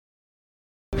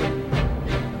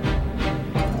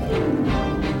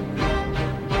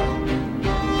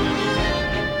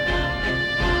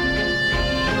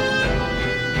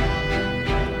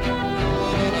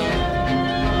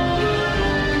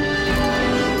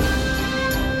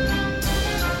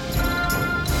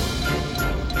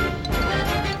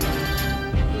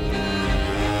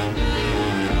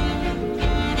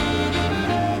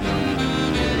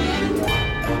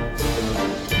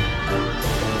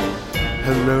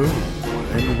Hello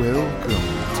and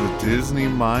welcome to Disney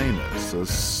Minus, a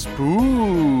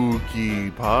spooky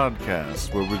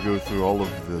podcast where we go through all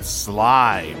of the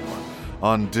slime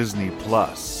on Disney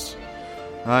Plus.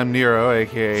 I'm Nero,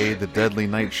 aka the Deadly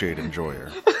Nightshade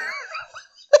Enjoyer.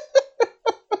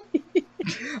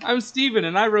 I'm Steven,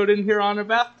 and I wrote in here on a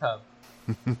bathtub.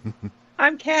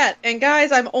 I'm Kat, and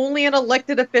guys, I'm only an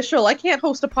elected official. I can't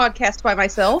host a podcast by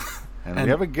myself. And we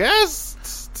have a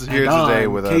guest here today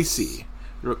with Casey.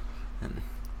 And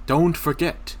don't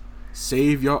forget,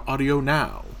 save your audio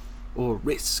now, or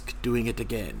risk doing it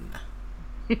again.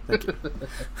 Thank you.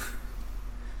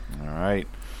 All right.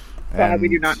 God, we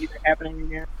do not need that happening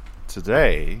again.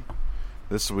 Today,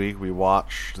 this week, we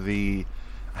watched the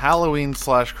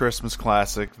Halloween/Christmas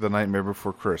classic, The Nightmare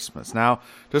Before Christmas. Now,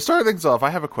 to start things off, I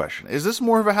have a question. Is this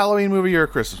more of a Halloween movie or a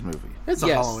Christmas movie? It's a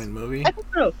Yes. Halloween movie. I think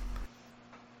so.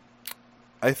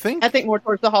 I think more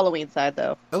towards the Halloween side,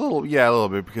 though. a little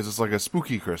bit, because it's like a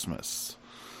spooky Christmas.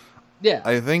 Yeah.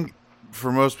 I think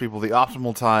for most people, the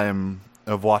optimal time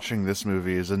of watching this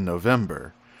movie is in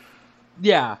November.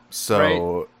 Yeah.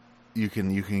 So right. you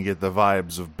can get the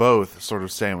vibes of both sort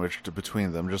of sandwiched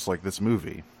between them, just like this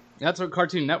movie. That's what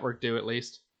Cartoon Network do, at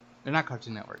least. They're not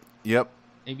Cartoon Network. Yep.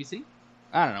 ABC?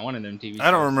 I don't know, one of them TV shows.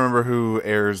 I don't remember who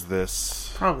airs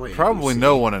this. Probably Probably ABC.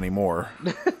 no one anymore.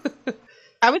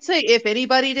 I would say if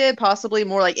anybody did, possibly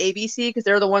more like ABC, because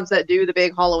they're the ones that do the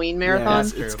big Halloween Yeah,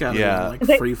 marathons. it's got to Yeah. be like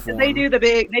They- free form. They do the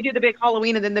big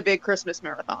Halloween and then the big Christmas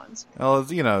marathons. Well,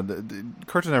 you know, the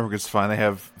Cartoon Network is fine. They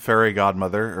have Fairy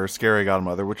Godmother or Scary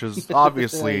Godmother, which is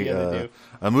obviously Yeah, they do.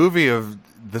 a movie of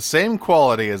the same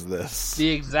quality as this. The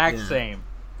exact Yeah. same.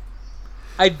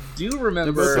 I do They're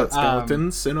remember... both got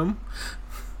skeletons in them.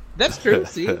 That's true,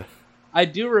 see? I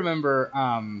do remember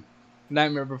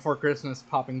Nightmare Before Christmas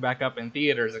popping back up in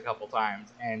theaters a couple times,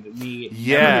 and me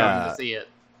never going to see it.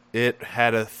 It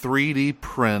had a 3D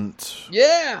print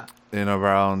Yeah! in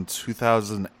around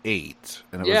 2008,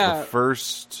 and it was Yeah. the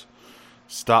first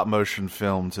stop-motion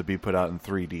film to be put out in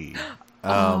 3D.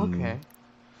 Okay.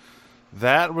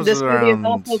 That was This movie is around...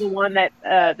 also the one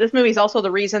that. This movie is also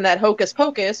the reason that Hocus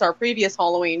Pocus, our previous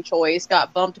Halloween choice,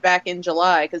 got bumped back in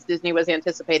July because Disney was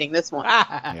anticipating this one.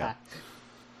 Yeah.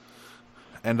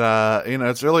 And, you know,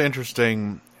 it's really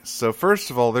interesting. So, first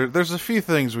of all, there's a few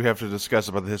things we have to discuss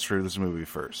about the history of this movie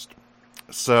first.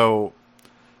 So,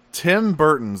 Tim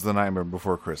Burton's The Nightmare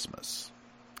Before Christmas.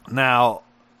 Now,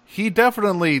 he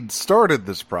definitely started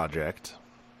this project,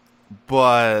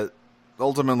 but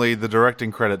ultimately the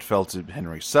directing credit fell to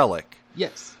Henry Selick.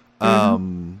 Yes.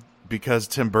 Because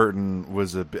Tim Burton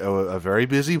was a very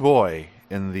busy boy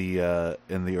in the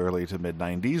early to mid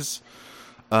 90s.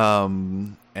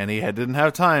 And he didn't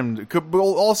have time.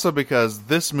 Also because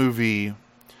this movie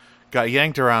got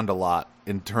yanked around a lot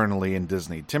internally in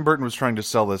Disney. Tim Burton was trying to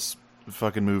sell this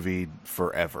fucking movie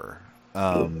forever.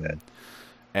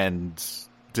 And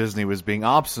Disney was being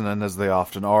obstinate, as they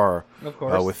often are, Of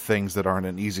course. with things that aren't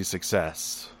an easy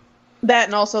success. That,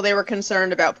 and also they were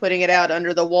concerned about putting it out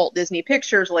under the Walt Disney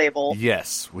Pictures label.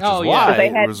 Yes, which Oh, is yeah. why They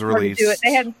it hadn't was started to released. do it.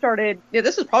 They hadn't started. Yeah,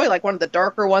 this was probably like one of the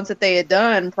darker ones that they had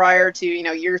done prior to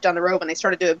years down the road when they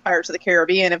started doing Pirates of the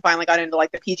Caribbean and finally got into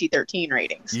like the PG-13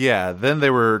 ratings. Yeah, then they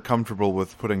were comfortable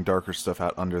with putting darker stuff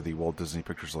out under the Walt Disney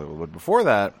Pictures label. But before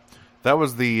that, that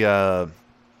was the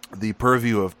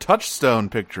purview of Touchstone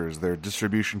Pictures, their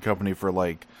distribution company for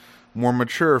like more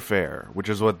mature fare, which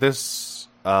is what this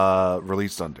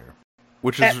released under.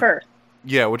 Which is At first,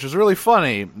 which is really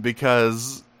funny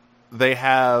because they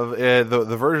have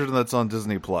the version that's on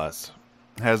Disney Plus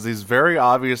has these very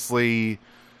obviously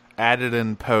added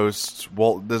in post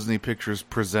Walt Disney Pictures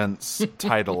Presents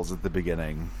titles at the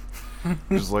beginning.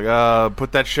 Just like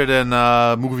put that shit in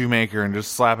Movie Maker and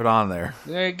just slap it on there.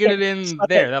 Yeah, get it in Slap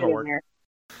there, that that'll in work. there.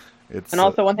 It's And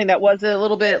also one thing that was a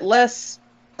little bit less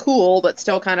cool, but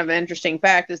still kind of an interesting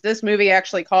fact, is this movie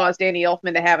actually caused Danny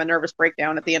Elfman to have a nervous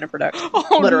breakdown at the end of production.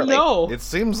 Oh, Literally. no! it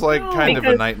seems like No. kind of a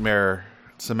Because- nightmare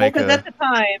to make Because a at the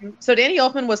time, so Danny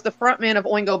Elfman was the frontman of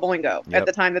Oingo Boingo Yep. at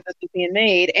the time that this was being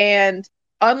made, and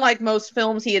unlike most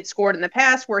films he had scored in the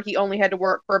past where he only had to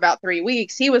work for about 3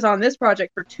 weeks, he was on this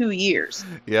project for 2 years.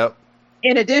 Yep.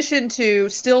 In addition to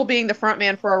still being the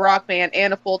frontman for a rock band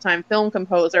and a full-time film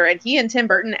composer, and he and Tim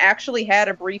Burton actually had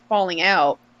a brief falling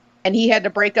out, and he had to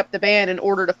break up the band in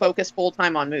order to focus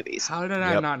full-time on movies. How did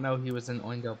I Yep. not know he was in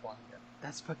Oingo Boingo?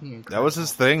 That's fucking incredible. That was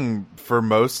his thing for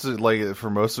most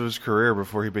of his career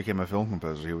before he became a film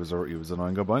composer. He was an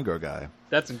Oingo Boingo guy.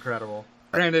 That's incredible.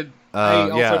 Granted, I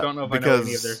also yeah, don't know if I know because-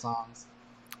 any of their songs.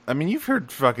 I mean, you've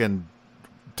heard fucking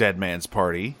Dead Man's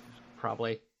Party.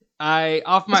 Probably. I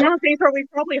We've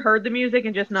probably heard the music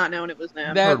and just not known it was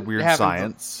them. That Heard Weird happens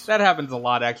Science. That happens a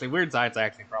lot, actually. Weird Science I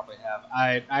actually probably have.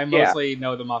 I mostly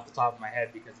know them off the top of my head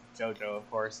because of JoJo, of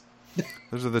course.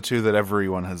 Those are the two that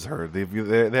everyone has heard.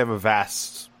 They have a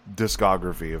vast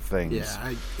discography of things.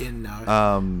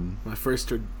 Yeah, my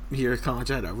first year of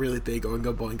college, I had a really big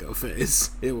Oingo Boingo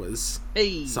phase. It was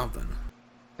something.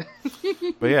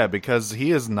 But yeah, because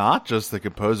he is not just the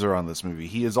composer on this movie,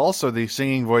 he is also the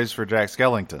singing voice for Jack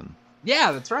Skellington.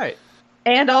 Yeah, that's right.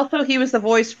 And also he was the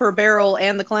voice for Beryl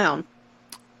and the clown.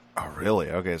 Oh, really?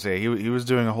 Okay, so yeah, he was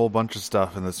doing a whole bunch of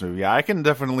stuff in this movie. Yeah, I can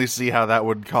definitely see how that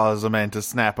would cause a man to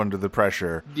snap under the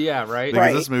pressure. Yeah, right?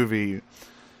 Because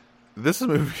this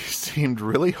movie seemed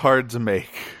really hard to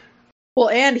make. Well,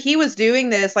 and he was doing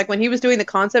this, like when he was doing the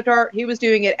concept art, he was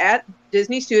doing it at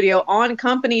Disney Studio on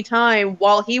company time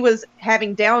while he was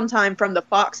having downtime from The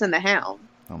Fox and the Hound.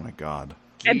 Oh my god.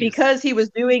 Jeez. And because he was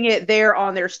doing it there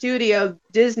on their studio,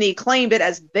 Disney claimed it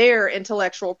as their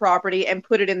intellectual property and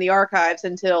put it in the archives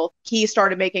until he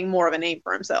started making more of a name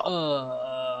for himself.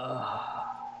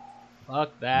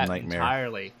 Fuck that Nightmare.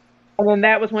 entirely. And then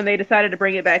that was when they decided to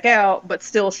bring it back out, but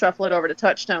still shuffle it over to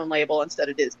Touchstone label instead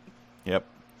of Disney. Yep.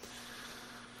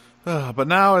 But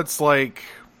now it's like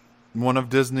one of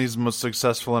Disney's most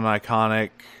successful and iconic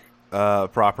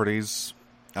properties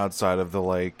outside of the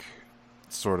like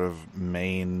sort of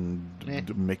main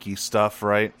Mickey stuff,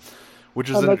 right? Which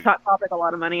is makes Hot Topic a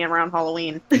lot of money around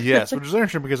Halloween. Yes, which is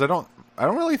interesting because I don't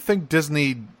really think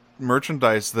Disney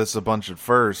merchandised this a bunch at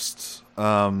first. They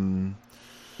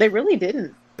really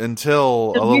didn't.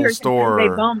 Until a little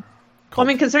store.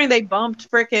 Considering they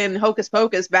bumped frickin' Hocus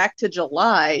Pocus back to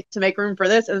July to make room for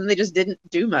this, and then they just didn't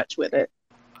do much with it.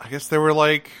 I guess they were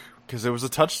like, because it was a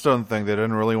Touchstone thing, they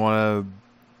didn't really want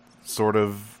to sort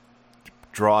of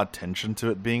draw attention to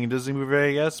it being a Disney movie,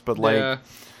 I guess. But like,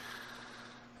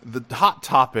 the Hot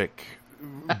Topic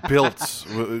built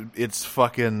its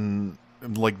fucking,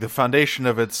 like, the foundation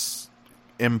of its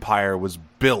empire was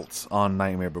built on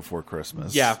Nightmare Before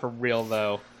Christmas. Yeah, for real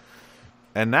though.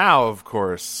 And now, of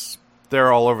course,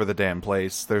 they're all over the damn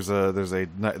place. There's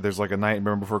like a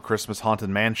Nightmare Before Christmas Haunted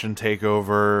Mansion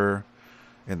takeover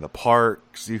in the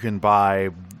parks. You can buy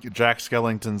Jack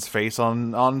Skellington's face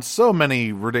on so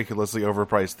many ridiculously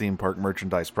overpriced theme park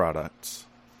merchandise products.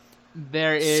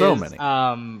 There is so many.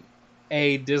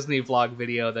 A Disney vlog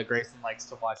video that Grayson likes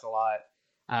to watch a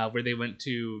lot, where they went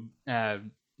to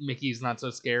Mickey's Not So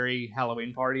Scary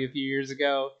Halloween party a few years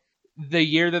ago. The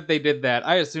year that they did that,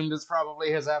 I assume this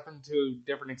probably has happened to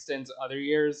different extents other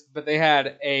years, but they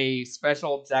had a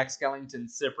special Jack Skellington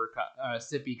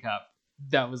sippy cup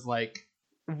that was like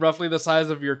roughly the size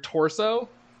of your torso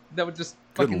that would just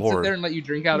fucking sit there and let you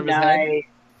drink out of his head.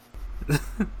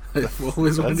 I've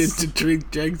always wanted to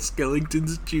drink Jack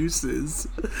Skellington's juices.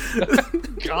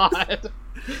 God.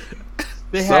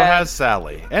 Has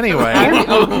Sally. Anyway.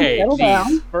 Okay,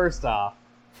 geez. First off,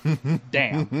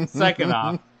 damn. Second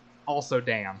off, also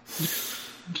damn.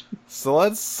 So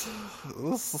let's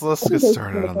get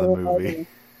started on the movie.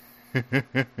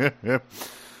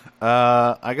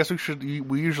 I guess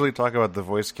we usually talk about the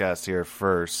voice cast here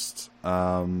first.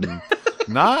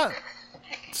 Not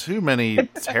too many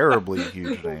terribly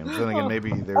huge names. Then again,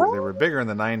 maybe they were bigger in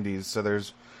the 90s. So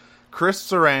there's Chris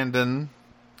Sarandon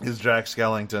is Jack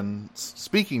Skellington's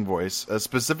speaking voice,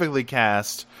 specifically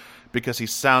cast because he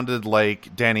sounded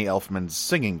like Danny Elfman's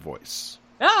singing voice.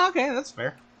 Oh, okay, that's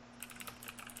fair.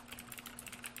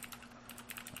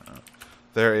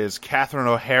 There is Catherine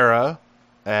O'Hara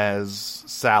as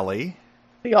Sally.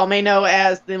 Who y'all may know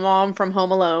as the mom from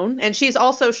Home Alone, and she's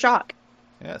also Shock.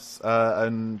 Yes,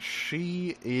 and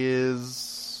she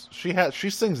sings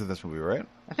in this movie, right?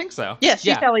 I think so. Yes,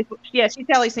 she's Sally. Yeah, she's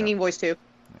Sally's singing voice too.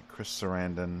 Chris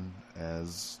Sarandon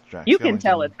as Jack. You can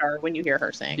tell it's her when you hear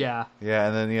her sing. Yeah. Yeah,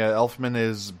 and then Elfman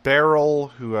is Beryl,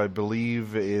 who I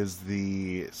believe is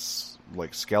the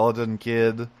skeleton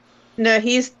kid. No,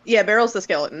 Beryl's the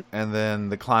skeleton. And then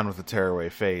the clown with the tearaway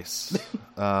face.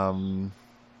 William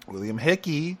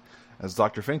Hickey as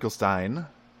Dr. Finkelstein.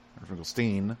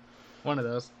 One of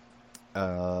those.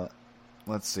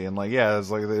 Let's see, and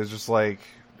it's just like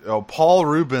Paul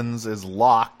Rubens is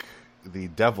Locke, the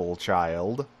devil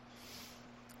child.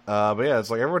 But yeah, it's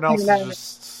like everyone else is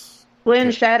just Glenn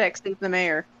Shaddix is the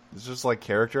mayor. It's just like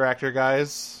character actor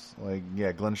guys. Like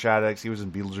Glenn Shaddix, he was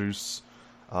in Beetlejuice.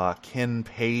 Ken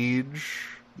Page.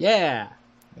 Yeah.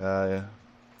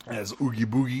 As Oogie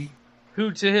Boogie.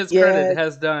 Who, to his credit,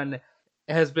 has been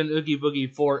Oogie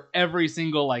Boogie for every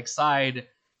single side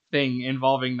thing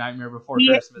involving Nightmare Before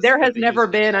Christmas. There has never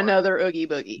been another Oogie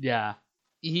Boogie. Yeah.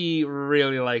 He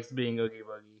really likes being Oogie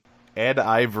Boogie. Ed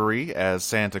Ivory as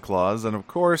Santa Claus, and of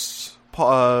course,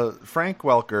 Frank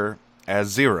Welker as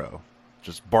Zero,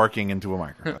 just barking into a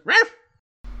microphone.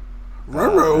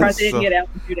 Roro.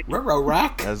 Roro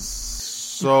Rack. As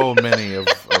so many of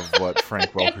what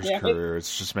Frank Welker's career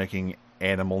is, just making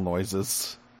animal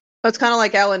noises. It's kind of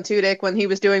like Alan Tudyk when he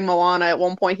was doing Moana. At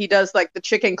one point, he does like the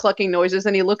chicken clucking noises,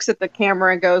 and he looks at the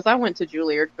camera and goes, "I went to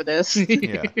Juilliard for this."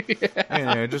 Yeah.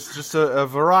 Anyway, just a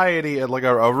variety, like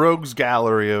a rogues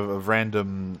gallery of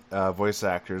random voice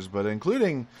actors, but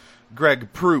including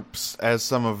Greg Proops as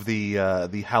some of the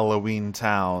Halloween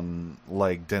Town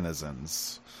like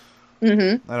denizens.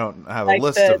 Mm-hmm. I don't have like a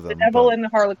list the, of them. The devil but, and the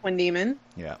Harlequin demon.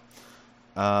 Yeah.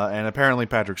 And apparently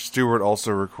Patrick Stewart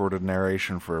also recorded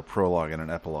narration for a prologue and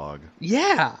an epilogue.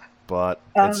 Yeah. But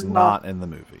it's not in the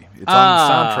movie. It's on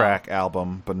the soundtrack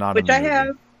album, but not in the movie. Which I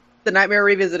have. The Nightmare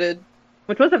Revisited,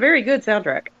 which was a very good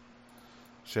soundtrack.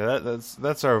 So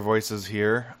that's our voices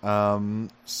here.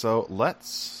 So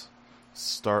let's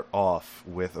start off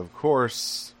with, of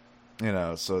course,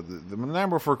 so the Night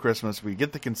Before Christmas, we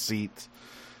get the conceit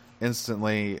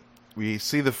instantly. We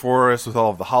see the forest with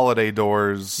all of the holiday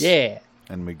doors. Yeah.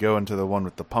 And we go into the one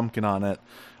with the pumpkin on it,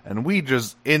 and we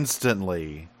just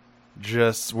instantly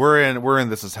we're in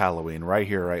This Is Halloween right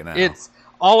here, right now. It's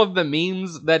all of the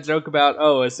memes that joke about,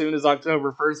 as soon as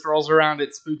October 1st rolls around,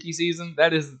 it's spooky season.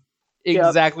 That is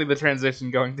exactly the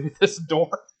transition going through this door.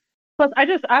 Plus,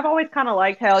 I've always kind of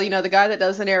liked how, the guy that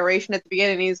does the narration at the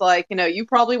beginning, he's like, you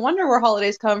probably wonder where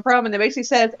holidays come from, and then basically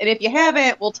says, and if you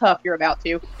haven't, well, tough, you're about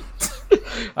to.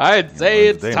 I'd say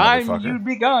it's time you'd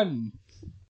begun.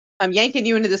 I'm yanking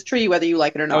you into this tree whether you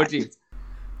like it or not. Oh, jeez.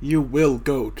 You will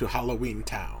go to Halloween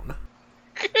Town.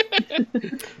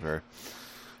 Sure.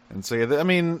 And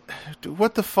so,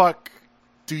 what the fuck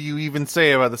do you even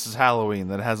say about This Is Halloween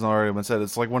that hasn't already been said?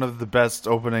 It's like one of the best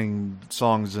opening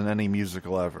songs in any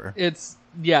musical ever. It's,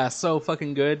 so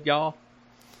fucking good, y'all.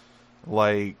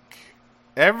 Like,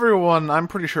 I'm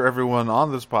pretty sure everyone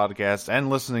on this podcast and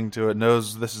listening to it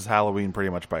knows This Is Halloween pretty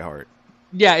much by heart.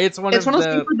 Yeah, it's one of those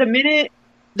things where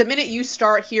the minute you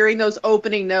start hearing those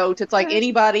opening notes, it's like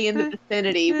anybody in the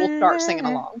vicinity will start singing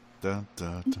along. Dun,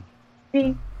 dun,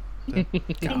 dun.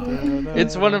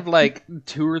 It's one of like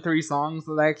 2 or 3 songs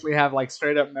that I actually have like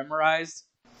straight up memorized.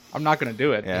 I'm not gonna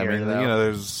do it. Yeah, here,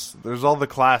 though. There's all the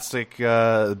classic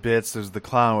bits. There's the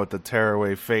clown with the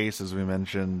tearaway face, as we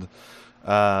mentioned.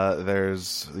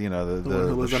 There's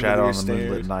the shadow on the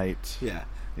moonlit night. Yeah,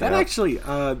 that actually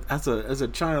as a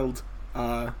child,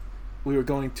 we were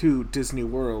going to Disney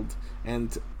World,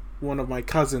 and one of my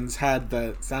cousins had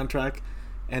the soundtrack.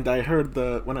 And when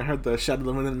I heard the Shadow of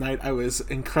the Moon at Night, I was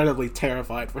incredibly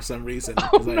terrified for some reason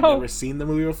because I had never seen the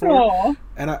movie before. Aww.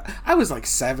 And I was like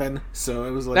 7, so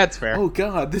it was like, that's fair. Oh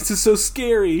god, this is so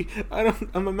scary. I'm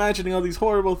imagining all these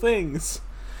horrible things.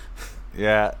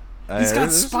 Yeah, he's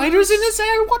got spiders in his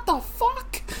hair. What the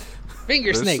fuck?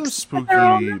 Finger There's snakes. Some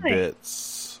spooky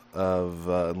bits of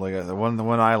the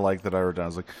one I like that I wrote down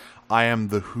is like, I am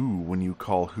the Who when you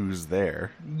call Who's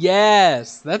there.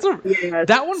 Yes, that one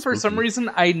for spooky. some reason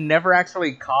I never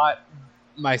actually caught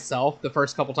myself the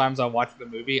first couple times I watched the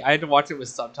movie. I had to watch it with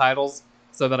subtitles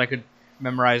so that I could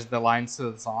memorize the lines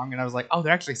to the song, and I was like, oh,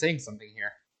 they're actually saying something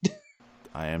here.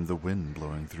 I am the wind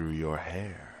blowing through your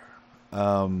hair.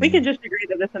 We can just agree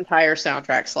that this entire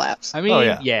soundtrack slaps. I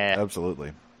mean, yeah.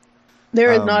 Absolutely.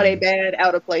 There is not a bad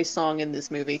out of place song in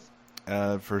this movie.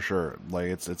 For sure. Like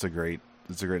it's a great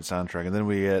soundtrack. And then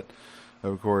we get,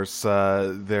 of course,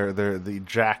 the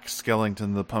Jack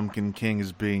Skellington, the Pumpkin King,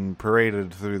 is being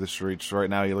paraded through the streets. Right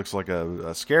now he looks like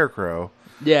a scarecrow.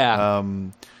 Yeah.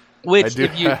 Which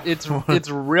it's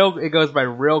real, it goes by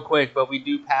real quick, but we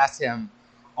do pass him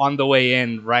on the way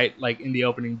in, right? Like in the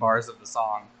opening bars of the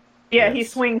song. Yeah, Yes. he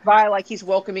swings by like he's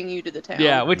welcoming you to the town.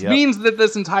 Yeah, which means that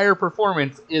this entire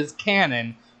performance is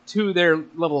canon to their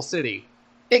little city.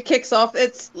 It kicks off.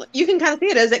 You can kind of see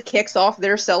it as it kicks off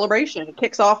their celebration. It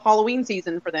kicks off Halloween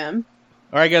season for them.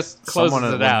 Or I guess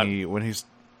closes it out.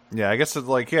 I guess it's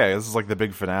like, this is like the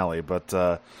big finale.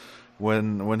 But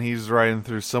when he's riding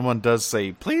through, someone does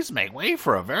say, "Please make way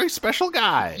for a very special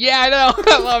guy." Yeah, I know.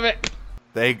 I love it.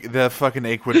 The fucking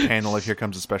Aquid panel of "Here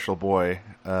Comes a Special Boy,"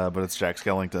 but it's Jack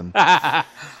Skellington.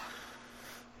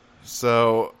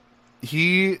 So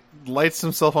he lights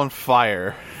himself on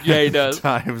fire. Yeah, he does.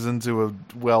 Dives into a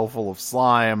well full of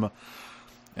slime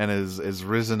and is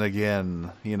risen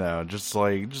again. Just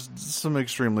some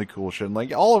extremely cool shit. And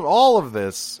like all of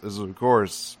this is, of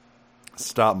course,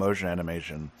 stop motion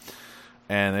animation,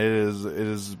 and it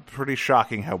is pretty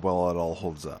shocking how well it all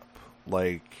holds up.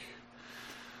 Like,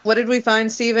 What did we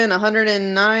find, Steven?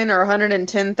 109 or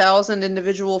 110,000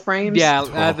 individual frames? Yeah,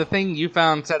 Oh. the thing you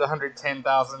found said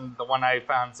 110,000. The one I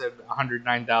found said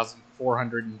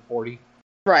 109,440.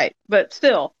 Right, but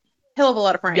still, hell of a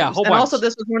lot of frames. Yeah, a whole and also, bunch.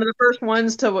 this was one of the first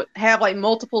ones to have like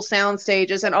multiple sound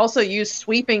stages and also use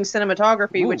sweeping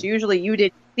cinematography, Ooh. which usually you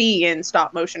didn't see in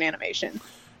stop motion animation.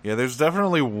 Yeah, there's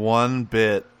definitely one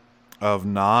bit of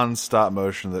non-stop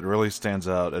motion that really stands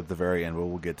out at the very end, but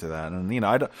we'll get to that. And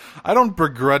I don't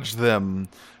begrudge them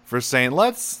for saying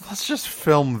let's just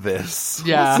film this.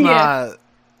 Yeah. Let's not.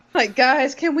 Like,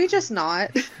 guys, can we just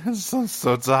not? I'm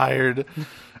so tired.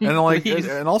 And like, Please.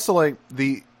 and also like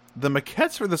the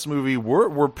maquettes for this movie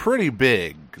were pretty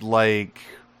big. Like,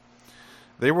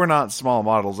 they were not small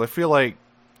models. I feel like,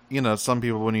 some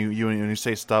people when you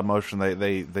say stop motion,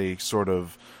 they sort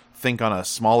of think on a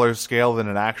smaller scale than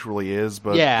it actually is.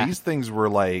 But Yeah. these things were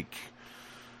like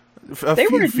a They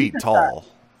were few a feet decent tall.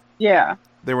 Yeah.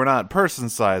 They were not person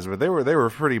size, but they were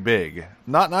pretty big.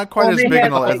 Not quite Well, as they big had,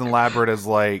 and like- as elaborate as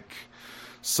like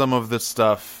some of the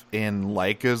stuff in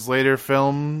Leica's later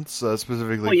films,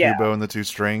 specifically Well, yeah. Kubo and the Two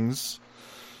Strings.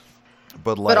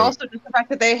 But like, But also just the fact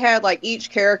that they had like each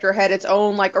character had its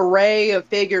own like array of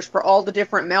figures for all the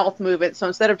different mouth movements. So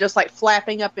instead of just like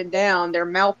flapping up and down, their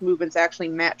mouth movements actually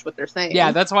match what they're saying.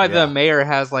 Yeah, that's why Yeah. the mayor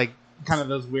has like kind of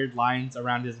those weird lines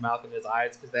around his mouth and his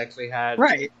eyes, because they actually had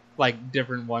right. like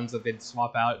different ones that they'd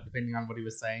swap out depending on what he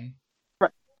was saying.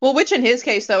 Well, which in his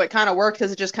case though, it kind of worked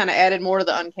because it just kind of added more to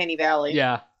the uncanny valley.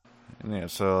 Yeah. yeah.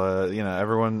 So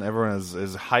everyone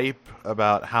is hype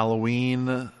about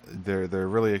Halloween. They're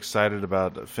really excited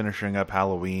about finishing up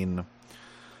Halloween.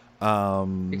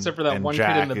 Except for that and one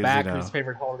Jack kid in the is, back whose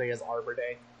favorite holiday is Arbor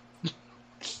Day.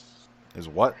 is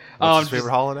what? Oh, What's his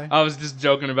favorite holiday? I was just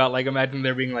joking about like imagine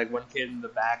there being like one kid in the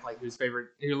back like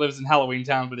who lives in Halloween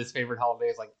Town, but his favorite holiday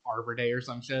is like Arbor Day or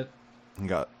some shit. He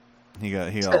got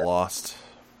lost.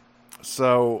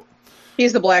 So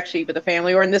He's the black sheep of the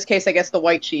family, or in this case, I guess the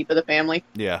white sheep of the family.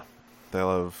 yeah, they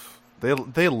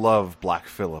love Black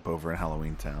Phillip over in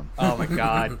Halloween Town. Oh my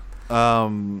god.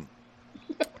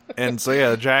 And so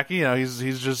yeah, Jack, everyone's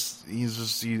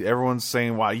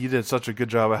saying, "Wow, you did such a good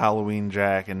job at Halloween,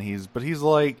 Jack." And we're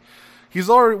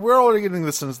already getting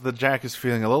the sense that Jack is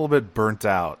feeling a little bit burnt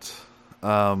out.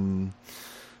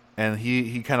 And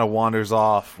he kind of wanders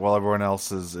off while everyone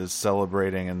else is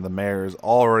celebrating, and the mayor is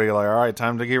already like, "All right,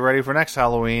 time to get ready for next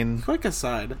Halloween." Quick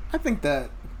aside, I think that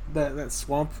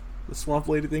swamp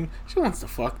lady thing, she wants to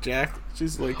fuck Jack.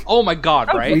 She's like Oh my god,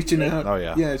 right? reaching out. Oh,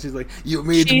 yeah. Yeah, she's like, you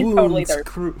made She's wounds totally there.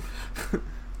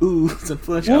 ooze and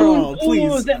flesh crawl,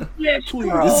 please. Please.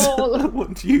 crawl. I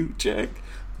want you, Jack.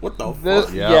 What the This-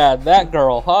 fuck? Yeah. yeah, that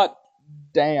girl, hot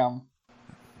damn.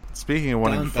 Speaking of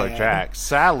wanting to Down fuck bad. Jack,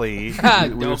 Sally, Okay.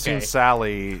 we've seen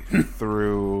Sally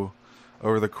through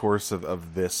over the course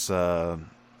of this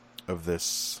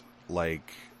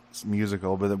like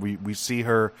musical, but we see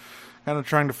her kind of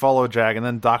trying to follow Jack, and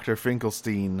then Dr.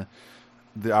 Finkelstein,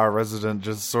 our resident,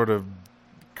 just sort of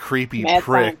creepy Mad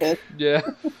prick, scientist. Yeah.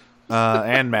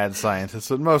 and mad scientist,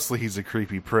 but mostly he's a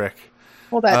creepy prick.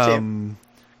 Well, that's it.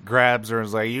 Grabs her and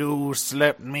is like, "You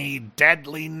slipped me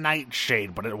deadly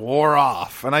nightshade, but it wore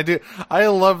off." And I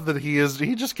love that he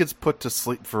just gets put to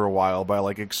sleep for a while by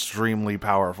like extremely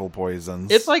powerful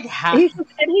poisons. It's like half.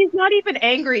 And he's not even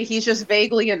angry. He's just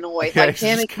vaguely annoyed. yeah, like, he's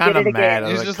damn just it, you kind did of it mad. again. I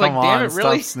was He's like, just "Come like, damn on, it,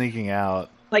 really?" stop sneaking out."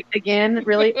 Like, again,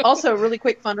 really. Also, really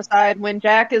quick fun aside, when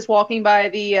Jack is walking by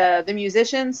the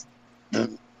musicians,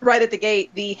 right at the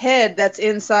gate, the head that's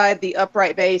inside the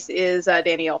upright bass is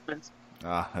Danny Elfman's.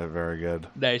 Very good.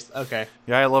 Nice. Okay.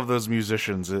 Yeah, I love those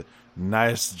musicians.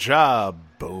 Nice job,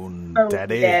 Bone Oh,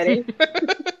 Daddy.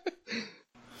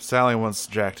 Sally wants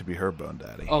Jack to be her Bone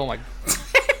Daddy. Oh my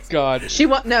god. She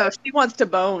wants to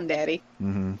bone Daddy.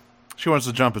 Mm-hmm. She wants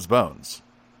to jump his bones.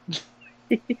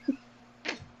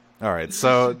 All right,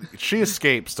 so she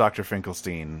escapes Dr.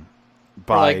 Finkelstein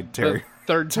by For, like, Terry. the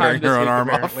third tearing time her this own week, arm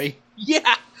off. apparently.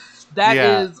 Yeah. That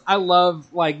is. Yeah. I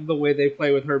love like the way they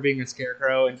play with her being a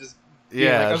scarecrow and just being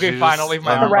Yeah, like, okay, she fine, just- I'll leave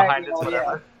my yeah. arm Right, behind. It's yeah.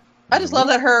 whatever. I just love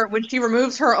that when she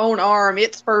removes her own arm,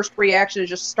 its first reaction is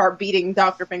just start beating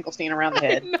Dr. Finkelstein around the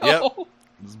head. No. Yep.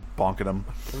 Just bonking him.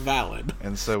 Valid.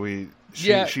 And so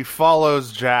Yeah. she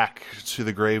follows Jack to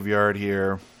the graveyard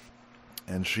here,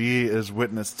 and she is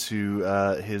witness to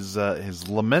his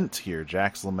lament here,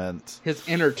 Jack's lament. His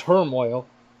inner turmoil.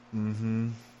 Mm-hmm.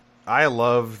 I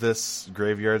love this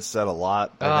graveyard set a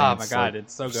lot. I Oh think my it's, god, like,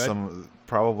 it's so good.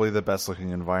 Probably the best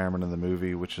looking environment in the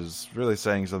movie, which is really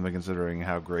saying something considering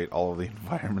how great all of the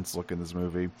environments look in this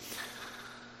movie.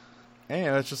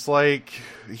 And it's just like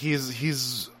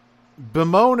he's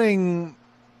bemoaning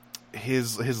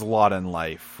his lot in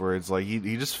life, where it's like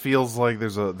he just feels like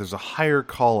there's a higher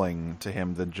calling to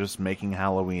him than just making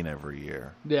Halloween every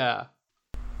year. Yeah.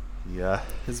 Yeah.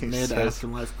 His He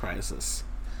mid-afterlife crisis.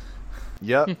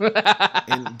 Yep.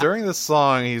 And during the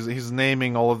song, he's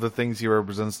naming all of the things he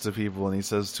represents to people, and he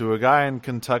says, "To a guy in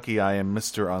Kentucky, I am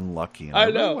Mr. Unlucky." And I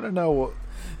really know. want to know what.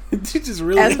 He just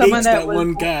really As someone hates that that was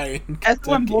one born- guy. In As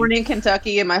someone Kentucky. born in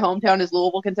Kentucky and my hometown is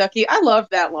Louisville, Kentucky, I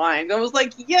loved that line. I was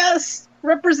like, yes,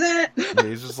 represent. Yeah,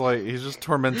 he's just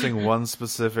tormenting one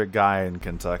specific guy in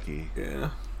Kentucky.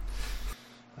 Yeah.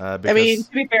 Because, I mean,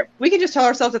 to be fair, we can just tell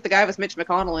ourselves that the guy was Mitch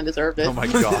McConnell and deserved it. oh my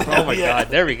god, Oh my Yeah. god,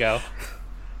 there we go.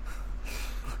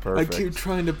 perfect. I keep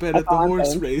trying to bet at the That's horse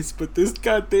awesome. race, but this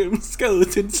goddamn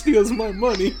skeleton steals my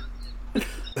money.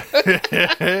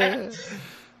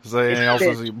 So, and he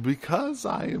also says, "Because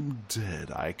I am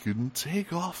dead, I can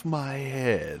take off my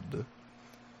head."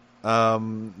 But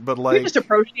You like, just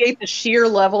appreciate the sheer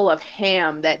level of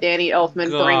ham that Danny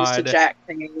Elfman brings to God. Jack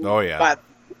singing. oh yeah, But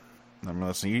I'm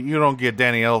listening. You don't get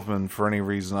Danny Elfman for any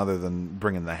reason other than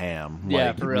bringing the ham. Yeah,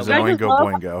 like, for he was real. in I just Oingo love-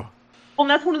 Boingo. Well, and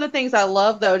that's one of the things I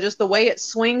love, though, just the way it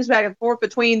swings back and forth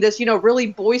between this, really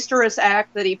boisterous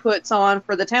act that he puts on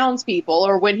for the townspeople,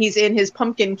 or when he's in his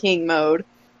Pumpkin King mode,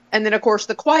 and then, of course,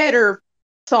 the quieter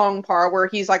song part where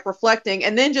he's like reflecting,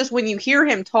 and then just when you hear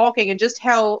him talking and just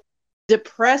how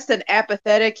depressed and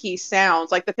apathetic he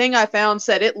sounds. Like the thing I found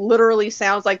said it literally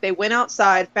sounds like they went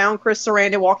outside, found Chris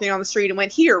Sarandon walking on the street, and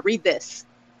went, "Here, read this."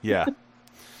 Yeah.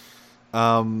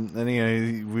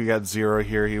 And we got Zero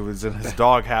here. He was in his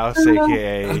doghouse,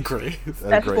 aka Great.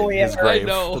 Best boy his ever. I grave.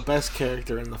 know. The best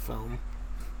character in the film.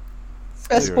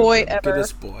 Best Zero. boy ever.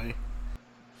 Goodest boy.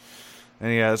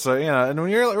 And yeah, so and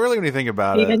when you think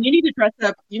about Steven, it, you need to dress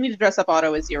up. You need to dress up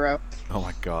Otto as Zero. oh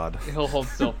my god, He'll hold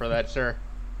still for that, sure.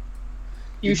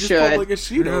 You just put should. like a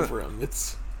sheet Yeah. over him.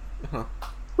 It's Yeah,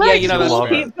 Right, you know, that's just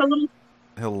fair. keep a little-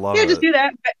 he'll love Yeah, it. just do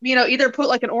that. Either put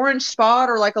like an orange spot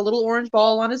or like a little orange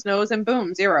ball on his nose, and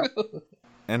boom, Zero.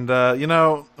 And when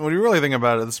you really think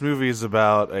about it, this movie is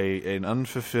about an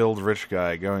unfulfilled rich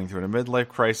guy going through a midlife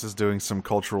crisis, doing some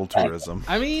cultural tourism.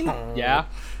 I mean, yeah.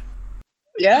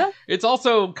 Yeah. It's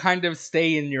also kind of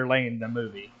stay in your lane, the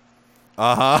movie.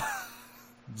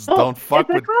 Just Well, don't fuck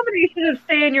it's with. a combination of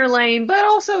stay in your lane, but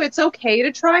also it's okay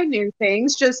to try new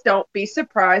things. Just don't be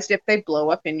surprised if they blow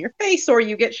up in your face or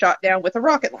you get shot down with a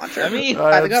rocket launcher. I mean,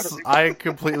 by the government. I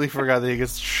completely forgot that he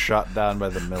gets shot down by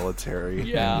the military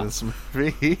Yeah. in this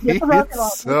movie. Yeah, the rocket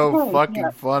launcher. It's so Oh, fucking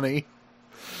yeah. funny.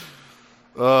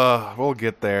 We'll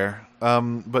get there.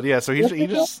 But yeah, so he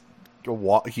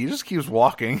just keeps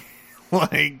walking.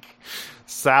 Like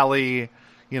Sally,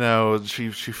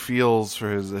 she feels for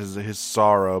his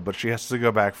sorrow, but she has to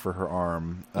go back for her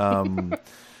arm.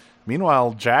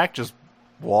 Meanwhile, Jack just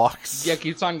walks. Yeah,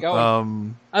 keeps on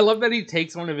going. I love that he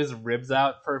takes one of his ribs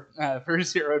out for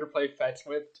Zero to play fetch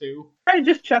with, too. I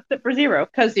just chucked it for Zero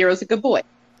because Zero's a good boy.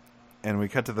 And we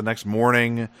cut to the next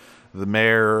morning. The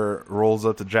mayor rolls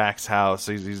up to Jack's house.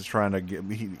 He's trying to get.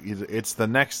 It's the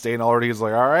next day, and already he's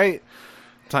like, "All right,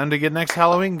 time to get next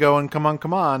Halloween going. Come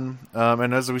on."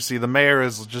 And as we see, the mayor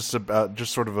is just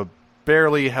sort of a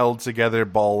barely held together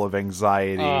ball of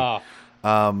anxiety.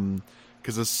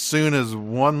 Because as soon as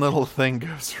one little thing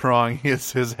goes wrong,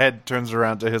 his head turns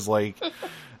around to his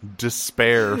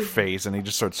despair face, and he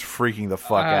just starts freaking the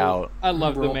fuck out. I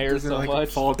love the mayor Does he, so much.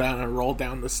 fall down and roll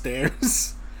down the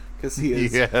stairs because he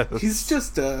is. Yes. He's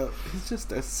just a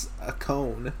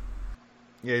cone.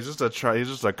 Yeah, he's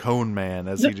just a cone man.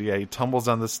 As he tumbles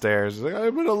down the stairs, he's like,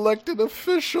 "I'm an elected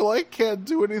official. I can't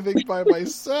do anything by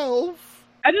myself."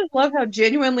 I just love how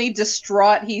genuinely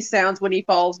distraught he sounds when he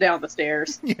falls down the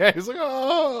stairs. Yeah, he's like,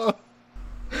 "Oh."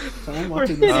 So I'm Or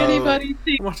watching did this. anybody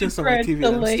see I'm watching this on my TV, and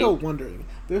I'm Congratulate. still wondering.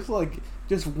 There's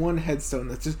just one headstone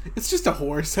it's just a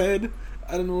horse head.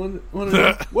 I don't know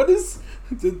what is.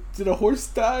 Did a horse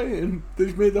die and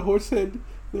they made the horse head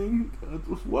thing?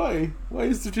 Why? Why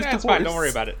is there just Yeah, a it's horse? fine. Don't worry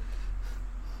about it.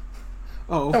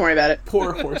 Oh, Don't worry about it.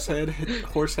 poor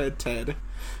horsehead Ted.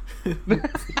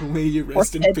 May you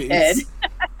rest in Horsehead peace. Ted.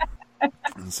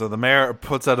 And so the mayor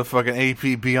puts out a fucking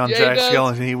APB on Yeah, he Jack does.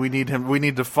 Skellington. We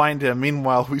need to find him.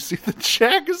 Meanwhile, we see that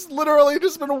Jack has literally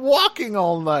just been walking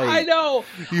all night. I know.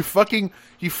 You fucking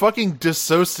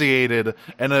dissociated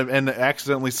and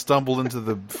accidentally stumbled into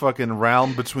the fucking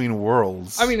realm between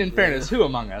worlds. I mean, in fairness, who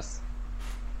among us?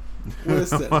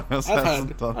 Listen, That's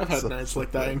I've done had so nights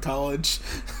like that in college.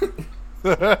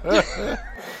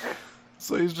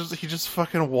 So he just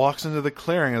fucking walks into the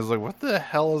clearing and is like, "What the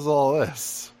hell is all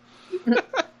this?"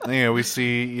 We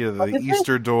see the What is it?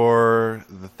 Easter door,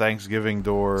 the Thanksgiving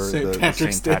door, St. the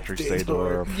Patrick's St. Patrick's Day Day door.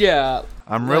 door. Yeah.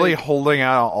 I'm really holding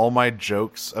out all my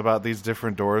jokes about these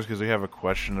different doors because we have a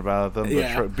question about them. But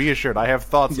Yeah. be assured, I have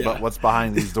thoughts Yeah. about what's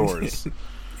behind these doors.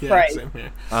 Yeah, Right. same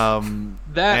here.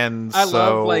 That And I so-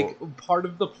 love. Like part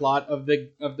of the plot of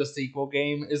the sequel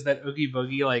game is that Oogie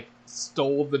Boogie like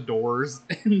stole the doors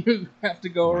and you have to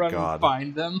go Oh my around God. and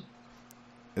find them.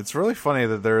 It's really funny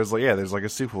that there's like a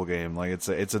sequel game. Like it's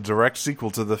a direct sequel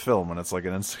to the film, and it's like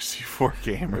an N64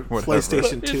 game or whatever.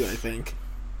 PlayStation 2, I think.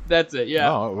 That's it.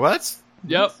 Yeah. Oh, what?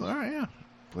 Yep. All right, yeah.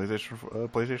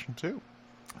 PlayStation 2.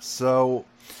 So,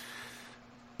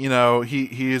 he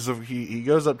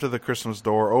goes up to the Christmas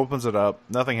door, opens it up,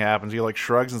 nothing happens. He like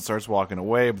shrugs and starts walking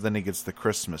away, but then he gets the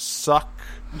Christmas suck.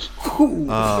 Ooh,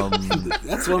 Um,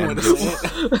 that's one way to say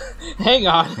it. Hang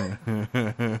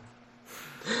on.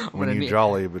 when gonna you need-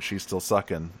 jolly, but she's still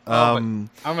sucking. I'm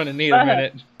gonna need a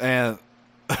minute. And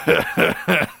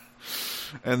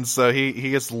and so he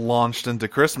gets launched into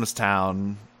Christmas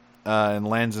Town and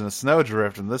lands in a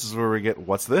snowdrift, and this is where we get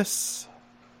What's This?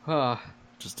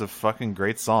 Just a fucking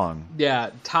great song.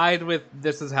 Yeah, tied with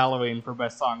 "This Is Halloween" for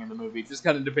best song in the movie, just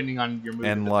kind of depending on your movie.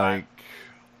 And at the like time.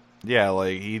 yeah,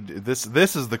 like this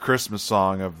is the Christmas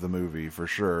song of the movie for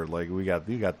sure. Like you got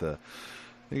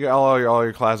all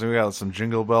your classics. We got some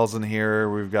Jingle Bells in here.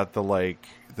 We've got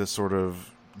the sort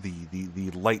of the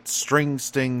light string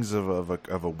stings of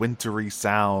a wintry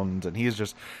sound, and he's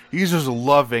just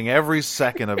loving every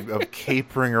second of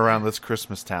capering around this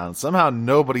Christmas town. Somehow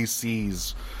nobody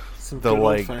sees Some the, good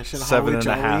like, old-fashioned 7.5 Holly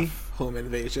Jolly home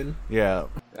invasion. the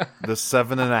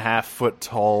 7.5 foot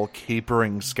tall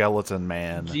capering skeleton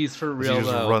man. Jeez, for As real he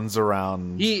just though. runs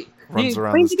around He-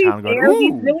 around To this be town going, fair,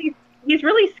 "Ooh!" he's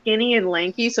really skinny and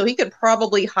lanky, so he could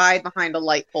probably hide behind a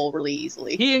light pole really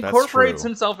easily. He That's incorporates true.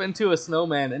 himself into a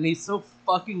snowman, and he's so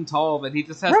fucking tall that he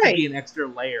just has to Right. be an extra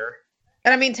layer.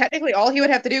 And I mean, technically, all he would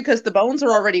have to do, because the bones are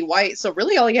already white, so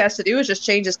really all he has to do is just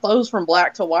change his clothes from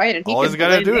black to white, and he All can he's got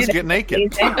to blend do is in get and naked. lay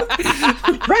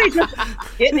down. Right, just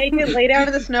get naked, lay down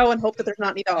in the snow, and hope that there's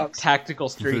not any dogs. Tactical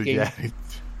streaking. Yeah.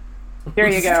 There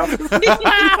you go.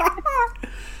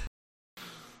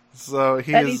 So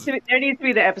There needs to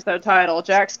be the episode title: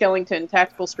 Jack Skellington,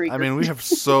 Tactical Streaker. I mean, we have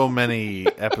so many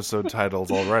episode titles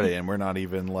already, and we're not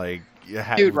even like,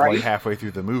 Dude, right? like halfway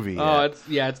through the movie. Oh,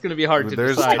 Yet. it's gonna be hard to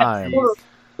There's decide. time. We're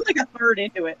like a third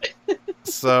into it.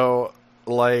 So,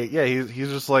 like, yeah, he's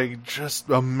just like just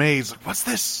amazed. Like, what's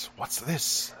this? What's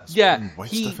this? There's Yeah, fucking white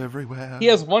he- stuff everywhere. He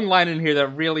has one line in here that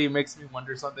really makes me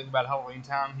wonder something about Halloween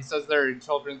Town. He says there are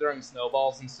children throwing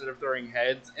snowballs instead of throwing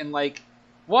heads, and like,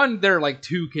 there are like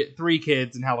 3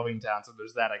 kids in Halloween Town, so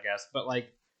there's that, I guess. But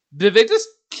like, did they just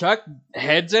chuck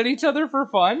heads at each other for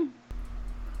fun?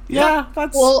 Yeah,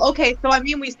 that's Well, okay, so I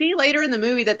mean, we see later in the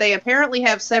movie that they apparently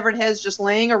have severed heads just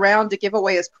laying around to give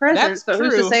away as presents. That's So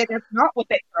who's to true. say that's not what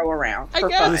they throw around I for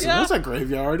guess, fun? listen, yeah. that's a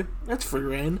graveyard. That's free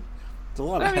reign. It's a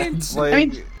lot of I mean, heads. Like, I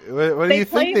mean, what do they you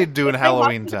play- think they'd do in they play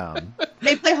Halloween hockey. Town?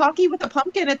 They play hockey with a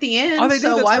pumpkin at the end. Oh, they do, so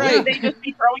that's why right. wouldn't they just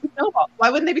be throwing snowballs? Why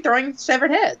wouldn't they be throwing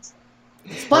severed heads?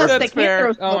 Plus, That's they can't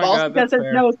fair. throw Oh my snowballs God, because that's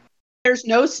fair. there's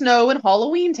no snow in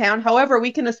Halloween Town. However,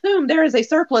 we can assume there is a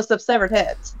surplus of severed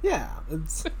heads. Yeah,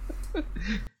 it's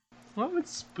What would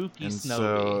spooky And snow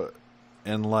so,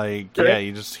 and like, Sure. yeah,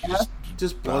 you just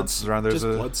just blood. bounces around. There's Just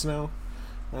a blood snow.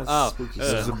 That's Oh, spooky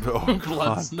there's stuff. a, oh Blood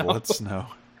God, snow. blood snow.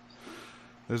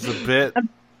 There's a bit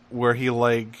where he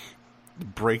like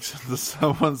breaks into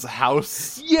someone's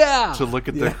house be? Yeah, to look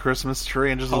at their Yeah. Christmas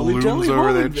tree and just Holly looms Jolly over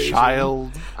Home their Invasion.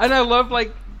 child. and I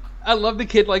love the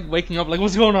kid like waking up like,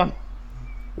 what's going on?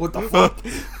 What the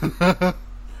fuck?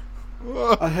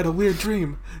 I had a weird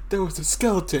dream. There was a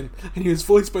skeleton, and he was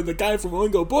voiced by the guy from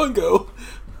Oingo Boingo.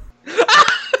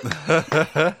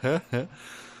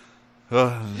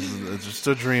 It's just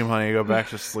a dream, honey. Go back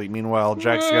to sleep. Meanwhile,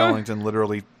 Jack Skellington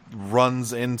literally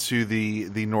runs into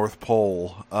the North Pole,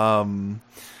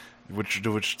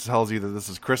 which tells you that this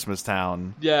is Christmas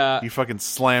Town. Yeah, He fucking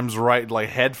slams right, like,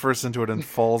 head first into it and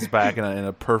falls back in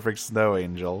a perfect snow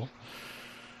angel.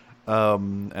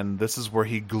 And this is where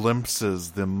he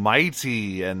glimpses the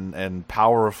mighty and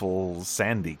powerful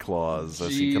Sandy Claus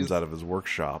as he comes Jeez. out of his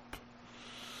workshop.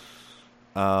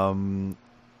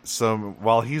 So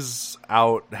while he's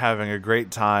out having a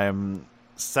great time,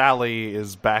 Sally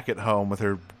is back at home with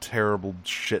her terrible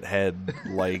shithead,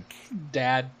 like,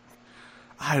 Dad.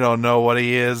 I don't know what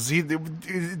he is.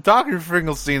 Dr.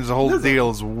 Finkelstein's whole deal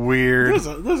is weird. There's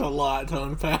a lot to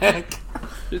unpack.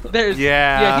 There's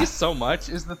Yeah. he's so much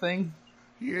is the thing.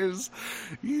 He's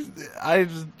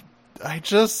I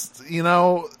just,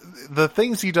 the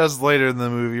things he does later in the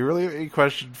movie really make me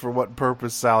question for what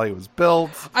purpose Sally was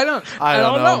built. I don't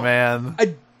know, man.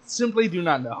 I simply do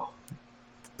not know.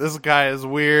 This guy is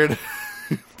weird,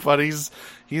 but he's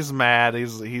mad.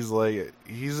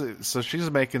 So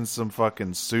she's making some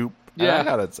fucking soup. Yeah.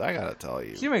 I gotta tell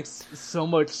you. She makes so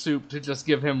much soup to just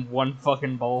give him one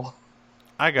fucking bowl.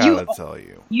 I gotta tell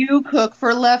you. You cook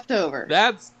for leftovers.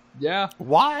 Yeah.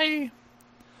 Why?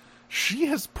 She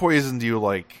has poisoned you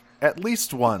like at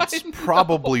least once,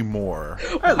 probably more.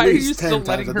 At Why are least you 10 still times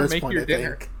letting at her this make point, your I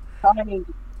dinner? think.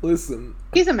 Listen,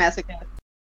 He's a masochist.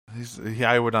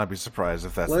 I would not be surprised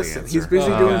if that's the answer. he's busy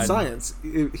Oh, doing God. science.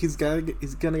 He's gonna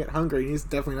get hungry. He's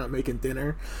definitely not making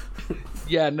dinner.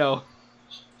 Yeah, no.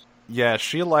 Yeah,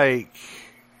 she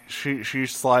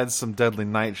slides some deadly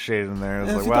nightshade in there.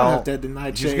 It's If like, you well, don't have dead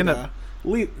nightshade, gonna-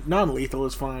 non-lethal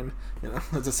is fine.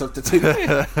 As a substitute.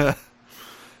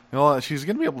 She's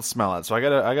gonna be able to smell it, so I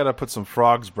gotta put some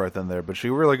frog's breath in there. But she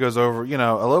really goes over.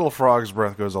 A little frog's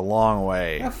breath goes a long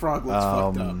way. That frog looks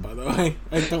fucked up, by the way.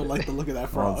 I don't like the look of that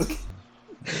frog.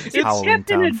 It's Halloween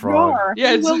kept in a Town frog. jar.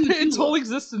 Yeah, Who will its do whole it?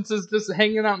 existence is just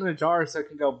hanging out in a jar so it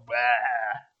can go bah.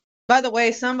 By the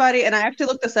way, somebody, and I actually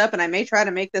looked this up, and I may try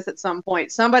to make this at some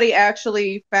point. Somebody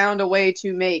actually found a way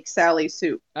to make Sally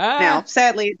soup. Now,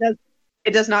 sadly,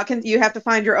 it does not. You have to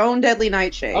find your own deadly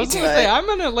nightshade. I was gonna say, I'm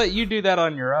gonna let you do that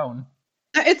on your own.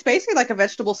 It's basically like a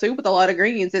vegetable soup with a lot of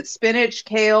greens. It's spinach,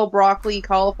 kale, broccoli,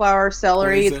 cauliflower,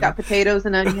 celery. Poison. It's got potatoes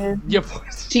and onions, Yeah,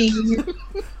 cheese,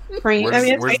 cream. Where's,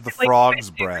 it's where's the basically- frog's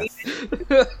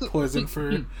breath? Poison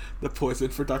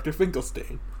for Dr.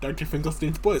 Finkelstein. Dr.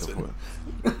 Finkelstein's poison.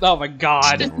 Oh my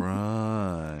god.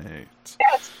 Right.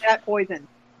 Yes, that poison.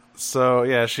 So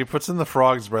yeah, she puts in the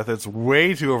frog's breath. It's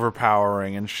way too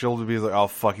overpowering, and she'll be like, "Oh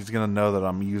fuck, he's gonna know that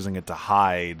I'm using it to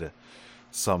hide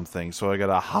something." So I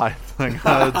gotta dilute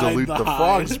Hide the the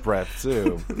frog's hide. breath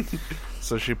too.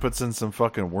 So she puts in some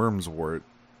fucking worm's wort,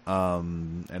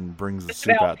 and brings the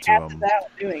soup out to Passes him. out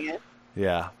doing it.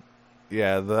 Yeah.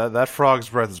 That frog's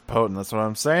breath is potent. That's what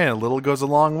I'm saying. A little goes a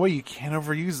long way. You can't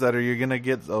overuse that, or you're gonna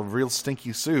get a real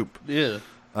stinky soup. Yeah.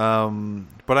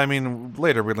 But I mean,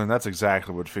 later we learn that's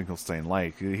exactly what Finkelstein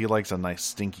likes. He likes a nice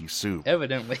stinky soup.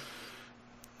 Evidently.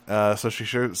 So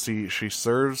she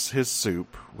serves his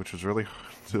soup, which was really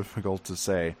difficult to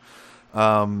say.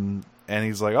 And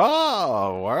he's like,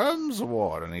 "Oh, worm's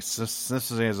wort," and he sniffs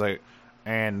it, and he's like,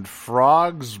 "And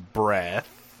frog's breath."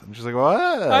 And she's like, "What?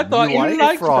 I thought you like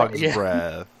liked frog's that." Yeah.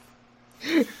 breath."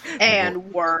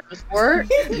 And worms wort.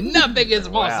 Nothing is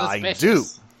more Well, I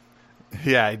suspicious.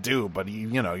 Yeah, I do, but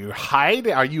you hide.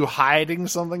 Are you hiding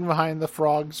something behind the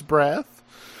frog's breath?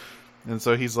 And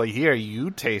so he's like, "Here,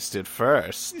 you taste it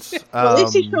first." At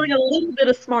least he's showing a little bit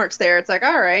of smarts there. It's like,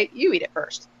 all right, you eat it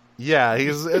first. Yeah,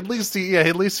 at least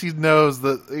he knows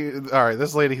that. All right,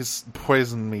 this lady has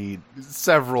poisoned me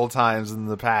several times in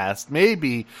the past.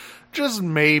 Maybe, just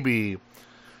maybe.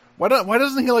 Why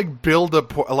doesn't he build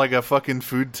a fucking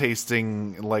food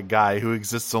tasting guy who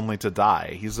exists only to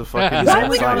die? He's a fucking He's mad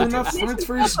only got scientist. enough smarts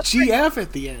for his GF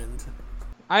at the end.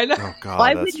 I know. Oh god,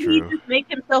 Why that's would he true. just make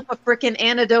himself a freaking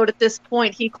antidote at this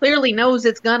point? He clearly knows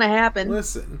it's gonna happen.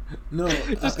 Listen, no.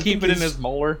 Just I keep think it in he's- his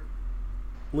molar.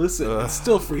 Listen, it's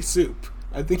still free soup.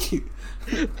 I think he.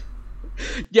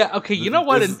 Yeah, okay, you know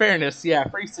what? This- In fairness, yeah,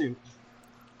 free soup.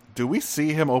 Do we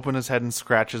see him open his head and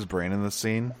scratch his brain in this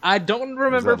scene? I don't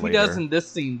remember if that he does later? in this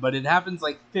scene, but it happens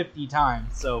 50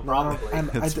 times, so probably.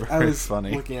 It's I very was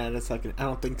funny. looking at it a second. I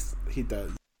don't think he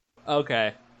does.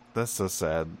 Okay. That's so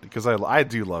sad because I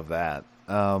do love that.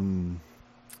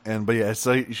 But yeah,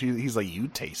 so he's like, "You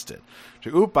taste it."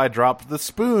 Oop! I dropped the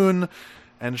spoon,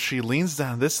 and she leans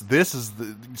down.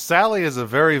 Sally is a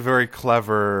very, very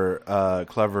clever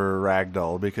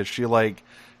ragdoll because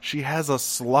she has a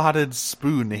slotted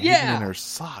spoon hidden Yeah. in her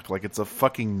sock like it's a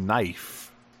fucking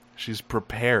knife. She's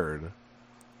prepared,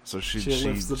 so she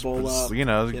lifts the bowl puts,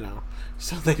 up,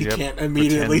 so that he Yep, can't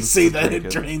immediately pretends see to that drink it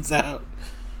it. drains out.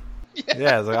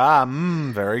 Yeah, it's like,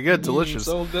 very good, delicious.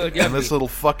 so good. And this little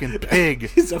fucking pig,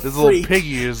 He's a this little freak.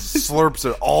 piggy just slurps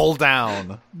it all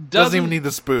down. Doesn't even need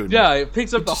the spoon. Yeah, it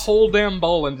picks up the whole damn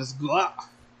bowl and just.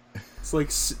 It's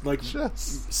like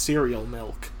Just- cereal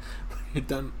milk. It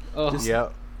done. Oh. Just- Yeah.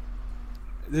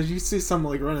 Did you see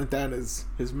someone running down his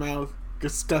mouth?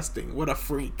 Disgusting. What a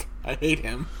freak. I hate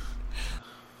him.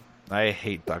 I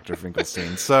hate Dr.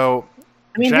 Finkelstein. So,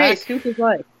 I mean, hey, Jack soup is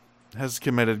life. has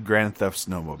committed Grand Theft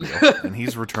Snowmobile, and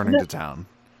he's returning to town.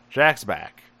 Jack's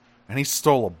back, and he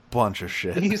stole a bunch of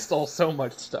shit. He stole so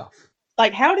much stuff.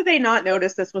 Like, how did they not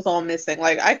notice this was all missing?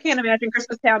 Like, I can't imagine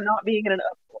Christmas Town not being in an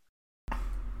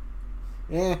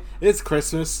it's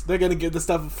Christmas. They're gonna give the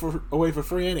stuff away for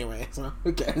free anyway, so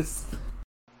who cares?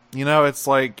 You know, it's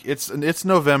like it's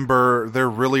November. They're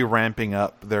really ramping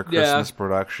up their Christmas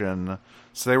production,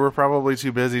 so they were probably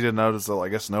too busy to notice that I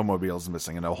guess Snowmobile's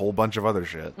missing and a whole bunch of other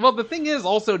shit. Well, the thing is,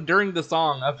 also during the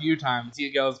song, a few times he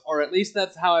goes, or at least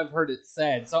that's how I've heard it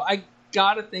said. So I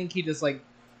gotta think he just like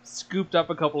scooped up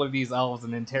a couple of these elves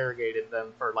and interrogated them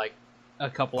for like a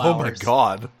couple hours. Oh my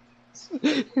god!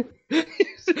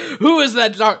 Who is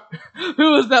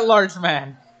that large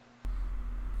man?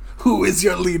 Who is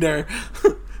your leader?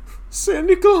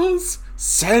 Santa Claus?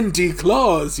 Santa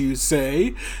Claus, you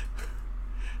say?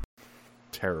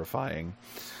 Terrifying.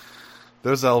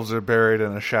 Those elves are buried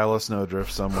in a shallow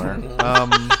snowdrift somewhere.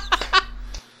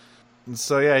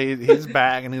 So yeah, he's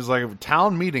back and he's like,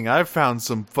 town meeting, I've found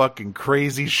some fucking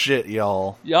crazy shit,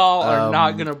 y'all. Y'all are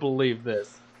not gonna believe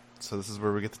this. So this is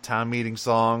where we get the town meeting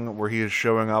song, where he is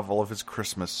showing off all of his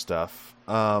Christmas stuff.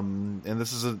 And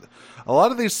this is a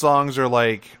lot of these songs are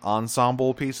like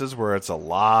ensemble pieces where it's a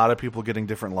lot of people getting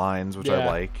different lines, which I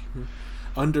like.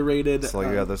 Underrated. So,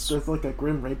 there's like a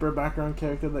Grim Reaper background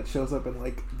character that shows up in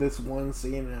like this one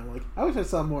scene, and I'm like, I wish I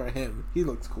saw more of him. He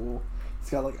looks cool. He's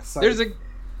got like a side.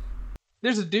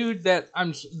 There's a dude that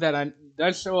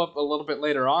does show up a little bit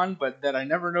later on, but that I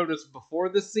never noticed before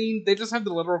this scene. They just have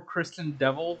the literal Christian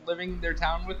devil living their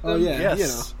town with them. Oh yeah, yes.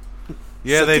 you know.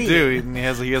 Yeah, they do. And he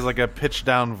has like a pitch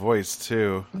down voice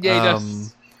too. Yeah, he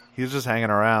does. He's just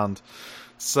hanging around.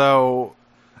 So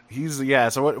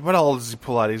so what all does he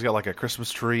pull out? He's got like a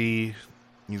Christmas tree.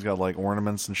 He's got like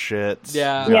ornaments and shit.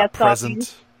 Yeah. He's got Yeah, a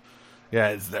present. Yeah,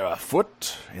 is there a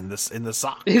foot in the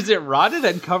sock? Is it rotted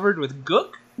and covered with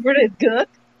gook? Where did good?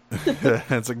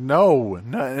 It's like no.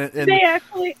 And They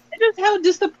actually, just how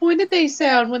disappointed they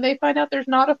sound when they find out there's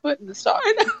not a foot in the stock.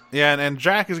 yeah, and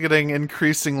Jack is getting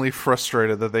increasingly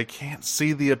frustrated that they can't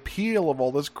see the appeal of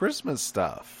all this Christmas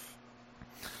stuff.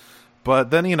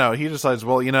 But then, he decides,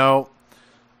 well,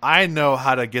 I know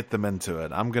how to get them into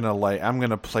it. I'm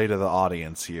gonna play to the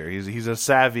audience here. He's a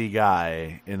savvy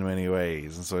guy in many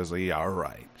ways, and so he's like, yeah, all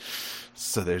right.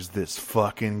 So there's this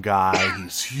fucking guy.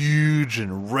 He's huge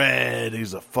and red.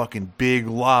 He's a fucking big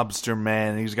lobster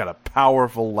man. And he's got a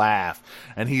powerful laugh.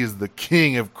 And he is the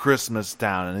king of Christmas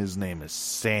Town. And his name is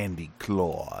Sandy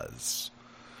Claus.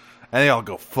 And they all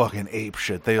go fucking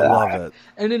apeshit. They love it.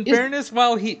 And in fairness,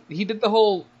 while he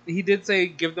did say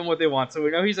give them what they want, so we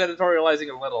know he's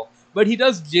editorializing a little. But he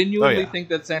does genuinely think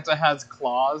that Santa has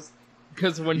claws.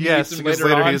 Because when he meets him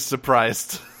later on, he's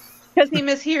surprised. Because he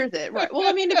mishears it, right? Well,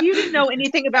 I mean, if you didn't know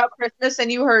anything about Christmas and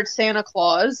you heard Santa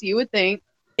Claus, you would think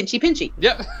Pinchy Pinchy.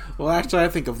 Yep. Well, actually, I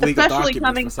think of legal Especially documents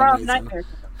coming for some from reason. Nightmare.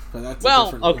 But that's Well,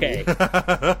 a different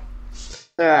okay.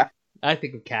 Movie. I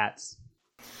think of cats.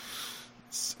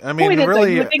 I mean, Point is,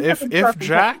 really, like, you think if of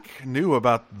Jack knew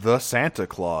about the Santa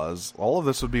Claus, all of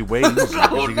this would be way easier.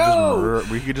 Because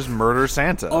we could just murder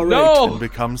Santa. All right. No! And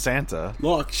become Santa.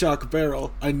 Lock, shock,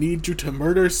 barrel. I need you to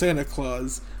murder Santa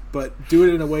Claus, but do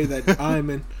it in a way that I'm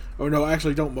in. Or no,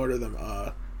 actually, don't murder them.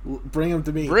 Bring him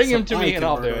to me. Bring so him to I me can and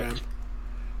I'll murder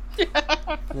do it.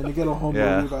 him. And then you get a whole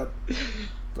Yeah. movie about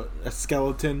a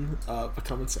skeleton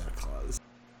becoming Santa Claus.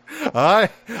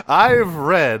 I've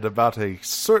read about a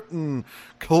certain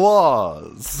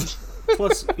clause.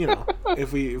 Plus,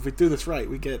 if we do this right,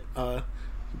 we get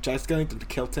Jack Skellington to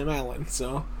kill Tim Allen.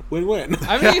 So win-win.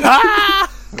 I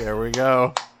mean, There we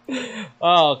go.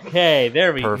 okay,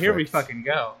 here we Perfect. fucking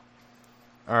go.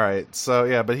 All right, so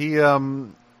yeah, but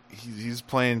he's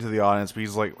playing to the audience, but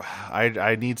he's like,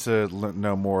 I need to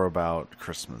know more about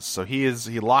Christmas. So he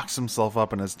locks himself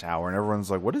up in his tower, and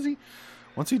everyone's like,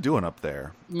 what's he doing up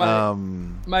there?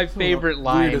 My favorite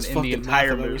line Weirdest in the fucking entire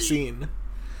math I've ever movie seen.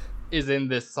 is in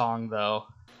this song, though.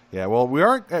 Yeah, well, we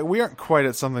aren't quite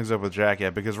at Something's Up with Jack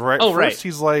yet, because Oh, first right.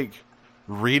 he's like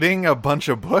reading a bunch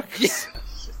of books.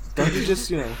 Don't you just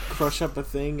crush up a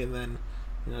thing and then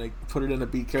put it in a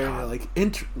beaker and you're like,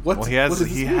 what? Well, what does this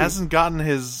he mean? hasn't gotten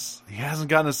his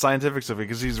scientific stuff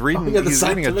because he's reading Oh, yeah, the he's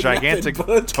reading a scientific gigantic method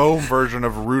book. tome version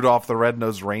of Rudolph the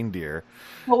Red-Nosed Reindeer.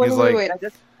 Oh, wait, He's wait, like-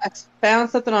 wait. I found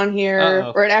something on here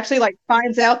Uh-oh. where it actually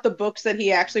finds out the books that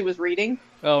he actually was reading.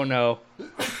 Oh no.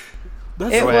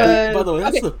 That's It the- was- by the way,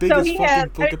 that's okay, the so biggest he fucking has-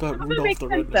 book it about doesn't Rudolph make the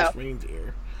sense, Red-Nosed though.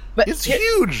 Reindeer. But It's here-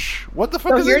 huge. What the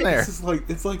fuck So is here- in there?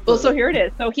 It's like Well, so here it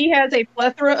is. So he has a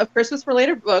plethora of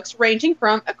Christmas-related books, ranging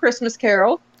from A Christmas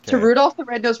Carol to Okay. Rudolph the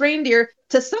Red-Nosed Reindeer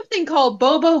to something called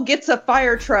Bobo Gets a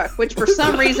Fire Truck, which for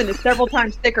some reason is several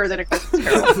times thicker than A Christmas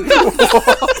Carol.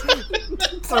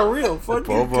 It's a real fucking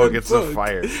Bobo good gets book. a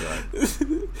fire truck.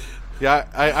 Yeah,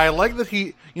 I like that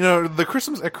he, the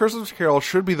Christmas Carol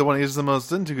should be the one he's the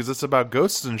most into because it's about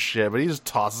ghosts and shit, but he just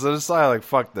tosses it aside like,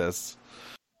 fuck this.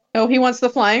 No, he wants the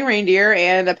flying reindeer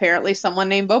and apparently someone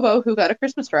named Bobo who got a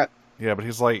Christmas truck. Yeah, but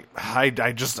he's like,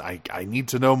 I need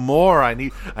to know more. I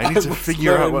need to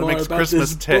figure out what makes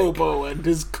Christmas tick. Bobo and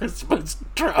his Christmas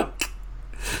truck.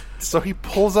 So he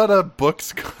pulls out a book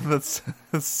that's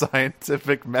a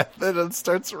scientific method and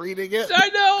starts reading it. I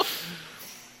know.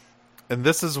 And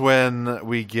this is when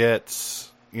we get,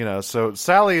 so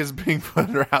Sally is being put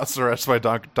under house arrest by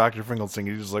Dr. Finkelstein.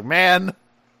 He's just like, man,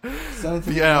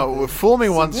 fool me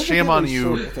once, shame on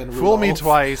you. Fool me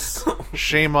twice,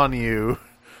 shame on you.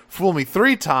 Fool me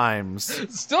 3 times,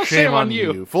 still shame on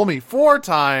you. Fool me 4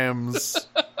 times,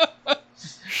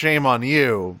 shame on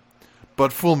you.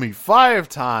 But fool me 5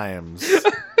 times,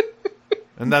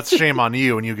 and that's shame on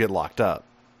you, and you get locked up.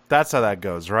 That's how that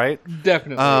goes, right?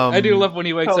 Definitely. I do love when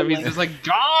he wakes up, he's just like,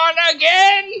 gone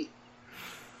again!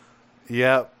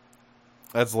 Yep.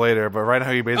 That's later, but right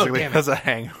now he basically has a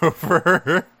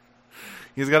hangover.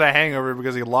 He's got a hangover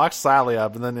because he locks Sally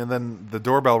up, and then the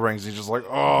doorbell rings, and he's just like,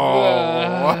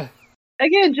 oh.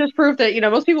 Again, just proof that,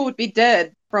 most people would be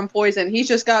dead from poison. He's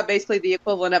just got basically the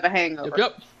equivalent of a hangover.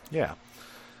 Yep. Yeah.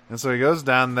 And so he goes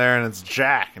down there, and it's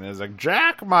Jack, and he's like,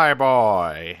 Jack, my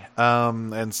boy.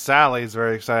 And Sally's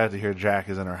very excited to hear Jack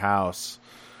is in her house.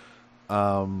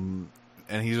 And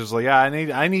he's just like, yeah,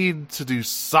 I need to do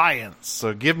science,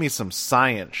 so give me some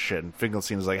science shit. And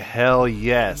Finkelstein is like, hell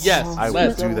yes, I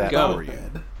will do that for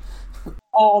you.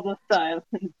 All the science.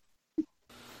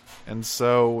 And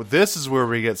so this is where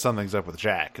we get something's up with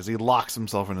Jack, because he locks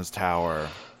himself in his tower.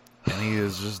 And he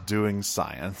is just doing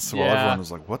science while everyone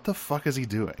is like, what the fuck is he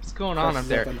doing? What's going on up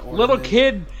there? Little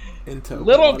kid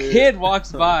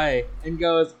walks by and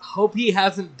goes, hope he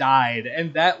hasn't died.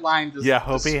 And that line just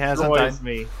hope he hasn't died.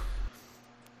 Me.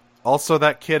 Also,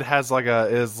 that kid has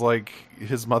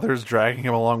his mother's dragging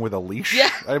him along with a leash,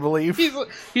 I believe. He's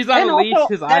on a leash,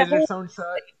 his eyes are sewn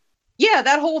shut. Yeah,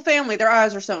 that whole family, their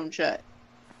eyes are sewn shut.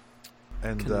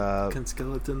 And can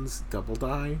skeletons double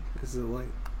die? Is it like...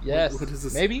 Yes, what is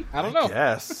this? Maybe? I don't know.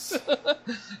 Yes.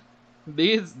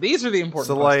 These are the important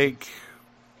So, questions.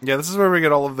 this is where we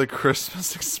get all of the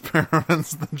Christmas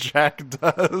experiments that Jack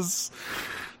does.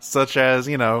 Such as,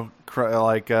 trying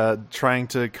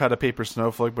to cut a paper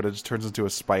snowflake, but it just turns into a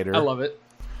spider. I love it.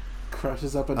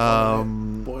 Crushes up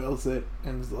an boils it,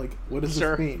 and is like, what does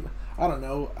this mean? I don't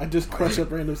know. I just crush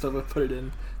up random stuff and put it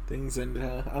in things, and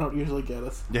I don't usually get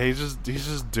us. Yeah, he's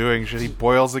just doing shit. He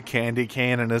boils a candy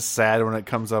cane and is sad when it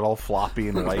comes out all floppy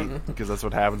and white, because that's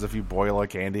what happens if you boil a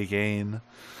candy cane.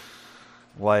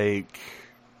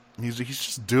 He's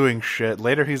just doing shit.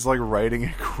 Later, he's writing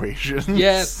equations.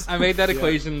 Yes, I made that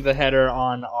equation the header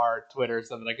on our Twitter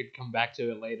so that I could come back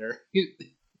to it later.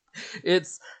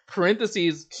 It's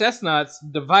parentheses chestnuts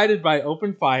divided by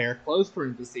open fire, close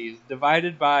parentheses,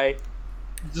 divided by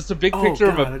just a big picture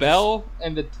of a bell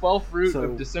and the 12th root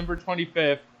of December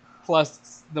 25th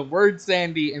plus the word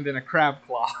Sandy and then a crab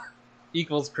claw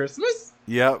equals Christmas?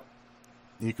 Yep.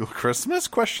 Equal Christmas?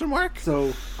 Question mark?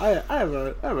 So I have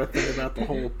a thing about the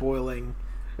whole boiling.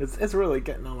 It's really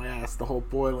getting on my ass, the whole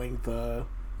boiling the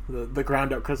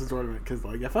ground up Christmas ornament, because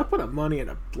if I put up money in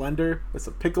a blender with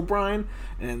some pickle brine,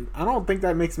 and I don't think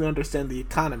that makes me understand the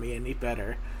economy any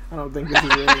better. I don't think this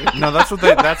is really... No, that's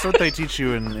what they teach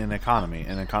you in economy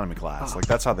class.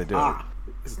 That's how they do it.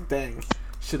 Dang,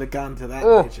 should have gone to that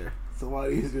nature. It's a lot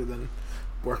easier than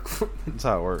work. That's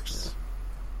how it works.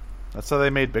 That's how they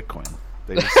made Bitcoin.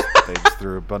 They just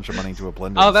threw a bunch of money into a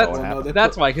blender. Oh,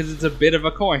 that's why, because it's a bit of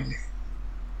a coin.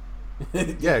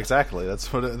 Yeah, exactly.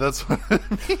 That's what it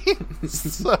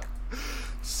means.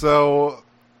 So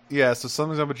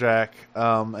something's up with Jack.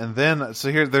 And then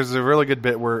there's a really good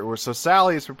bit where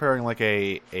Sally is preparing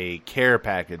a care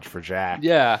package for Jack.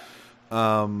 Yeah.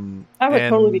 I would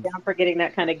totally be down for getting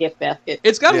that kind of gift basket.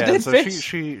 It's got a dead fish.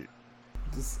 She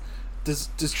does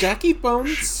Jack eat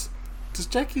bones? Does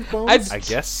Jack eat bones? I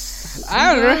guess.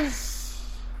 I don't know.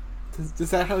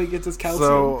 Is that how he gets his calcium?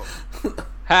 So,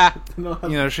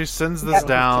 she sends this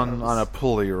down on a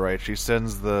pulley, right? She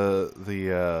sends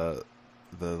the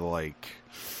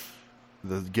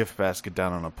gift basket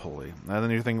down on a pulley. And then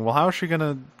you're thinking, well, how is she going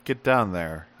to get down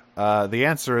there? The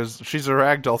answer is she's a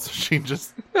ragdoll, so she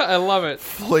just I love it.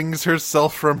 flings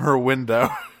herself from her window.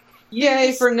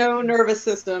 Yay for no nervous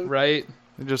system. Right.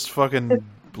 It just fucking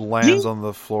lands on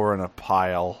the floor in a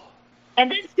pile.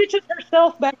 And then stitches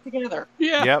herself back together.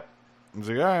 Yeah. Yep. He's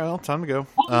like, all right, well, time to go.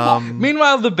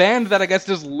 Meanwhile, the band that I guess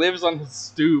just lives on his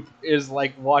stoop is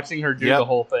watching her do the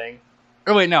whole thing.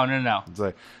 Oh wait, no. It's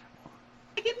like,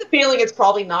 I get the feeling it's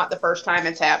probably not the first time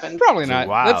it's happened. Probably not.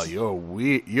 Wow, you're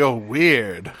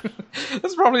weird.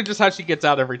 That's probably just how she gets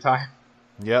out every time.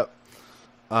 Yep.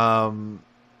 So,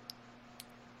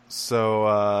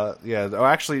 yeah. Oh,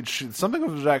 actually, something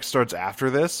with Jack starts after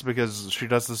this because she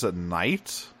does this at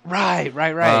night. Right.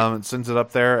 And sends it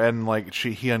up there, and like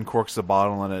he uncorks the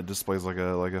bottle, and it displays like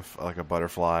a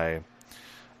butterfly.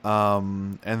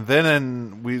 And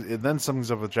then something's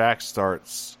up with Jack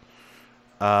starts.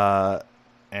 She has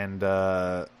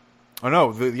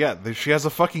a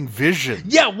fucking vision.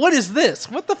 Yeah, what is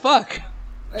this? What the fuck?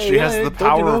 She has the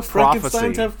power of prophecy.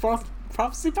 Frankenstein have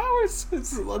prophecy powers.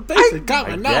 It's basic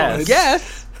common knowledge.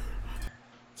 Yes.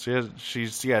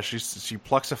 She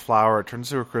plucks a flower, it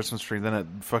turns into a Christmas tree, then it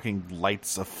fucking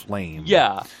lights a flame.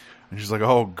 Yeah. And she's like,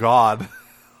 "Oh God,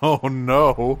 oh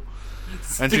no!"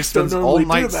 And she spends all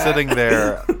night sitting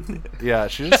there. Yeah,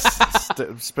 she just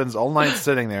spends all night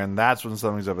sitting there, and that's when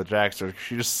something's up with Jackster.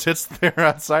 She just sits there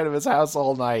outside of his house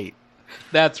all night.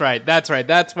 That's right. That's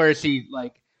where she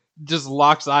like just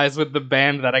locks eyes with the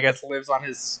band that I guess lives on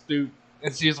his stoop,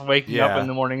 and she's waking up in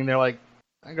the morning, and they're like,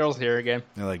 "That girl's here again."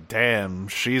 You're like, "Damn,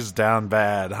 she's down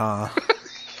bad, huh?"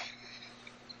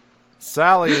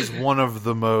 Sally is one of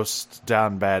the most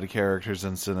down bad characters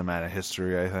in cinematic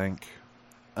history, I think.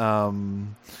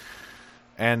 And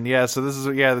yeah, so this is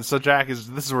where Jack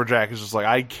is just like,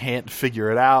 I can't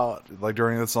figure it out. Like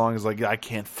during the song, is like, I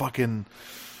can't fucking.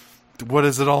 What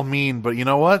does it all mean? But you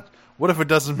know what? What if it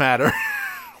doesn't matter?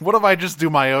 What if I just do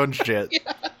my own shit?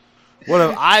 Yeah. What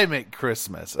if I make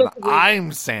Christmas and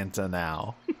I'm Santa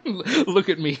now? Look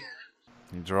at me.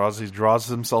 He draws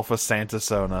himself a Santa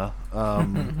Sona,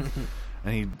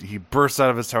 and he bursts out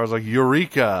of his tower like,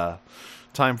 Eureka!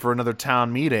 Time for another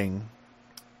town meeting.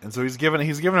 And so he's giving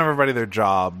everybody their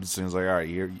jobs, and he's like, all right,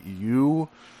 you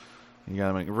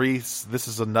gotta make Reese. This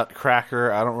is a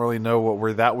nutcracker. I don't really know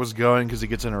where that was going because he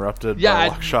gets interrupted by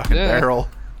Lock, Shock, and Barrel.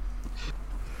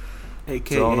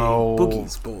 AKA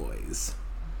Boogie's Boys.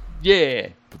 Yeah.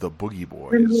 The Boogie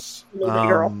Boys.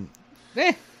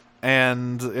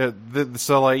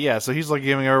 So he's like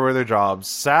giving everybody their jobs.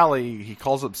 Sally, he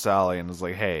calls up Sally and is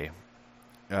like, hey.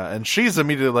 And she's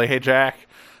immediately like, hey, Jack,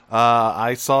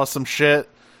 I saw some shit.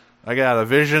 I got a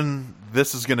vision.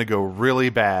 This is going to go really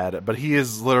bad. But he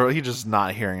just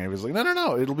not hearing it. He's like,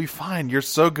 no, it'll be fine. You're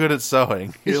so good at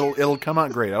sewing. It'll come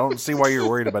out great. I don't see why you're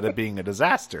worried about it being a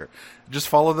disaster. Just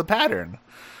follow the pattern.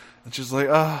 And she's like,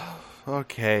 oh,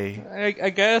 okay. I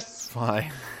guess.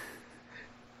 Fine.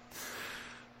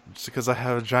 Just because I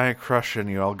have a giant crush on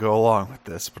you, I'll go along with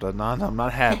this. But I'm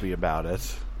not happy about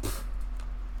it.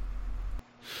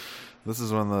 This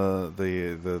is when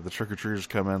the trick-or-treaters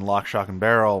come in, Lock, Shock, and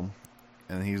Barrel,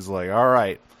 and he's like, all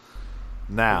right,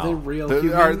 now. Are they real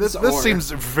humans, this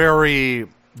seems very,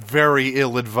 very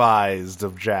ill-advised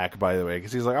of Jack, by the way,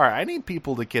 because he's like, all right, I need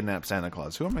people to kidnap Santa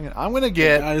Claus. Who am I I'm going to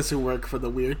get... The guys who work for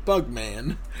the weird bug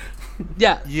man.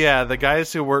 Yeah. Yeah, the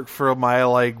guys who work for my,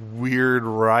 like, weird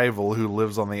rival who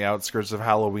lives on the outskirts of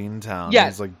Halloween Town. Yeah.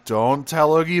 He's like, don't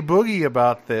tell Oogie Boogie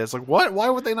about this. Like, what? Why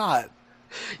would they not?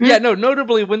 Yeah, no,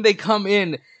 notably, when they come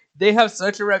in, they have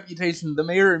such a reputation, the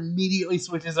mayor immediately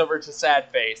switches over to sad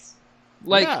face.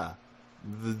 Like, yeah.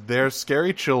 They're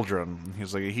scary children.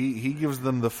 He's like, he gives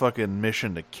them the fucking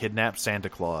mission to kidnap Santa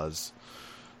Claus.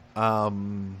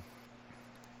 And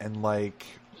like,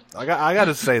 I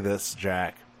gotta say this,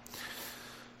 Jack.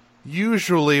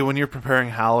 Usually when you're preparing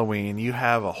Halloween, you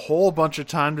have a whole bunch of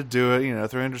time to do it,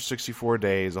 364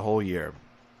 days, a whole year.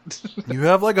 You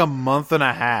have like a month and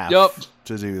a half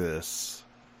to do this.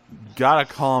 Gotta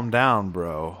calm down,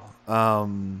 bro.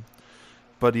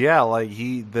 But yeah, like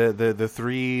the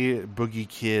three boogie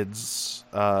kids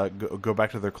go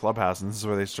back to their clubhouse, and this is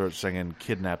where they start singing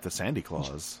 "Kidnap the Sandy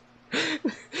Claus."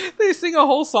 They sing a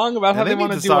whole song about how they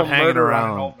want to do a murder on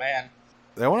an old man.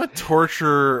 They want to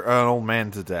torture an old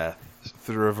man to death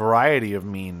through a variety of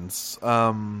means.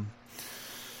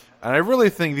 And I really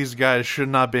think these guys should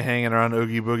not be hanging around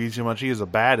Oogie Boogie too much. He is a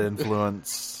bad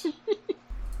influence.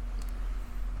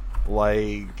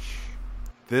 Like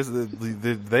this,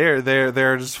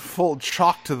 they're just full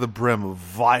chock to the brim of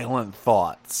violent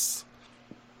thoughts.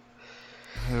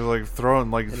 They're like throwing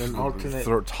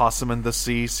toss him in the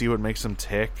sea, see what makes him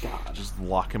tick. God. Just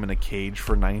lock him in a cage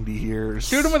for 90 years.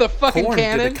 Shoot him with a fucking Korn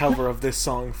cannon. Did the cover of this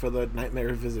song for the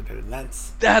Nightmare Visitor.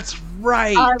 That's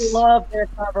right. I love their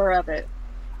cover of it.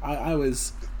 I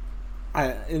was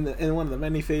in one of the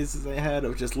many phases I had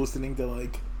of just listening to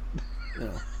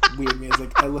weird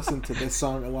music. I listened to this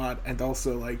song a lot, and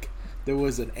also like there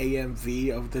was an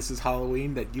AMV of This Is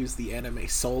Halloween that used the anime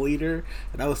Soul Eater,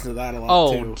 and I listened to that a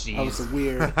lot too. Geez. I was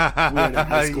weird in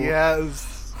high school.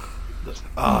 Yes.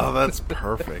 Oh, that's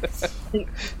perfect.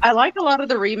 I like a lot of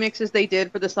the remixes they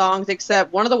did for the songs,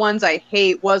 except one of the ones I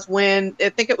hate was when I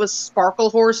think it was Sparkle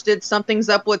Horse did Something's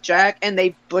Up with Jack, and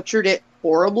they butchered it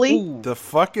horribly. Ooh. The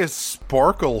fuck is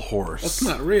Sparkle Horse? That's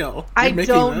not real. I You're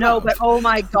making don't that know, up. but oh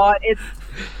my god,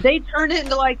 they turned it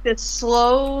into like this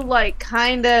slow, like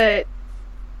kind of,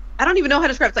 I don't even know how to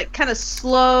describe it. It's like kind of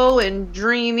slow and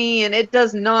dreamy, and it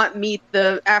does not meet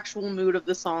the actual mood of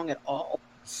the song at all.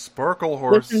 Sparkle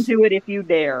Horse Listen to it if you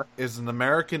dare. is an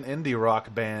American indie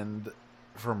rock band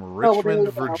from well, there Richmond,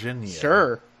 you go. Virginia.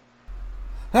 Sure.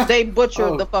 They butchered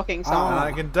Oh. the fucking And song.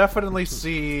 I can definitely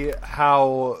see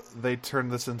how they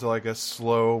turned this into like a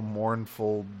slow,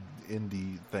 mournful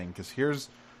indie thing. Because here's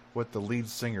what the lead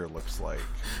singer looks like.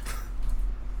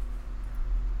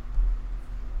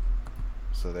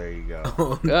 So there you go.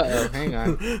 Oh, Uh-oh, hang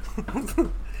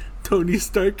on. Tony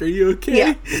Stark, are you okay?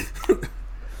 Yeah.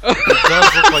 It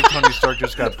does look like Tony Stark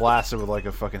just got blasted with like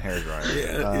a fucking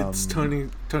hairdryer. Yeah, it's Tony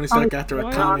Stark after a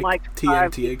going comic on like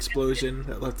TNT explosion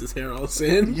that left his hair all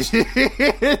singed.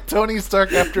 Tony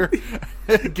Stark after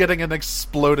getting an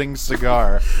exploding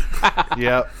cigar.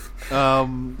 Yep.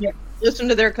 Yeah. Listen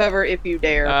to their cover if you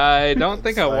dare. I don't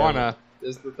think I So- wanna,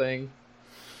 is the thing.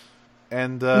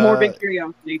 And Morbid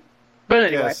curiosity. But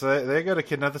anyway. yeah, so they go to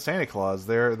kidnap the Santa Claus.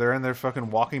 They're in their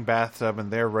fucking walking bathtub and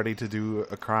they're ready to do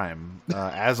a crime,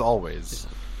 as always.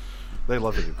 They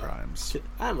love to do crimes.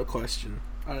 I have a question.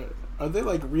 Are they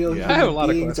like real Yeah. I have a human lot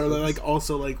of beings, or are they questions. like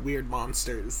also like weird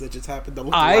monsters that just happen to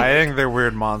look I- alike? I think they're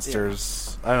weird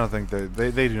monsters. I don't think they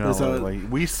do not There's a- look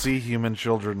like. We see human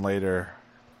children later.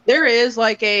 There is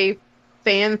like a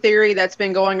fan theory that's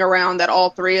been going around that all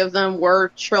three of them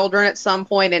were children at some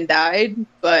point and died.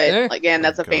 But Eh. again,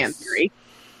 that's a fan Ghosts. theory.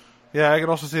 Yeah, I could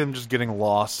also see them just getting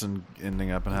lost and ending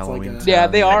up in It's like Halloween. a- Town. Yeah,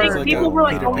 they are- It's like People a were,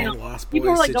 like, Peter going Pan off- Lost People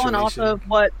are Boys like going off situation. of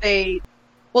what they.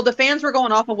 Well, the fans were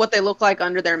going off of what they look like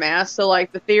under their mask. So,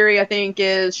 like, the theory I think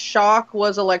is Shock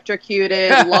was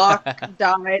electrocuted, Locke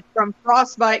died from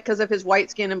frostbite because of his white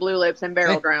skin and blue lips, and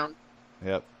Barrel drowned.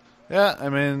 Yep. Yeah, I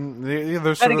mean,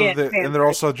 they're sort again, of, fan and they're theory.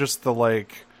 also just the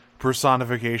like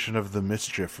personification of the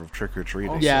mischief of trick or treating.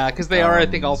 Also- Yeah, because they are, I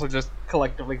think, Um, also just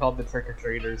collectively called the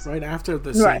trick-or-treaters. Right after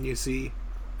the scene Right. you see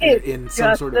It's in some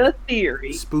just sort a of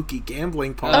theory. spooky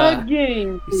gambling party, Uh,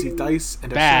 Again. you see dice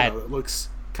and a Bad. shadow that looks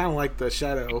kind of like the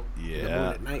shadow of the moon Yeah,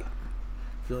 at night.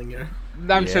 Feeling your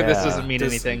I'm sure this Yeah. doesn't mean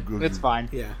Just anything. Google. It's fine.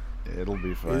 yeah. it'll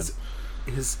be fun.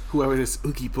 Is whoever this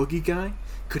Oogie Boogie guy,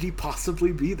 could he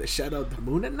possibly be the shadow of the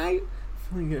moon at night?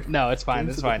 Feeling your No, it's fine.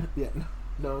 dreams It's of fine. the- Yeah,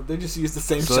 no, they just use the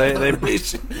same So shadow they-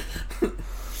 animation.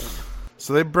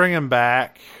 So they bring him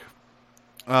back.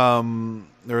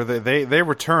 Or they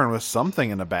return with something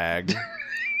in a bag,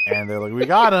 and they're like, "We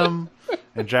got him."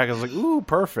 And Jack is like, "Ooh,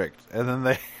 perfect." And then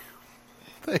they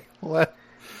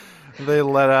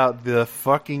let out the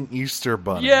fucking Easter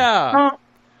bunny. Yeah.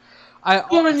 I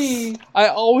Bunny. I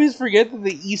always forget that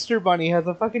the Easter Bunny has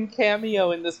a fucking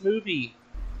cameo in this movie.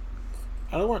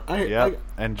 I don't want. Yep.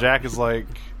 And Jack is like,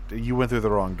 "You went through the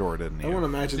wrong door, didn't I want to you?"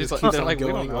 imagine Just this like- keeps they're on like, we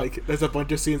don't going. know. Like, there's a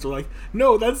bunch of scenes where, like,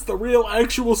 no, that's the real,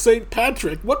 actual Saint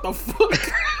Patrick. What the fuck?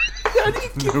 How do you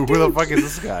get Who the those? fuck is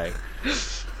this guy?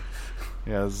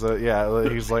 Yeah,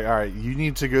 he's like, all right, you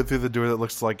need to go through the door that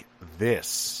looks like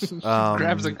this.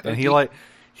 Grabs a and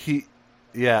cookie.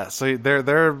 so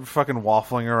they're fucking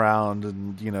waffling around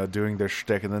and doing their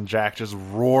shtick, and then Jack just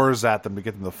roars at them to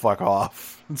get them the fuck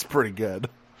off. It's pretty good.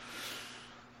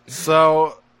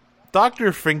 So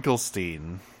Dr.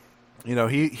 Finkelstein,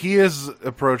 he is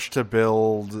approached to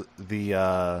build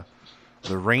the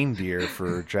reindeer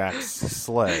for Jack's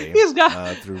sleigh. He's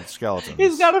got- through skeletons.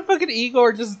 He's got a fucking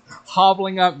Igor just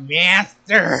hobbling up,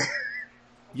 Master.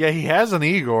 Yeah, he has an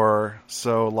Igor,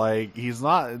 so like he's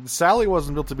not. Sally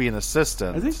wasn't built to be an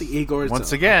assistant. I think the Igor is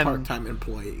once a again. part-time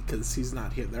employee because he's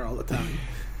not here there all the time.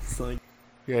 It's like,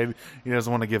 Yeah, he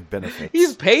doesn't want to give benefits.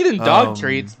 He's paid in dog Um,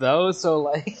 treats though, so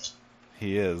like,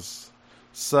 He is.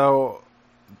 So,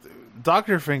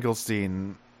 Dr.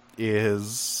 Finkelstein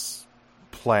is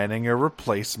planning a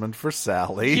replacement for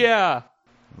Sally. yeah.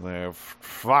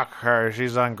 Fuck her,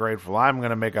 she's ungrateful. I'm going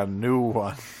to make a new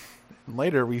one.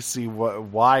 Later we see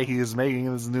why he is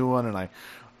making this new one, and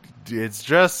it's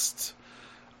just...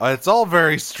 it's all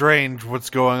very strange what's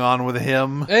going on with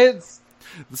him. It's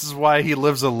This is why he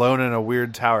lives alone in a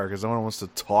weird tower, because no one wants to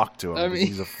talk to him, I because mean-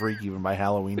 he's a freak even by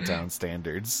Halloween Town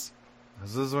standards.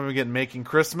 This is when we get Making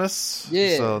Christmas.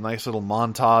 Yeah. So a nice little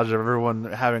montage of everyone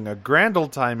having a grand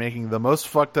old time making the most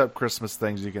fucked up Christmas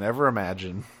things you can ever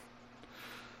imagine.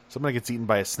 Somebody gets eaten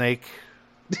by a snake.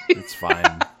 It's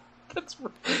fine.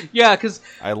 Yeah, because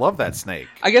I love that snake.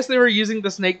 I guess they were using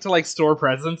the snake to like store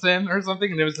presents in or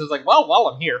something, and it was just like, well, while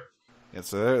I'm here. Yeah,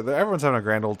 so everyone's having a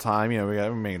grand old time.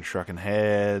 We're making trucking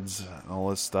heads and all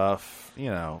this stuff.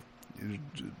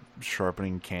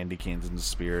 Sharpening candy canes into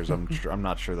spears. I'm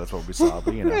not sure that's what we saw,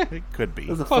 but it could be. It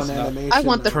was a Close fun enough. animation. I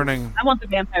want the Turning I want the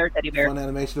vampire teddy bear. fun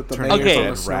animation of the Turning mayor's a on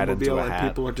a dead rat into snowmobile a and hat.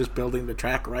 people are just building the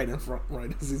track right in front,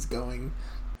 right as he's going.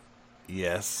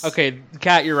 Yes. Okay,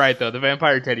 Kat, you're right though. The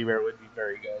vampire teddy bear would be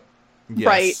very good. Yes.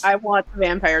 Right, I want the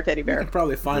vampire teddy You bear. can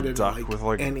probably find The it duck in with,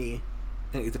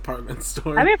 any department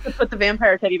store. I may have to put the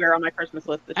vampire teddy bear on my Christmas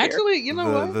list this year. Actually, you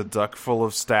know what? The duck full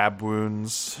of stab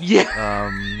wounds. Yeah.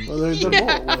 Well, they're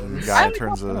bullet wounds. Guy I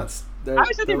turns a They're, I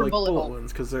always thought they were like bullet holes.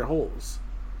 wounds because they're holes.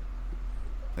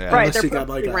 yeah, Right, Unless they're you got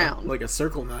like perfectly round. a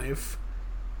circle knife.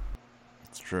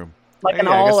 it's true. Like an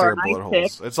Yeah, I awl guess or they're a bullet knife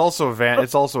holes. It's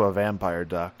also a vampire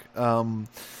duck.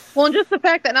 Well, and just the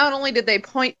fact that not only did they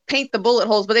paint the bullet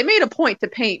holes, but they made a point to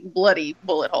paint bloody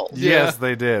bullet holes. Yeah. Yes,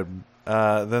 they did.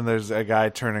 Then there's a guy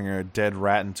turning a dead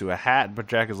rat into a hat, but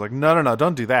Jack is like, no,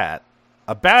 don't do that.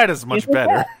 A bat is much You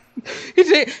better. he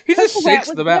just The shakes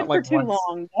was the dead bat like for too once.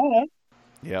 long. Duh.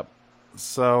 Yep.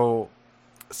 So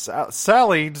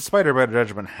Sally, despite her better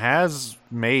judgment, has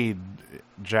made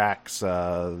Jack's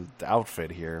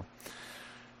outfit here.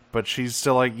 But she's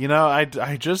still like, I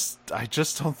just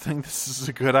don't think this is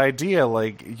a good idea.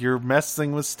 Like, you're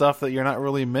messing with stuff that you're not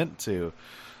really meant to.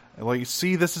 Like,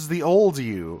 see, this is the old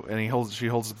you. And she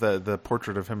holds up the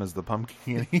portrait of him as the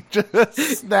pumpkin, and he just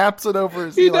snaps it over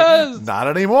his He heel, like, does. not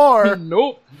anymore.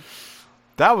 Nope.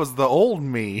 That was the old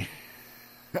me.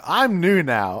 I'm new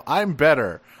now. I'm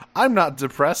better. I'm not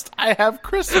depressed. I have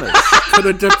Christmas. Could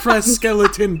a depressed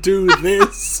skeleton do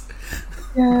this?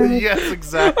 Yes,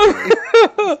 exactly.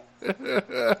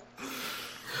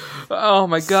 Oh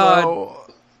my god.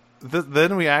 So,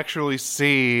 then we actually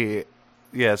see,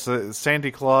 so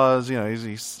Santa Claus,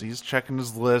 he's checking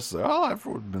his list. Oh, I've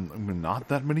been not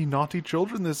that many naughty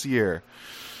children this year.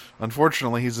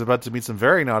 Unfortunately, he's about to meet some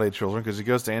very naughty children because he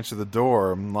goes to answer the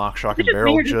door, and Lock, Shock, and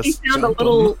Barrel Weird, just he sounds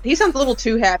a little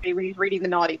too happy when he's reading the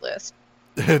naughty list.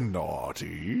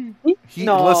 naughty.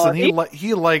 Naughty. Listen,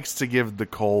 he likes to give the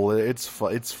coal. It's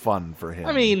fun for him.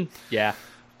 I mean, yeah.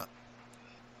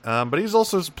 But he's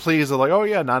also pleased that, like, oh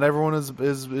yeah, not everyone is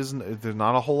there's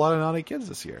not a whole lot of naughty kids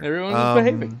this year. Everyone's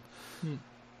behaving.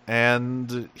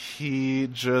 And he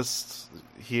answers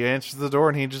the door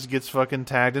and he just gets fucking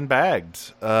tagged and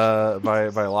bagged by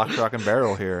Lock, Shock, and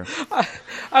Barrel here.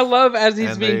 I love as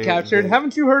he's And being captured.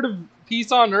 Haven't you heard of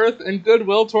peace on earth and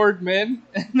goodwill toward men?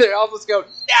 And they all just go,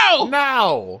 no!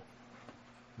 No!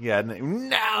 Yeah,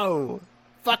 no!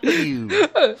 Fuck you!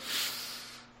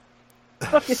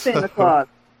 Fuck you, Santa Claus.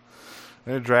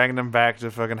 They're dragging him back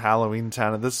to fucking Halloween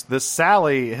Town. And this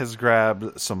Sally has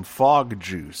grabbed some fog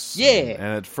juice. Yeah. And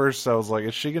at first I was like,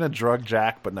 is she going to drug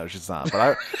Jack? But no, she's not.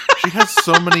 But she has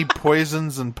so many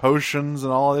poisons and potions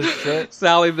and all this shit.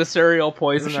 Sally the serial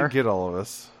Where does poisoner. she get all of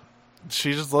this?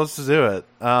 She just loves to do it.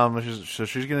 So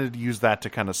she's going to use that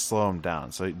to kind of slow him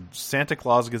down. So Santa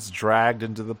Claus gets dragged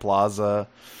into the plaza.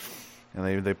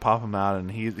 And they pop him out,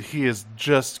 and he is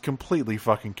just completely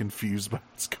fucking confused by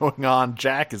what's going on.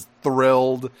 Jack is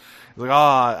thrilled. He's like,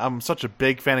 I'm such a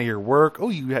big fan of your work. Oh,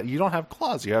 you don't have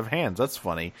claws, you have hands. That's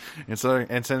funny. And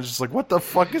Santa's just like, what the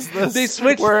fuck is this?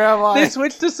 Where am I? They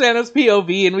switched to Santa's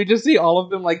POV, and we just see all of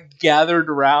them like gathered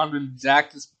around, and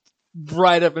Jack just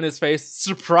right up in his face.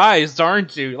 Surprised,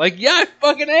 aren't you? Like, yeah, I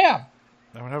fucking am.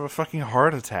 I'm gonna have a fucking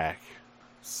heart attack.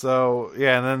 So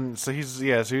he's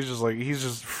just like, he's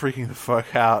just freaking the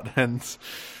fuck out,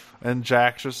 and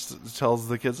Jack just tells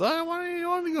the kids, why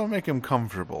don't you go make him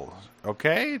comfortable,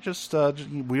 okay? Just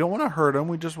we don't want to hurt him.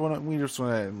 We just want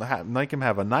to make him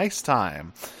have a nice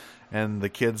time. And the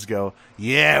kids go,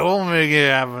 yeah, we'll make him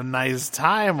have a nice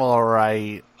time, all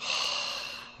right.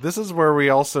 This is where we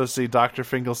also see Dr.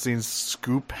 Finkelstein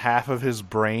scoop half of his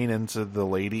brain into the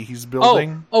lady he's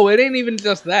building. Oh, it ain't even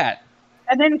just that.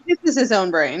 And then kisses his own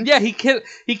brain. Yeah, he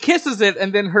kisses it,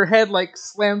 and then her head like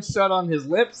slams shut on his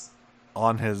lips.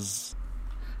 On his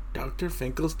Dr.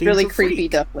 Finkelstein's Really a creepy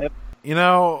freak. duck lip.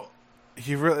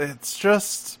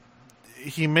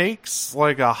 He makes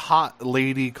like a hot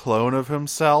lady clone of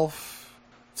himself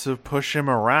to push him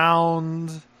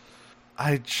around.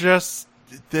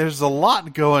 There's a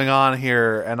lot going on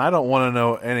here, and I don't want to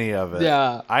know any of it.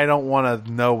 Yeah. I don't want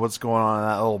to know what's going on in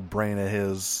that little brain of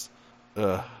his.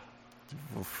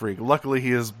 Freak. Luckily,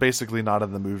 he is basically not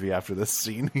in the movie after this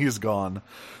scene. He's gone.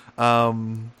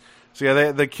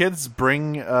 The kids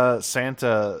bring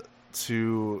Santa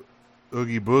to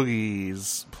Oogie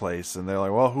Boogie's place, and they're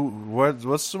like, "Well,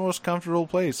 what's the most comfortable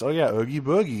place?" "Oh yeah, Oogie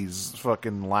Boogie's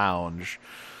fucking lounge."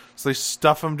 So they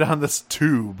stuff him down this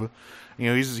tube. You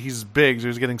know, he's big, so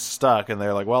he's getting stuck, and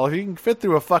they're like, "Well, if he can fit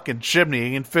through a fucking chimney,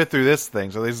 he can fit through this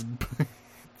thing." So they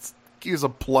use a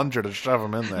plunger to shove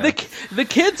him in there. The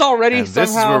kids already and somehow...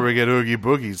 this is where we get Oogie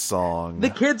Boogie's song. The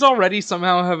kids already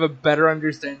somehow have a better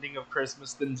understanding of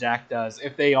Christmas than Jack does,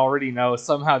 if they already know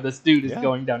somehow this dude is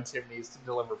going down chimneys to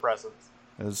deliver presents.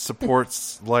 It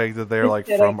supports like that they're like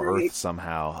from Earth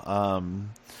somehow.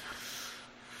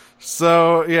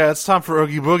 So yeah, it's time for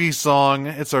Oogie Boogie's song.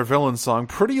 It's our villain song.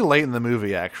 Pretty late in the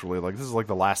movie, actually. Like this is like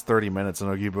the last 30 minutes, and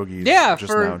Oogie Boogie's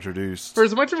just now introduced. For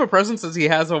as much of a presence as he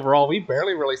has overall, we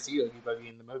barely really see Oogie Boogie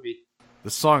in the movie. The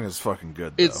song is fucking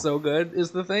good, though. It's so good, is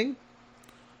the thing.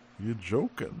 You're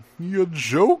joking. You're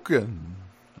joking.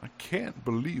 I can't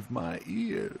believe my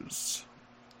ears.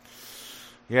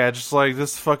 Yeah, just like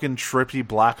this fucking trippy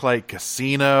blacklight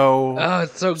casino. Oh,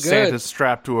 it's so good. Santa's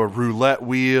strapped to a roulette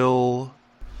wheel.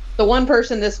 The one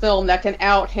person in this film that can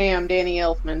out-ham Danny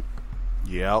Elfman.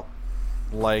 Yep.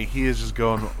 Like, he is just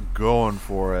going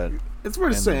for it. It's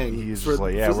worth saying, he's for, just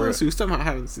like, yeah, for those who somehow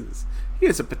haven't seen this, he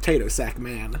is a potato sack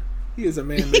man. He is a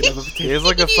man made of a potato. He is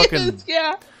like a fucking...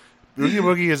 Yeah. Oogie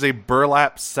Boogie is a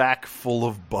burlap sack full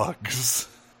of bugs.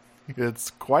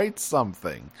 It's quite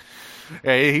something.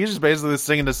 Yeah, he's just basically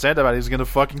singing to Santa about he's gonna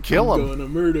fucking kill him. I'm gonna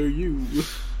murder you.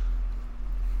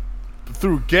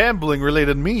 Through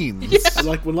gambling-related means. Yeah.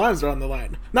 Like when lives are on the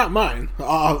line. Not mine.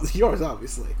 Yours,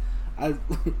 obviously.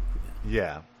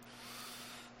 Yeah.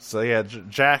 So yeah,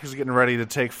 Jack is getting ready to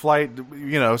take flight.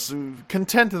 You know, so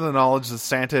content in the knowledge that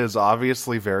Santa is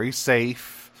obviously very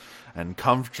safe and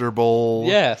comfortable.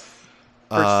 Yes.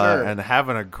 For sure. And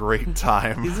having a great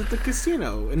time. He's at the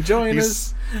casino, enjoying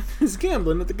his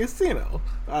gambling at the casino.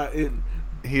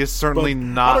 He is certainly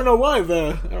not. I don't know why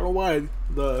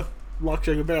the Lock,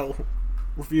 Shack, and Barrel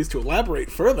refused to elaborate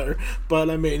further. But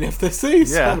I mean, if they say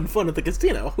he's having fun at the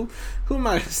casino, who am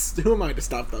I to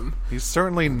stop them? He's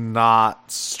certainly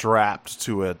not strapped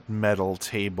to a metal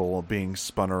table being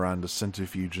spun around a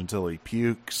centrifuge until he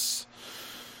pukes,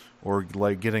 or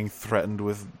like getting threatened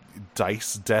with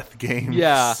dice death games.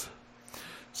 Yeah.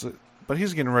 So, but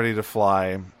he's getting ready to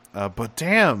fly. But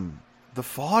damn, the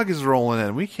fog is rolling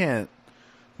in. We can't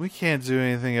do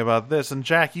anything about this. And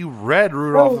Jack, you read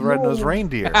Rudolph the Red-Nosed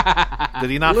Reindeer. Did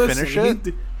he not finish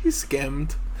it? He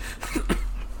skimmed.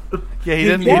 Yeah, he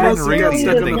didn't read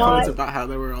anything about how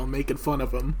they were all making fun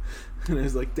of him. And I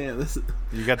was like, damn, this is...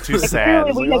 You got too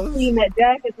sad. Clearly, we have seen that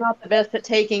Jack is not the best at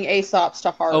taking Aesop's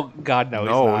to heart. Oh, God,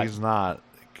 no, he's not.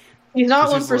 He's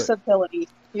not one for subtlety.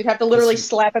 You'd have to literally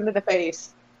slap him in the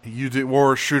face. You do,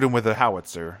 or shoot him with a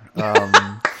howitzer.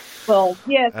 Well,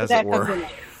 yes, as that it comes were. in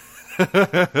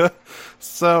later.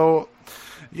 So,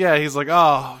 yeah, he's like,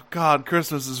 "Oh God,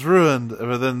 Christmas is ruined."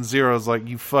 But then Zero's like,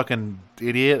 "You fucking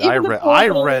idiot! I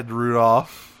read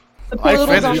Rudolph. I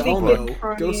finished We all know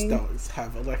crying. ghost dogs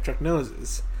have electric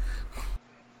noses."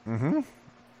 Mm-hmm.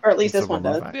 Or at least this one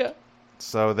does. Yeah.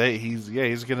 So he's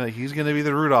gonna be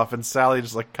the Rudolph, and Sally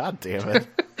just like, "God damn it,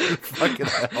 fucking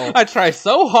hell!" I try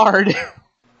so hard.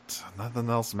 Nothing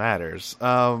else matters.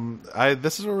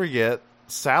 This is where we get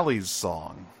Sally's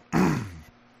song.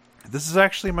 This is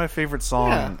actually my favorite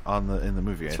song in the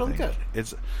movie. It's I really think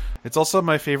good. it's also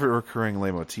my favorite recurring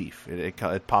leitmotif.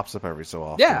 It pops up every so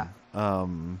often. Yeah.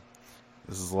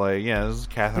 This is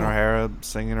Catherine O'Hara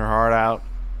singing her heart out,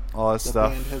 all that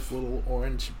stuff. The band has little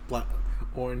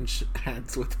orange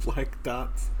hats with black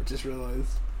dots. I just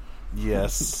realized.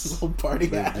 Yes, little party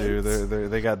hats. They do.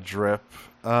 They got drip.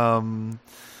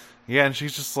 Yeah, and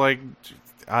she's just like,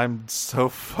 I'm so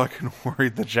fucking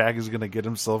worried that Jack is gonna get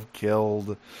himself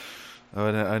killed,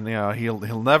 and you know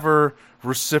he'll never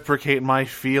reciprocate my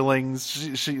feelings.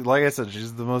 She like I said,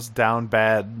 she's the most down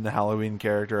bad Halloween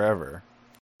character ever.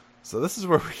 So this is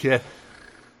where we get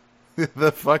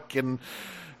the fucking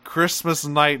Christmas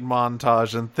night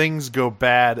montage, and things go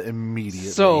bad immediately.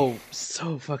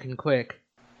 So fucking quick.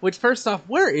 Which, first off,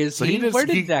 where is he? Where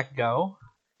did Jack go?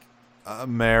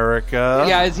 America.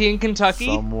 Yeah, is he in Kentucky?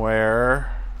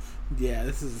 Somewhere. Yeah,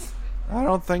 this is... I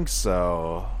don't think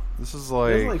so. This is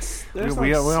like...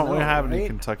 we don't have any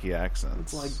Kentucky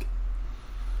accents. It's like...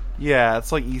 Yeah,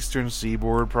 it's like Eastern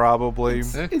Seaboard, probably.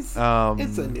 It's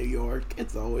a New York.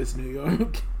 It's always New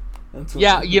York. That's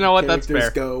yeah, you know what? That's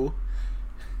fair. Go.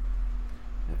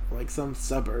 Like some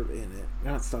suburb in it.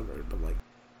 Not suburb, but like...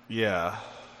 Yeah.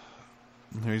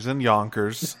 He's in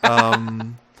Yonkers.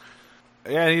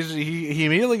 Yeah, he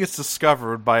immediately gets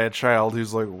discovered by a child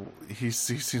who's like, he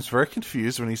seems very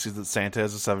confused when he sees that Santa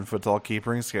is a 7-foot-tall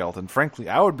keepering skeleton. Frankly,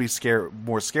 I would be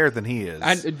more scared than he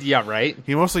is. Yeah, right.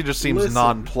 He mostly just seems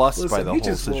nonplussed by the he whole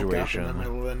just woke up situation. in the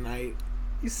middle of the night.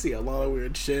 You see a lot of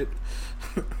weird shit.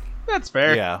 That's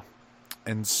fair. Yeah,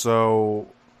 and so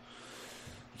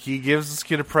he gives this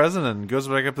kid a present and goes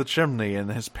back up the chimney,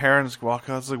 and his parents walk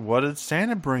out. It's like, what did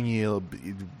Santa bring you,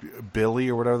 Billy,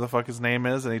 or whatever the fuck his name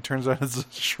is? And he turns out it's a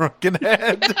shrunken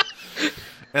head.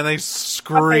 And they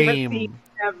scream.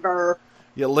 Ever.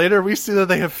 Yeah, later we see that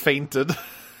they have fainted.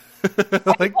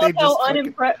 Like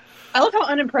I love how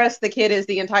unimpressed the kid is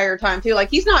the entire time too. Like,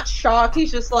 he's not shocked.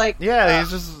 He's just like, yeah,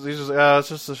 he's just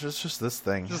it's just this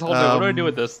thing. Just hold on. What do I do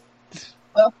with this?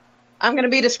 Well, I'm going to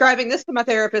be describing this to my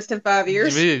therapist in 5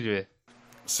 years.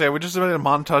 So yeah, we just made a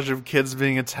montage of kids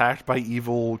being attacked by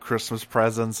evil Christmas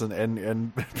presents,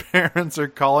 and parents are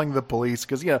calling the police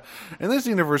because, yeah, in this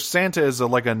universe, Santa is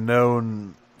like a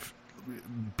known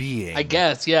being. I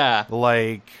guess, yeah.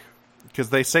 Like, because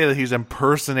they say that he's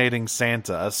impersonating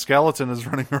Santa. A skeleton is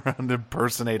running around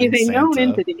impersonating He's a Santa. known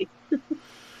entity.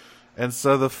 And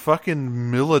so the fucking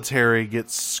military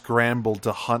gets scrambled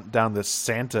to hunt down this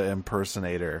Santa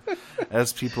impersonator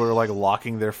as people are like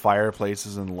locking their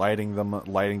fireplaces and lighting them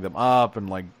up and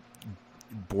like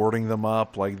boarding them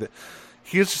up.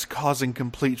 He is just causing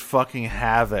complete fucking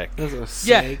havoc. There's a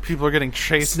snake. People are getting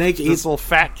chased. Snake this eats- little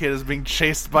fat kid is being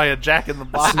chased by a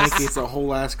Jack-in-the-Box. Snake eats a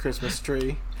whole ass Christmas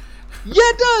tree. Yeah,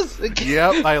 it does.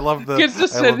 Yep, I love the. Kids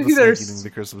just I love the sitting there, snake eating the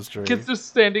Christmas tree. Kids just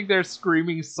standing there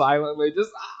screaming silently,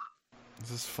 just.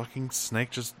 This fucking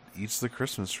snake just eats the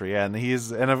Christmas tree, yeah,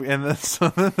 and so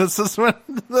this is when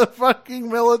the fucking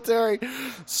military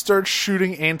starts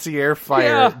shooting anti-air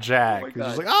fire at Jack. Oh my He's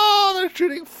just God. like, oh, they're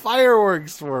shooting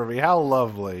fireworks for me. How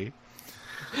lovely.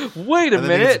 Wait a And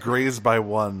then he minute. gets grazed by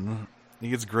one.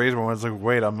 It's like,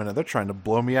 wait a minute, they're trying to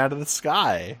blow me out of the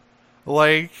sky.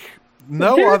 Like,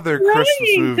 no They're other Christmas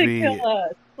trying to movie. kill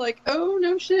us. Like, oh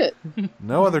no shit.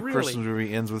 No other Really? Christmas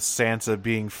movie ends with Santa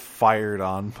being fired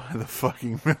on by the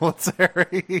fucking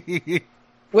military.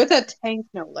 With a tank,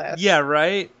 no less. Yeah,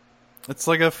 right. It's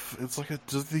like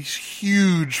just these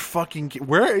huge fucking.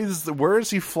 Where is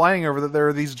he flying over? That there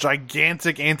are these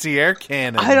gigantic anti-air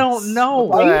cannons. I don't know.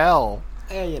 What the hell?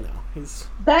 You know, he's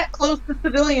That close to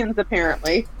civilians,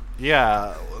 apparently.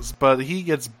 Yeah, but he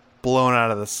gets blown out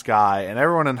of the sky, and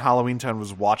everyone in Halloween Town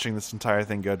was watching this entire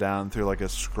thing go down through like a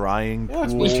scrying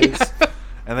pool,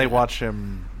 and they watch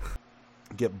him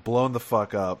get blown the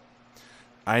fuck up.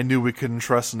 I knew we couldn't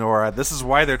trust Nora. This is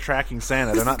why they're tracking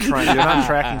Santa. They're not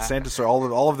tracking Santa so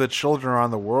all of the children around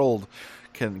the world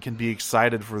can be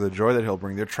excited for the joy that he'll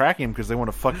bring. They're tracking him because they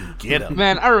want to fucking get him.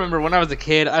 Man, I remember when I was a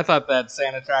kid, I thought that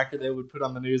Santa tracker they would put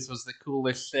on the news was the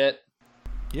coolest shit.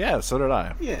 Yeah, so did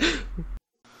I. yeah.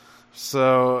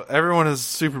 So everyone is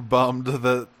super bummed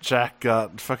that Jack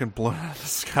got fucking blown out of the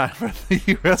sky by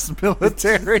the U.S.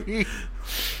 military.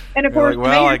 And of You're course, like,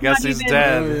 well, I the mayor's guess not he's even-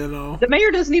 dead. You know. The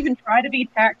mayor doesn't even try to be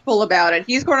tactful about it.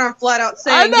 He's going on flat out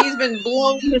saying he's been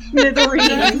blown to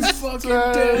smithereens. He's fucking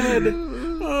dead.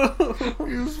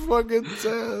 He's fucking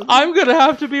dead. I'm gonna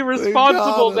have to be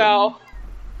responsible him. now.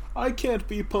 I can't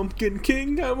be Pumpkin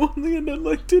King. I'm only an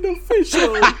elected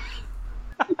official.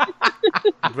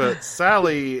 But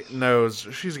Sally knows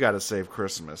she's got to save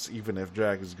Christmas, even if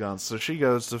Jack is gone. So she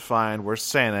goes to find where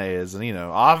Santa is. And,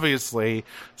 obviously,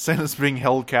 Santa's being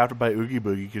held captive by Oogie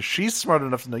Boogie because she's smart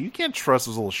enough to know you can't trust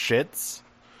those little shits.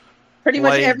 Pretty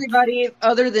much Like- everybody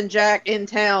other than Jack in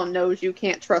town knows you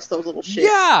can't trust those little shits.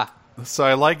 Yeah. So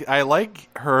I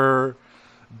like her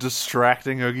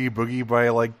distracting Oogie Boogie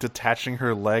by, detaching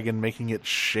her leg and making it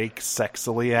shake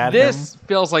sexily at This him.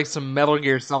 feels like some Metal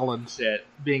Gear Solid shit.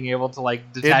 Being able to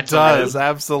detach. It the does, leg.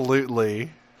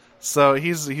 absolutely. So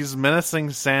he's menacing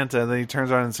Santa, and then he turns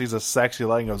around and sees a sexy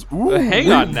leg and goes, "Ooh,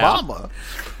 Hang on now." mama!"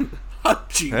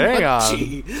 Hachi, Hang on.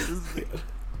 hachi.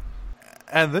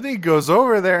 And then he goes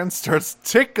over there and starts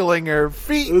tickling her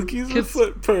feet. Oogie's a Kids-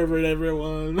 foot pervert,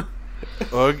 everyone.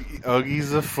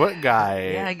 Oogie's a foot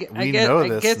guy. Yeah, we know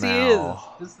this guess now. he is.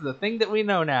 This is the thing that we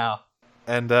know now.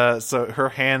 And so her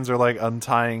hands are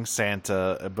untying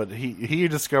Santa, but he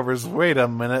discovers, wait a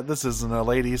minute, this isn't a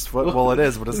lady's foot. Well, it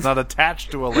is, but it's not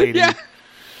attached to a lady. Yeah.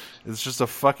 It's just a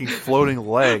fucking floating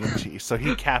leg. And so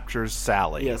he captures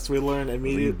Sally. Yes, we learn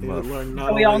immediately. We Leave him learn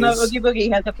not We all know only is Oogie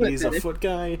Boogie has a foot he's a fetish. foot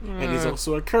guy, and he's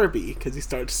also a Kirby because he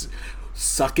starts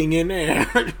sucking in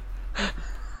air.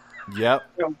 Yep.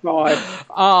 Oh god.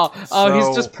 Oh, So-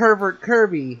 he's just pervert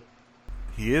Kirby.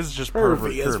 He is just Pervy,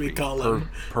 pervert as we Kirby. call him.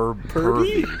 Pervy?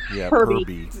 Pervy? Yeah, Pervy.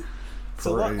 pervy. It's a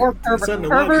lot, Or pervert. it's a lot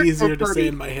Pervert or easier to say pervy.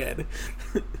 in my head.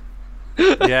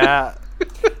 Yeah,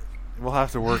 we'll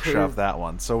have to workshop that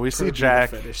one. So we see Jack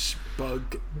fetish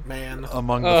bug man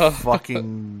among the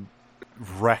fucking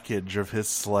wreckage of his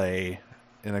sleigh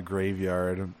in a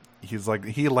graveyard. He's like,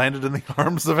 he landed in the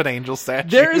arms of an angel statue.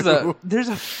 There's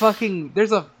a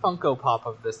Funko Pop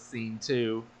of this scene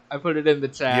too. I put it in the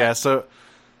chat. Yeah, so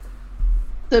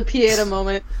The Pieta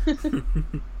moment.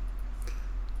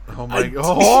 oh my It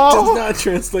god. does not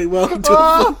translate well to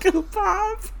a Funko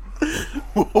Pop.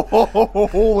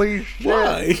 Holy shit.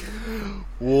 Why?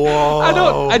 Whoa.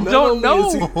 I don't Not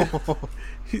only know.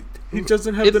 is he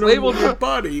doesn't have It's the labeled- normal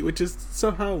body, which is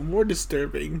somehow more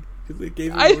disturbing because they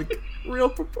gave him like real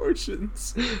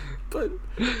proportions. But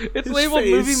It's his labeled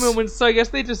face- movie moments, so I guess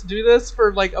they just do this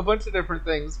for like a bunch of different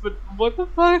things. But what the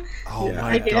fuck? Oh Yeah.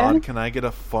 my god, can I get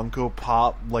a Funko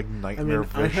Pop, like, nightmare I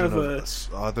vision have of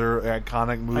other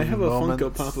iconic movie I have a moments?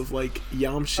 Funko Pop of like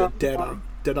Yamcha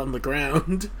dead on the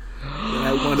ground that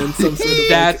I won in some sort of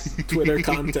That's- like, Twitter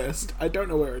contest. I don't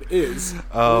know where it is.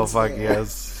 Oh, It's fuck, there.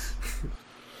 yes.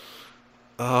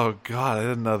 Oh god, I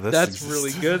didn't know this That's existed.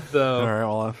 really good though. Alright,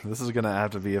 well, this is gonna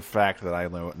have to be a fact that I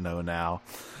know now.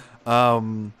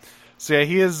 So yeah,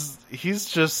 he's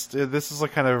just, this is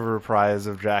like kind of a reprise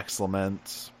of Jack's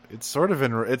Lament. It's sort of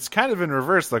it's kind of in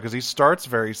reverse though, because he starts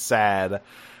very sad.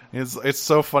 It's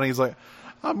so funny, he's like,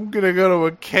 I'm gonna go to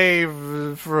a cave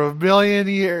for 1,000,000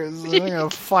 years, and they're gonna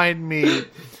find me,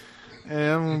 and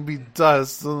I'm gonna be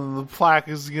dust, and the plaque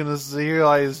is gonna say, here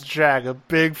lies Jack, a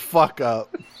big fuck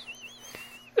up.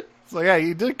 It's like, yeah,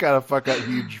 you did kind of fuck up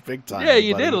huge, big time. Yeah,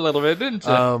 you buddy. did a little bit, didn't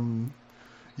you?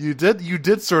 You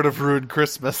did sort of ruin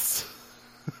Christmas.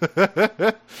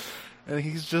 And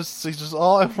he's just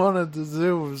all I wanted to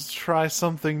do was try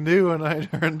something new, and I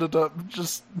ended up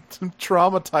just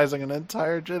traumatizing an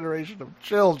entire generation of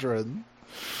children.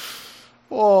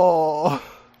 Oh.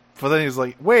 But then he's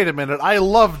like, wait a minute, I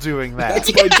love doing that.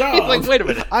 That's my job. Like, wait a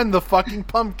minute. I'm the fucking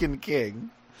Pumpkin King.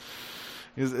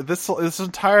 This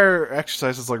entire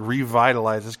exercise is like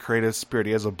revitalized his creative spirit.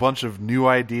 He has a bunch of new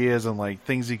ideas and like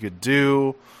things he could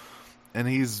do, and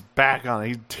he's back on it.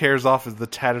 He tears off the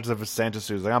tatters of his Santa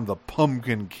suit. He's like, I'm the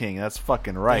Pumpkin King. That's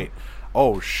fucking right.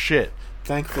 Oh shit!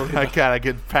 Thankfully, I gotta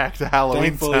get back to Halloween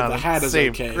thankfully Town the and hat is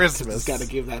save okay. Christmas. He's got to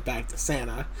give that back to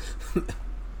Santa.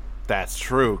 That's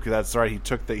true. 'Cause that's right.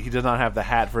 He did not have the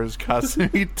hat for his costume.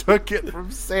 He took it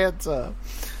from Santa.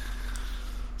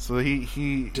 So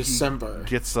he December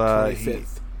gets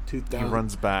 25th, he 2000,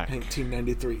 runs back.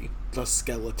 1993. The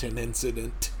skeleton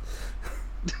incident.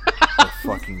 The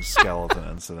fucking skeleton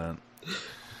incident.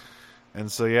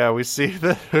 And so yeah, we see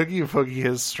that Oogie Boogie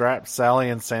has strapped Sally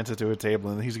and Santa to a table,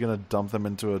 and he's gonna dump them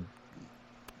into a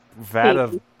vat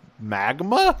of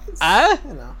magma.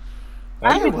 You know.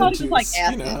 I Everyone thought it was like juice,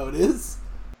 you know acid. how it is.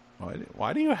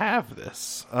 Why do you have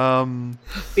this?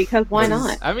 Because why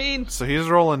not? I mean, So he's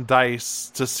rolling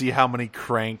dice to see how many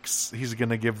cranks he's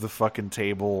gonna give the fucking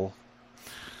table.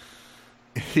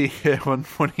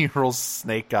 When he rolls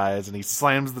snake eyes and he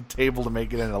slams the table to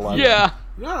make it an 11. yeah.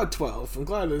 No, 12. I'm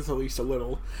glad it's at least a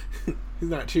little. He's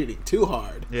not cheating too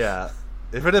hard. Yeah.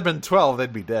 If it had been 12,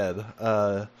 they'd be dead.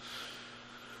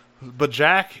 But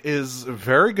Jack is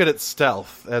very good at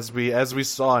stealth, as we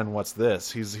saw in What's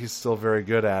This. He's still very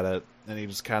good at it, and he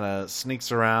just kind of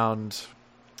sneaks around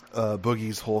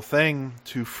Boogie's whole thing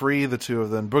to free the two of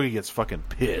them. Boogie gets fucking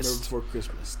Never pissed. Before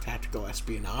Christmas. Tactical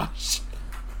espionage.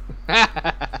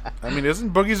 I mean,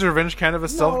 isn't Boogie's Revenge kind of a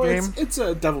stealth No, game? it's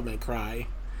a Devil May Cry.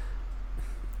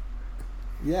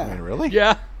 Yeah. I mean, really?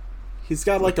 Yeah. He's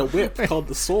got like a whip called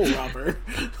the Soul Robber.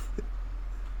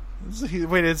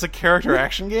 Wait, it's a character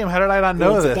action game? How did I not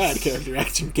know Well, it's this? a bad character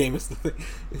action game. Is the thing.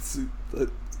 It's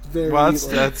very. Well, like,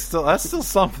 that's still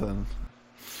something.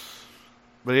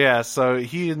 But yeah, so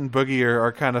he and Boogie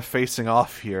are kind of facing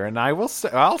off here, and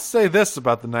I'll say this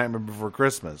about The Nightmare Before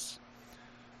Christmas: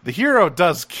 the hero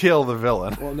does kill the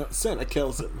villain. well, no, Santa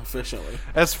kills him officially.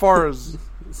 As far as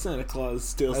Santa Claus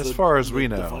steals. As far as we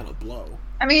the know. final blow.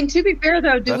 I mean, to be fair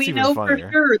though, do That's we even know funnier.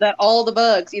 for sure that all the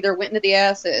bugs either went into the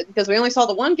acid? Because we only saw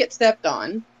the one get stepped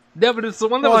on. Yeah, but it's the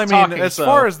one that well, I was mean, talking. as so.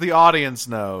 far as the audience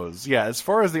knows,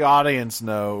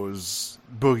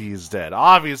 Boogie's dead.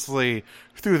 Obviously,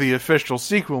 through the official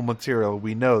sequel material,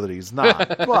 we know that he's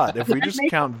not. But if we just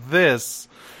count this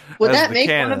Would as that the make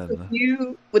canon, one of the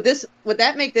few? Would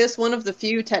that make this one of the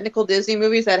few technical Disney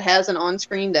movies that has an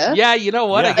on-screen death? yeah, you know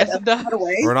what? Yeah. I guess it does. Cut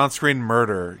away? or an on-screen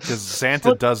murder, because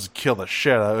Santa does kill the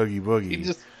shit out of Oogie He Boogie.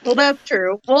 just Well, that's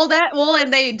true.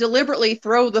 And they deliberately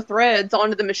throw the threads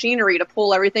onto the machinery to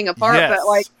pull everything apart. Yes. But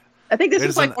like, I think this It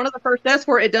is like isn't- one of the first deaths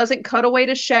where it doesn't cut away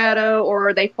to shadow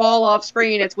or they fall off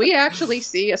screen. It's we actually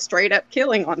see a straight up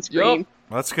killing on screen. Yup.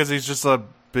 That's because he's just a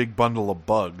big bundle of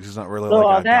bugs. He's not really Oh,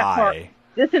 like a that guy. part.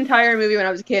 This entire movie, when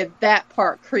I was a kid, that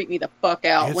part creeped me the fuck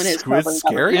out. When It's covered in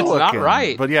scary It's looking. not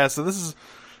right. But yeah, so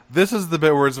this is the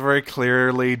bit where it's very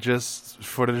clearly just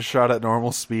footage shot at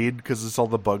normal speed because it's all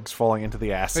the bugs falling into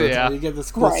the acid. Yeah. You get this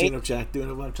cool Right. scene of Jack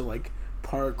doing a bunch of like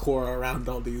parkour around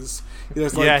all these.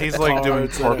 There's, Yeah, he's like doing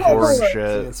cards that are parkour and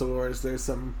having shit. swords. There's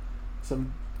some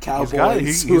cowboys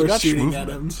he's who are got shooting at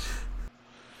him. movement.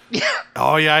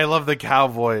 Oh yeah, I love the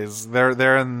cowboys.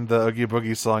 They're in the Oogie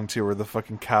Boogie song too, where the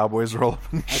fucking cowboys roll up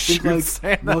and I think shoot like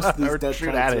Santa most of these or dead shoot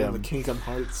fights at are in him. the Kingdom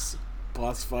Hearts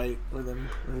boss fight, where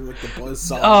like the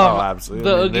buzzsaw. Oh, absolutely.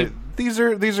 the I mean,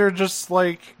 Oogie- these are just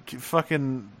like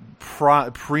fucking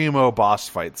primo boss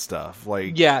fight stuff.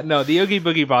 Like Yeah, no, the Oogie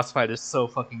Boogie boss fight is so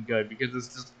fucking good because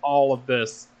it's just all of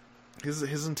this.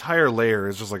 his entire layer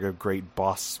is just like a great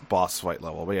boss fight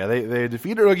level. But yeah, they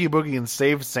defeated Oogie Boogie and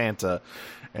saved Santa.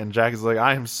 And Jack is like,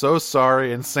 I am so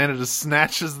sorry. And Santa just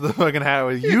snatches the fucking hat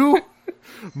with you,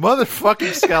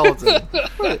 motherfucking skeleton.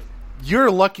 You're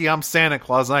lucky I'm Santa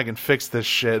Claus and I can fix this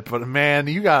shit. But man,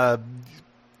 you gotta.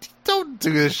 Don't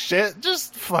do this shit.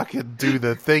 Just fucking do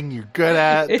the thing you're good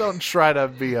at. Don't try to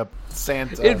be a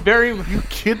Santa. You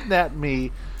kidnapped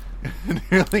me and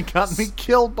nearly got me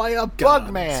killed by a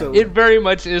bug man. so- It very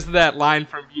much is that line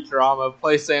from Futurama: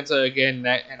 "Play Santa again,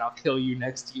 and I'll kill you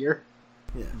next year."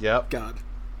 Yeah. Yep. God.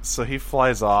 So he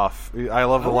flies off. I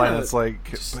love the I line wanna that's like,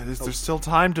 just- "But is there still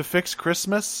time to fix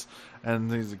Christmas?"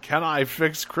 And he's like, "Can I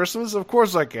fix Christmas? Of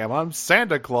course I can. I'm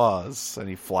Santa Claus." And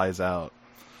he flies out.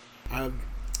 I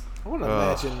want to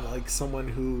imagine like someone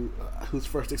whose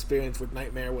first experience with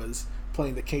Nightmare was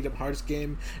playing the Kingdom Hearts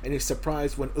game, and is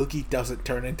surprised when Oogie doesn't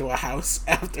turn into a house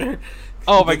after.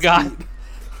 Oh my god!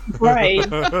 Right.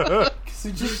 Because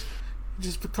he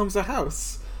just becomes a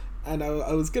house. And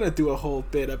I was gonna do a whole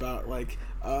bit about like,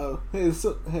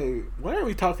 hey, why are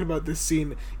we talking about this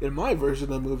scene in my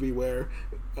version of the movie where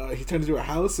he turns into a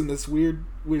house and this weird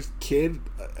kid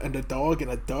and a dog and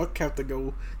a duck have to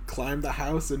go climb the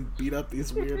house and beat up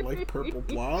these weird like purple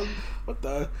blob? What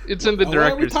the? It's in the why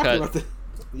are we director's talking cut. about this?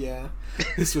 Yeah,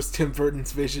 this was Tim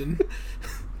Burton's vision.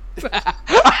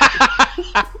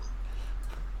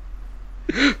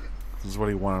 This is what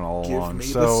he wanted all Give along. me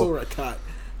the So Sora cut.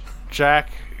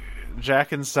 Jack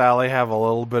and Sally have a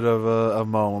little bit of a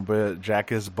moment, but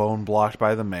Jack is bone blocked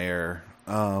by the mayor.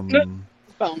 Bone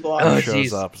block. Oh, Shows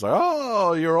jeez. up. It's like,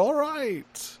 "Oh, you're all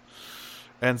right."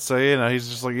 And so, he's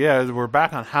just like, "Yeah, we're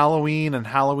back on Halloween and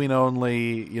Halloween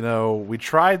only. We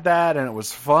tried that and it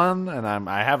was fun, and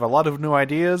I have a lot of new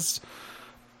ideas,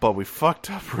 but we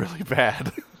fucked up really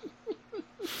bad."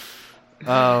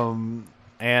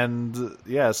 And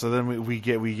yeah, so then we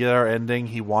get our ending.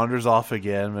 He wanders off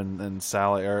again, and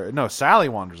Sally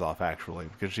wanders off actually,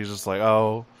 because she's just like,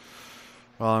 "Oh,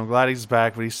 well, I'm glad he's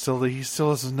back, but he still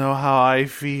doesn't know how I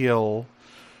feel."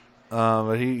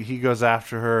 But he goes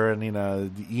after her, and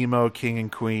the emo king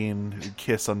and queen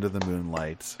kiss under the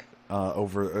moonlight.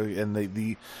 And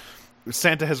the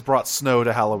Santa has brought snow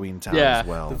to Halloween Town Yeah. as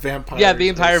well. The vampire. Yeah, the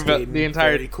entire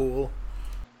very cool.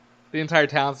 The entire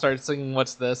town starts singing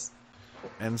 "What's this?"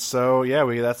 And so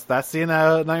that's the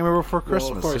Nightmare Before Christmas.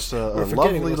 Well, of course, Just we're a forgetting the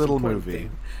lovely most little important movie.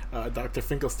 thing. Dr.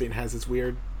 Finkelstein has his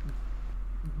weird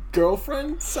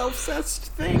girlfriend self-cessed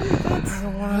thing. That's I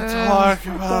don't want to talk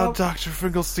about up. Dr.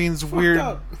 Finkelstein's fucked weird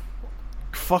up.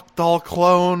 fuck doll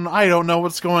clone. I don't know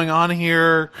what's going on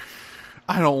here.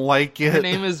 I don't like it. Her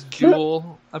name is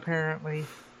Jewel, apparently.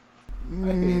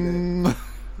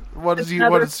 What is you?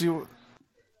 What is you?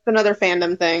 It's another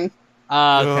fandom thing.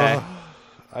 Okay. Ugh,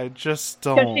 I just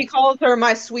Because don't. she calls her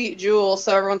my sweet Jewel,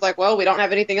 so everyone's like, well, we don't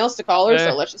have anything else to call her, Eh.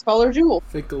 so let's just call her Jewel.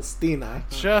 Finkelsteina.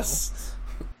 Just.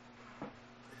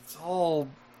 It's all.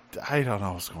 I don't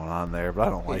know what's going on there, but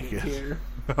I don't like it. Here.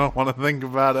 I don't want to think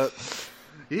about it.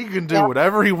 He can do Yeah.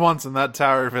 whatever he wants in that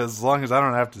tower as long as I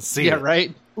don't have to see Yeah, it.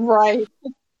 right. Right.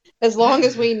 As long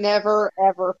as we never,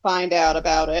 ever find out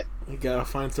about it. We gotta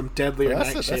find some deadlier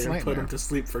That's nightshade and put Nightmare. him to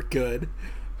sleep for good.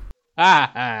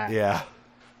 Yeah.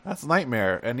 That's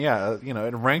Nightmare. And yeah,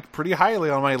 it ranked pretty highly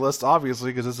on my list,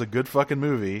 obviously, because it's a good fucking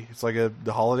movie. It's like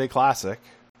the holiday classic.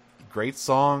 Great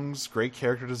songs, great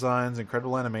character designs,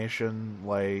 incredible animation.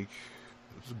 Like,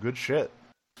 it's good shit.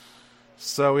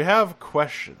 So we have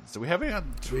questions. Do we have any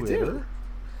on We Twitter? do.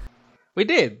 We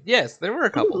did. Yes, there were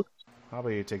a couple. How about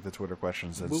you take the Twitter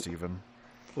questions then, Whoop. Steven?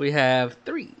 We have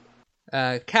 3.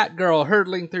 Cat girl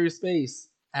hurtling through space.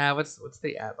 What's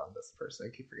the ad on this person?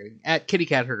 I keep forgetting. At Kitty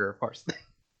Cat Herder, of course.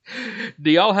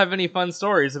 Do y'all have any fun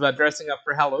stories about dressing up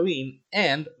for Halloween?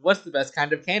 And what's the best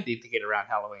kind of candy to get around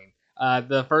Halloween?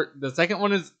 The second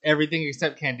one is everything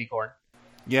except candy corn.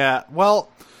 Yeah, well,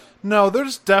 No,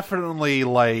 there's definitely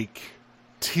like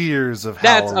tiers of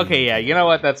That's Halloween. okay. Yeah, you know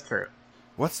what? That's true.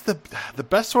 What's the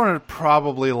best one? Would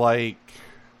probably like.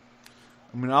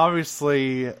 I mean,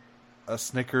 obviously, a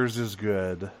Snickers is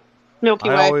good. Milky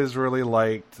I Way. always really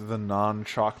liked the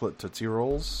non-chocolate Tootsie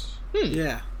Rolls.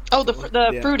 Yeah. Oh, the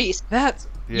Yeah. Fruities. That's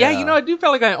yeah. Yeah. You know, I do feel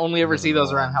like I only ever see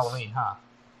those around Nice. Halloween, huh?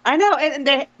 I know,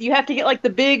 and you have to get like the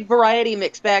big variety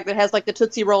mix bag that has like the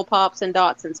Tootsie Roll pops and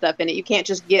dots and stuff in it. You can't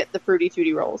just get the Fruity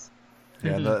Tooty Rolls.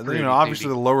 Yeah, Mhm. you know, obviously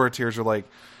the lower tiers are like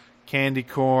candy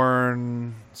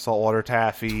corn, saltwater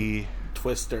taffy,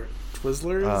 Twizzlers.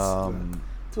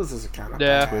 Twizzlers are kind of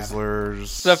Yeah. bad. Twizzlers,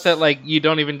 Stuff that like you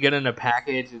don't even get in a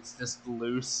package; it's just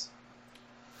loose.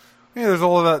 Yeah, there's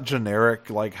all of that generic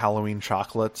like Halloween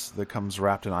chocolates that comes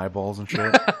wrapped in eyeballs and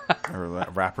shit, or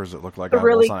wrappers that look like The eyeballs,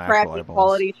 really not actual crappy eyeballs.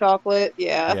 quality chocolate.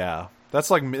 Yeah. Yeah, that's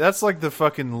like the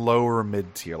fucking lower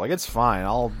mid tier. Like it's fine.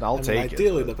 I'll I mean, take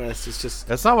ideally, it. the best is just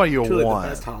That's not what you truly want. the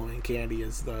best Halloween candy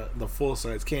is the full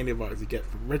size candy bars you get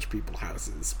from rich people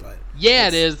houses. But Yeah,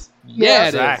 it That's- is. Yeah, it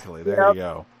is. Exactly. There Yep. you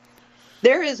go.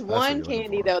 There is what one you're looking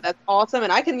candy for. though that's awesome,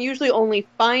 and I can usually only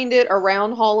find it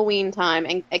around Halloween time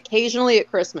and occasionally at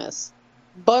Christmas.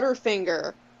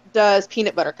 Butterfinger does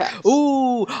peanut butter cups.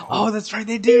 Ooh, oh, that's right,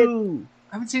 they do.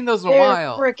 I haven't seen those in a They're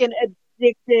while. freaking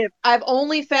addictive. I've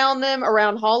only found them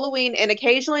around Halloween, and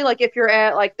occasionally, like if you're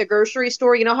at like the grocery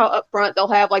store, you know how up front they'll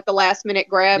have like the last minute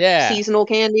grab Yeah. seasonal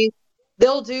candy.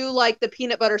 They'll do like the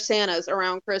peanut butter Santas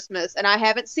around Christmas, and I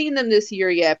haven't seen them this year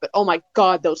yet. But oh my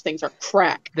god, those things are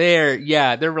crack. They're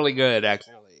really good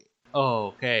actually. Oh,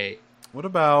 okay. What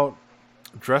about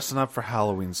dressing up for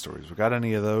Halloween stories? We got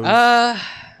any of those? I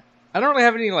don't really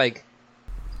have any like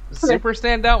super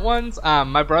standout ones.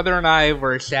 My brother and I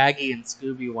were Shaggy and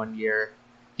Scooby one year.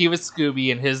 He was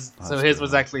Scooby, and his That's his good.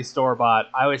 was actually store bought.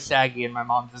 I was Shaggy, and my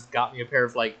mom just got me a pair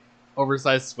of like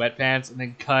oversized sweatpants, and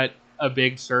then cut a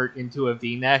big shirt into a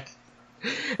V-neck.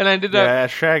 And I ended up, Yeah,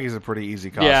 Shaggy's a pretty easy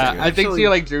costume. yeah, I think Actually- she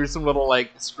like drew some little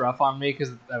like scruff on me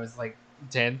because I was like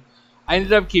 10. I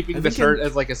ended up keeping I the think shirt in-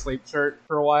 as like a sleep shirt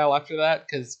for a while after that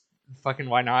because fucking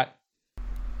why not?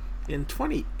 in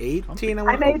 2018,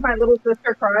 I made my little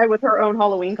sister cry with her own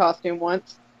Halloween costume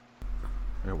once.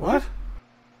 Wait, what?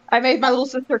 I made my little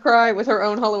sister cry with her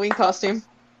own Halloween costume.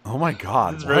 Oh my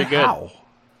god. This is very good. How?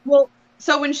 Well,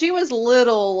 so when she was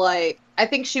little, like, I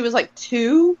think she was like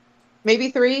 2, maybe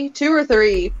 3, 2 or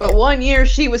 3, but one year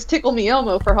she was Tickle Me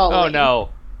Elmo for Halloween. Oh no.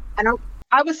 And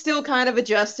I was still kind of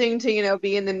adjusting to, you know,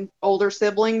 being an older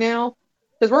sibling now.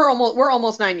 Because we're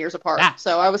almost 9 years apart. Ah.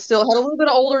 So I was still had a little bit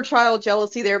of older child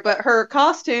jealousy there, but her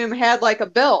costume had like a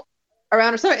belt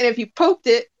around her stomach, and if you poked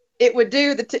it, it would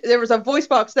do there was a voice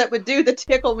box that would do the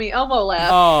Tickle Me Elmo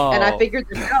laugh. Oh. And I figured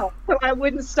this out, so I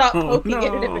wouldn't stop Oh, poking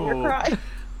it and it made her no. cry.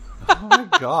 Oh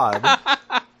my god.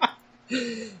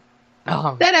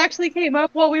 That actually came up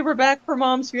while we were back for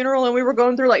Mom's funeral, and we were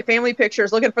going through like family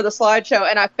pictures looking for the slideshow,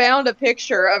 and I found a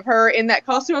picture of her in that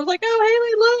costume. I was like,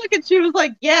 "Oh, Haley, look!" And she was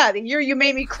like, "Yeah, the year you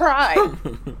made me cry."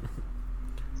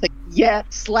 It's like,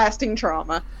 yes, lasting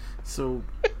trauma. So,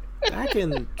 back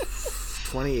in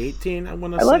 2018, I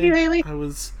want to I say, love you, Haley. I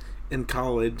was in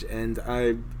college, and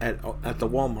at the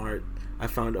Walmart, I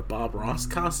found a Bob Ross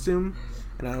costume,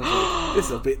 and I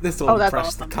was like, this will Oh, that's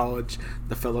impress awesome.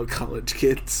 the fellow college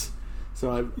kids.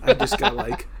 So I just got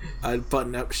like a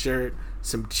button-up shirt,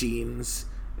 some jeans,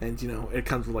 and you know it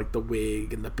comes with like the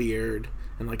wig and the beard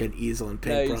and like an easel and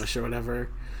paintbrush or whatever.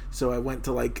 So I went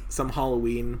to like some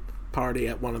Halloween party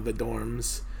at one of the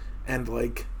dorms, and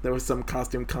like there was some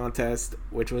costume contest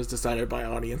which was decided by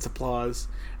audience applause,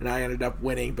 and I ended up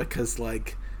winning because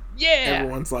like Yeah.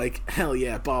 everyone's like, hell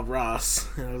yeah, Bob Ross.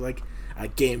 And I was like, I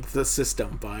gamed the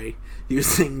system by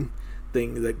using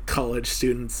things that college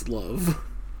students love.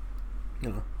 You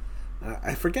know,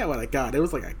 I forget what I got. It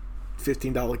was like a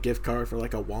 $15 gift card for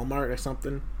like a Walmart or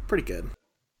something. Pretty good.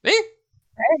 Eh?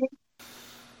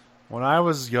 When I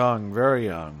was young, very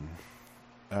young,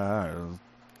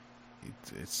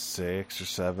 it's 6 or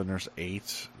 7 or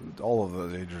 8. All of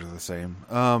those ages are the same.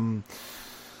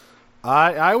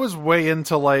 I was way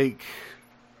into like,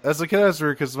 as a kid, I was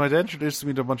weird because my dad introduced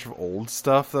me to a bunch of old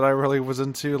stuff that I really was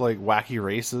into, like Wacky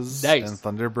Races Nice. and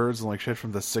Thunderbirds and like shit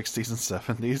from the 60s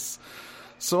and 70s.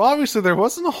 So obviously there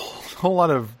wasn't a whole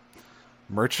lot of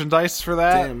merchandise for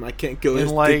that Damn, I can't go in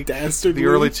as like dastardly. the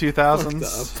early Fucked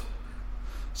 2000s. up.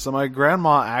 So my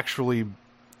grandma actually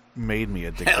made me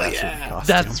a Dick Hell Dastardly yeah.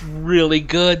 costume. That's really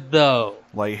good though.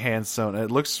 Like hand sewn. It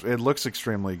looks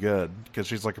extremely good because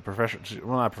she's like a professional.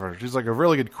 Well, not professional. She's like a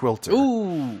really good quilter.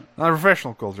 Ooh. Not a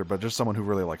professional quilter, but just someone who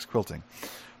really likes quilting.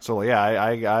 So yeah,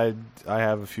 I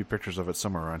have a few pictures of it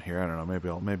somewhere around here. I don't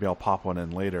know. Maybe I'll pop one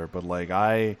in later. But like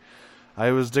I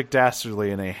was Dick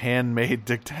Dastardly in a handmade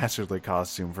Dick Dastardly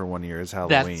costume for one year as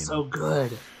Halloween. That's so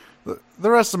good. The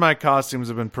rest of my costumes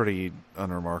have been pretty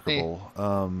unremarkable.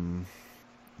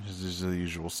 Just the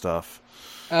usual stuff.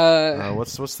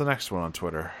 What's the next one on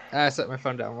Twitter? I set my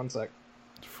phone down. 1 sec.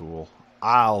 Fool.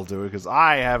 I'll do it because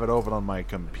I have it open on my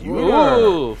computer.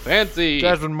 Ooh, fancy.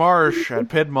 Jasmine Marsh at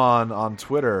Pidmon on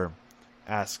Twitter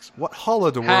asks, what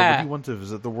Holidor would you want to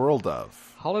visit the world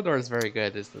of? Holidor is very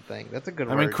good, is the thing. That's a good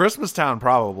word. I mean, Christmas Town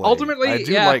probably. Ultimately, I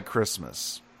do yeah. like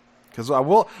Christmas. Because I'll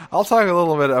talk a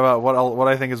little bit about what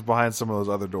I think is behind some of those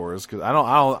other doors. Because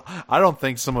I don't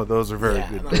think some of those are very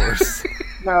good doors.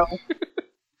 No.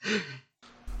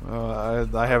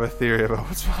 I have a theory about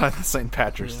what's behind the St.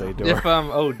 Patrick's Day door. If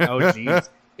jeez.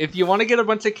 If you want to get a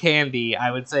bunch of candy,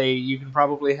 I would say you can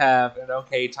probably have an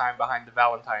okay time behind the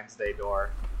Valentine's Day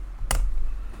door.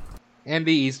 And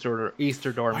the Easter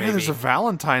door, maybe. Yeah, there's a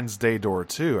Valentine's Day door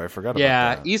too. I forgot about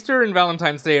that. Easter and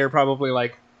Valentine's Day are probably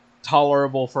like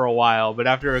tolerable for a while, but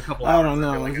after a couple hours, I don't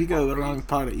know. If you go to the wrong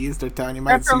part of Easter Town, you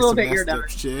might After see a little some bit, you're messed up done.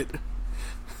 shit.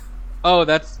 Oh,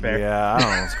 that's fair. Yeah, I don't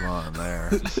know what's going on there.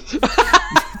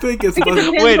 I think it's I think it like,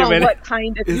 depends Wait a on minute. what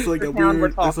kind of it's like a Easter town we're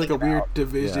weird, talking it's like a about. weird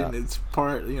division. Yeah. It's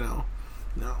part, no,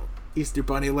 Easter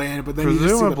Bunny Land, but then you just see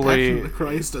the Presumably- Passion of the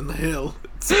Christ on the hill.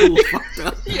 It's a little fucked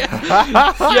up.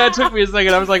 Yeah, it took me a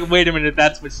second. I was like, wait a minute,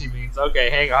 that's what she means.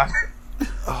 Okay, hang on.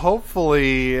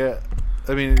 Hopefully,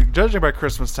 I mean, judging by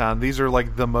Christmas Town, these are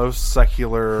like the most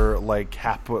secular, like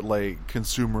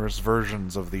consumerist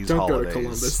versions of these Don't holidays. go to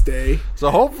Columbus Day. So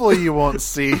hopefully you won't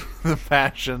see the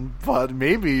Passion, but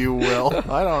maybe you will.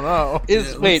 I don't know.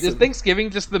 Is listen. Thanksgiving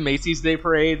just the Macy's Day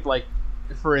Parade, like,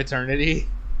 for eternity?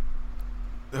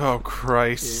 Oh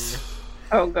Christ!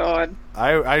 Oh god.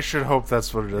 I should hope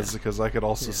that's what it is because I could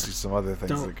also see some other things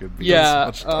Don't- that could be Yeah,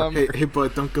 much darker. Hey,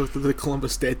 bud, don't go through the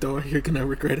Columbus Day door. You're gonna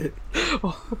regret it.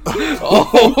 Oh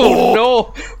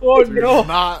no! Oh no!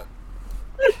 Not.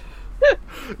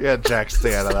 Yeah, Jack,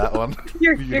 stay out of that one.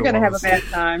 You're don't gonna have wanna a bad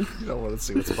time. You don't want to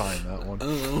see what's behind that one.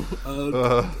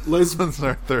 Lesbian.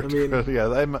 Our third. I mean-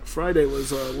 yeah, Friday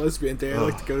was Lesbian Day. I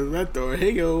like to go to that door.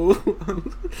 Hey go.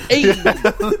 Hey!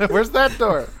 Where's that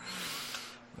door?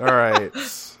 All right.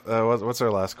 What's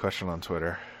our last question on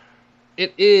Twitter?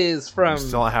 It is from...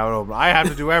 Still have it open. I have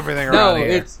to do everything No, around here.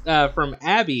 it's from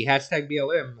Abby, hashtag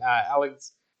BLM.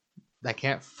 Alex... I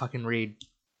can't fucking read.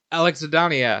 Alex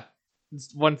Adonia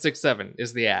 167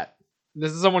 is the @.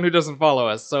 This is someone who doesn't follow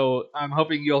us, so I'm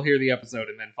hoping you'll hear the episode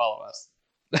and then follow us.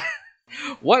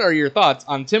 What are your thoughts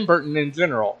on Tim Burton in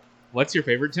general? What's your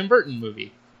favorite Tim Burton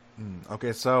movie?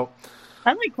 Okay, so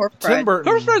I like Corpse Tim Bride. Burton.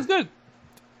 Corpse Bride's good.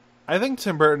 I think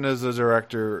Tim Burton is a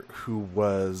director who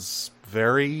was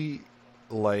very,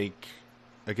 like,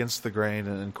 against the grain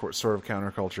and sort of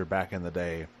counterculture back in the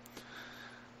day.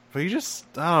 But he just,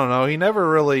 I don't know, he never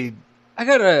really...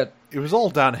 It was all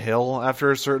downhill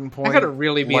after a certain point. I gotta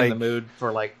really be in the Like, mood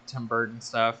for like Tim Burton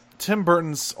stuff.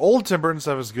 old Tim Burton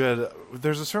stuff is good.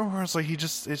 There's a certain where it's like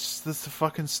it's just this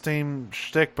fucking same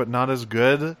shtick, but not as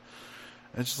good.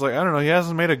 It's just like, I don't know, he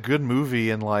hasn't made a good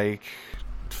movie in like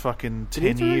fucking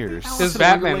 10 years. His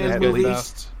Batman Wonderland was At good movie? though.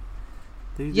 least.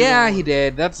 Did you do Yeah, that he one?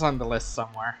 did. That's on the list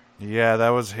somewhere. Yeah, that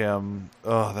was him.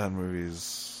 Oh,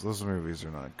 those movies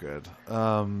are not good.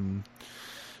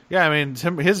 Yeah, I mean,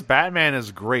 his Batman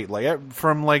is great. Like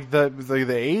from like the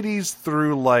 80s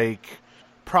through like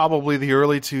probably the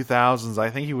early 2000s, I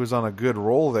think he was on a good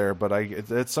roll there. But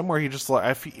it's somewhere he just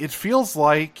like it feels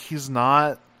like he's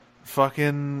not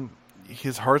fucking.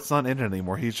 His heart's not in it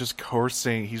anymore. He's just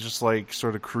coursing. He's just like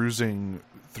sort of cruising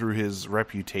through his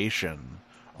reputation,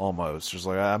 almost. Just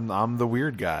like I'm the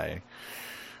weird guy.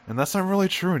 And that's not really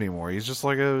true anymore. He's just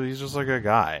like a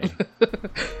guy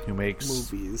who makes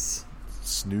Movies.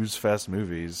 snooze fest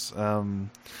movies.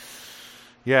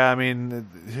 Yeah, I mean,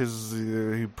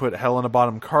 he put Helena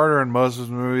Bonham Carter in most of his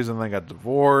movies, and then got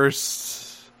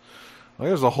divorced. Like,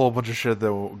 there's a whole bunch of shit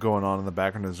that going on in the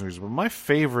background of his movies. But my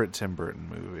favorite Tim Burton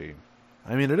movie,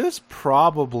 I mean, it is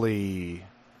probably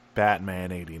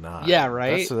Batman '89. Yeah,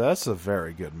 right? That's a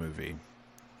very good movie.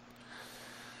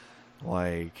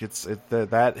 Like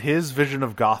that his vision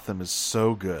of Gotham is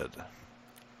so good.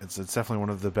 It's definitely one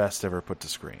of the best ever put to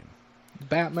screen.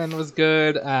 Batman was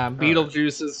good.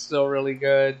 Beetlejuice is still really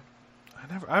good.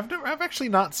 I've actually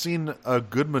not seen a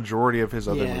good majority of his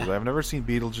other Yeah. movies. I've never seen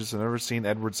Beetlejuice. I've never seen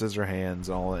Edward Scissorhands.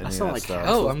 Any I of saw that like stuff. half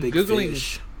Oh, of I'm Big Googling-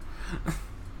 Fish.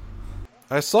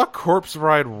 I saw Corpse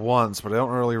Bride once, but I don't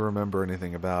really remember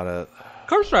anything about it.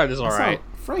 Corpse Bride is I saw alright.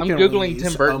 I'm Frankenweenie's googling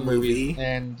Tim a Burton movie. movies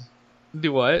and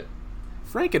do what?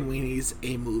 Frankenweenie's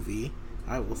a movie.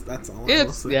 That's all I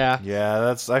will say. Yeah.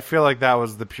 Yeah, I feel like that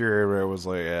was the period where it was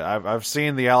like I've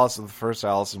seen the first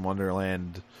Alice in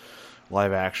Wonderland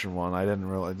live action one. I didn't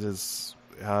really it's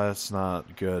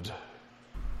not good.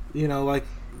 You know, like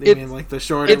the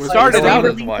short. It started out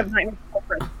as Release one. of Nightmare Before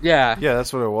Christmas. Yeah. Yeah,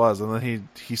 that's what it was, and then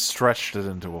he stretched it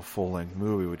into a full length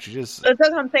movie, which he just That's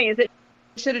what I'm saying. Is it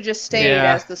should have just stayed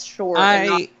Yeah. as the short. and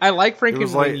not, I like it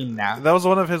was like Frankenweenie now. that was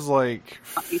one of his like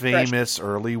He famous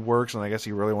early works, and I guess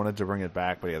he really wanted to bring it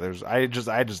back. But yeah, I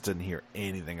just didn't hear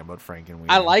anything about Frankenweenie.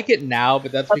 I like it now,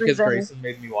 but that's Other because than- Grayson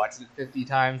made me watch it 50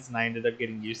 times, and I ended up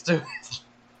getting used to it.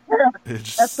 It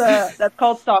just- that's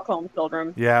called Stockholm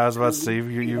Syndrome. yeah, I was about to say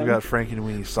you've got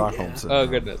Frankenweenie Stockholm Yeah. syndrome. Oh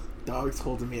goodness. Dogs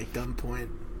holding me at gunpoint.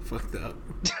 Fucked up.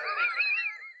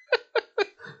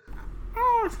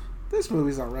 This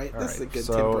movie's alright. This is a Alright, good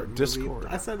so, Tim Burton Discord.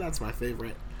 movie. I said that's my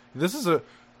favorite. This is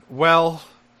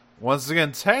once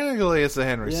again, technically it's a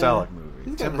Henry Yeah. Selick movie.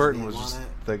 He's got Tim his Burton name was on just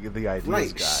it. the ideas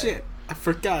Right, guy. shit. I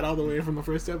forgot all the way from the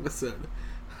first episode.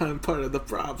 I'm part of the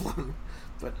problem.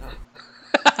 But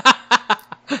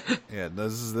Yeah,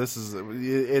 this is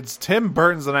it's Tim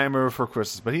Burton's The Nightmare Before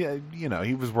Christmas, but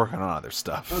he was working on other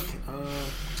stuff. okay.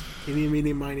 Eeny,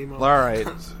 meeny, miny, moe. All right.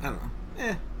 I don't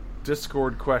know.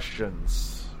 Discord questions.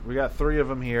 We got 3 of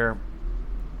them here.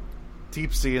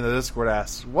 Deep Sea in the Discord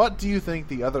asks, "What do you think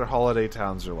the other holiday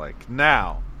towns are like?"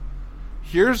 Now,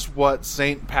 here's what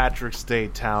St. Patrick's Day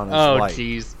town is Oh like.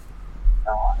 jeez.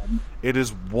 It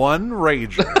is one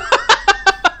rager,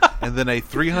 and then a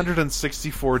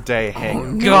 364-day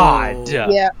hangover. God.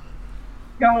 Yeah.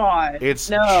 God. It's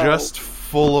no. just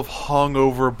full of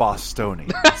hungover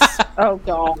Bostonians. Oh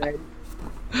God.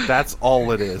 That's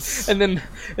all it is. And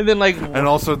then like And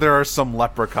also, there are some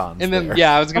leprechauns. and then there.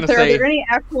 yeah, I was gonna Are there say any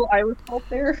actual Irish folk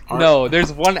there? no.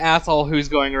 There's one asshole who's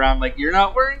going around like you're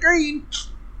not wearing green.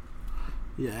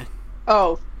 Yeah.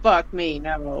 Oh fuck me,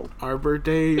 no. Arbor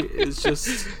Day is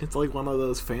just, it's like one of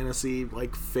those fantasy,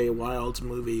 like, Feywild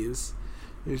movies.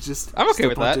 It's just, I'm okay just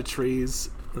with a bunch that. of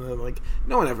trees. And then, like,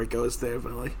 no one ever goes there,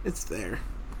 but, like, it's there.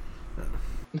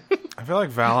 I feel like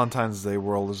Valentine's Day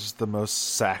World is just the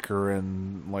most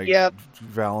saccharine, like, Yep.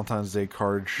 Valentine's Day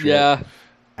card shit Yeah,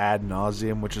 ad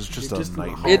nauseum, which is just You're a just in the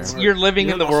nightmare. it's you're living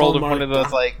You're in the the world of one Hallmark of those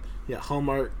guy. like. Yeah,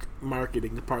 Hallmark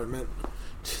marketing department.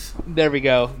 There we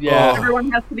go. Yeah. Oh.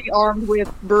 Everyone has to be armed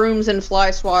with brooms and fly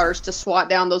swatters to swat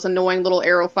down those annoying little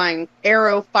arrow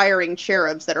firing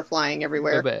cherubs that are flying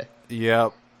everywhere. Okay.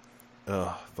 Yep.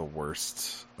 Ugh, the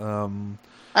worst.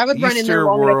 I would run in Easter there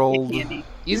long enough to World. get candy.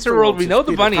 Easter World, we know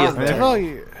the Peter bunny is I mean, I there. feel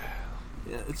like,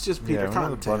 Yeah, it's just yeah, Peter we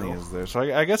know the bunny Cottontail. is there. So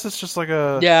I guess it's just like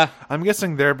a. Yeah. I'm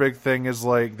guessing their big thing is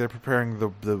like they're preparing the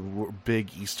big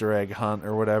Easter egg hunt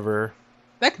or whatever.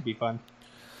 That could be fun.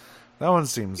 That one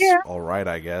seems Yeah. all right,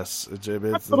 I guess. It's little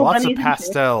lots of bunnies and shit.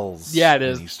 pastels. Yeah, it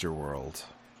is. In Easter World.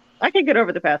 I can get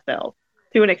over the pastels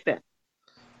to an extent.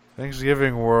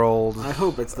 Thanksgiving World. I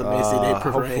hope it's the Macy Day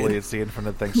Parade. Hopefully, it's the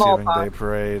Infinite Thanksgiving Smallpox. Day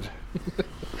Parade.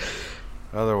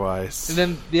 Otherwise, And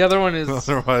then the other one is.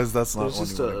 otherwise that's not There's one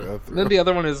just you want to a- go through. Then the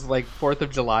other one is like 4th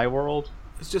of July World.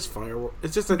 It's just fireworks.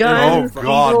 It's just a Guns, Oh,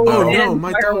 God, eagles, no. Oh no, and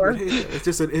my dog would fireworks. hate it. It's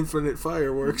just an infinite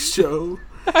fireworks show.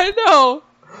 I know.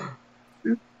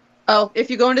 Oh, if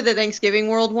you go into the Thanksgiving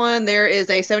World one, there is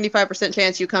a 75%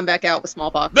 chance you come back out with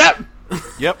smallpox.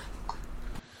 Yep.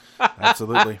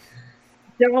 Absolutely.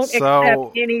 Don't So-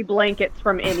 accept any blankets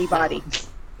from anybody.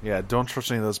 Yeah, don't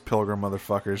trust any of those pilgrim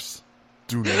motherfuckers.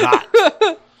 Do not.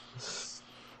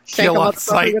 Shank Kill a on motherfucker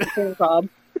sight. with a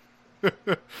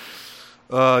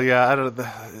chainsaw. Yeah,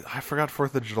 I forgot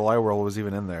 4th of July World was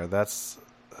even in there. That seems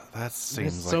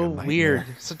It's like so a nightmare. weird.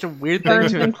 Such a weird thing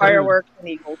Guns to and include. fireworks and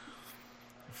eagles.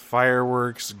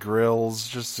 Fireworks, grills,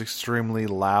 just extremely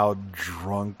loud,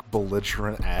 drunk,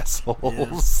 belligerent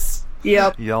assholes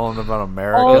Yep. yelling about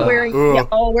America.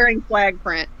 All wearing flag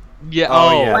print. Yeah.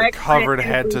 Oh, yeah, Flag covered print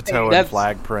head to everything. toe in That's-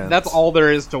 flag prints. That's all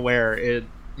there is to wear in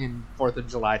 4th of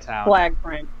July town. Flag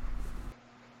print.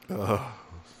 Oh,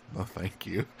 no, thank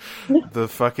you. The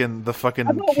fucking I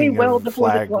thought we king willed of before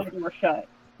the flag. flags were shut.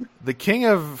 The king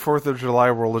of 4th of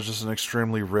July World is just an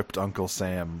extremely ripped Uncle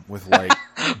Sam with like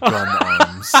gun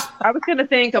arms. I was gonna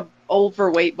think of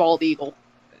overweight bald eagle.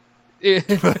 Like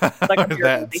a beer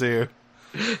That belly. too.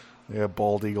 Yeah,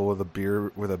 bald eagle with a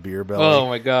beer belly. Oh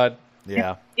my god.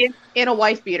 Yeah. In a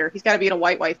wife beater. He's got to be in a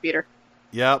white wife beater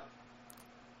Yep.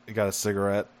 You got a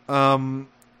cigarette. and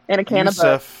a can of Bud.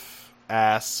 Yusef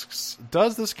asks,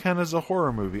 "Does this count as a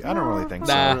horror movie?" I don't really think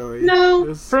so. Nah. Not really. No.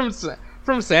 It's-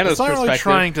 From Santa's It's not really perspective.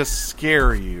 trying to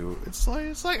scare you. It's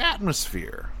like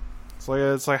atmosphere.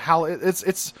 It's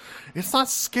not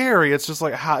scary. It's just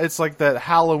like it's like that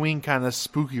Halloween kind of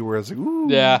spooky where it's like, ooh.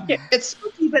 Yeah. It's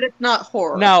spooky, but it's not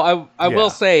horror. Now, I Yeah. will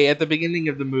say, at the beginning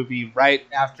of the movie, right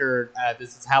after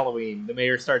this is Halloween, the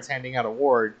mayor starts handing out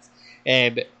awards,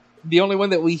 and the only one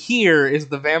that we hear is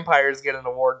the vampires get an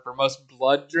award for most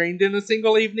blood drained in a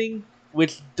single evening,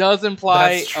 which does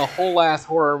imply That's true. a whole-ass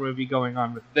horror movie going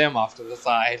on with them off to the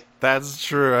side. That's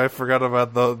true. I forgot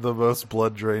about the most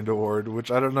blood drained award,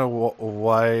 which I don't know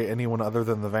why anyone other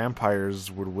than the vampires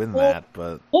would win Well- that,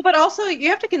 but Well, but also you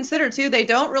have to consider too, they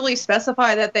don't really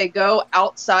specify that they go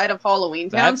outside of Halloween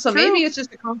Town, That's so true. maybe it's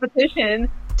just a competition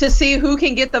to see who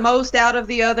can get the most out of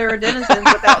the other denizens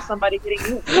without somebody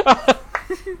getting in.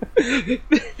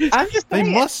 I'm just they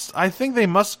saying. must. I think they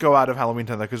must go out of Halloween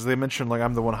Town because they mentioned like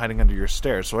I'm the one hiding under your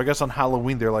stairs. So I guess on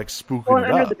Halloween they're like spooking Going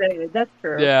it under up. the bed. That's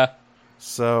true. Yeah.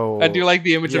 So I do like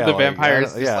the image yeah, of the like,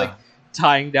 vampires yeah. just like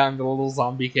tying down the little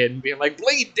zombie kid and being like,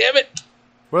 bleed, damn it!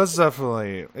 Well, it's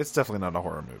definitely not a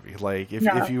horror movie. Like if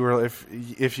No.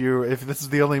 if this is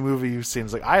the only movie you've seen,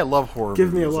 it's like I love horror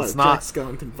Give movies. me a lot It's of not Jack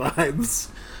Skellington vibes.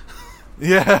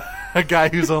 yeah, a guy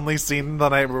who's only seen The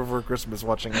Nightmare Before Christmas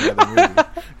watching another movie.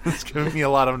 It's giving me a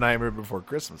lot of Nightmare Before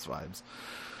Christmas vibes.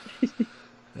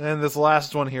 And this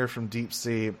last one here from Deep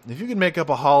Sea. If you could make up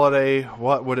a holiday,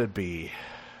 what would it be?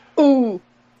 Ooh.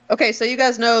 Okay, so you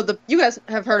guys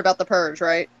have heard about The Purge,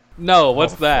 right? No,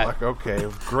 what's Oh, that? fuck, okay,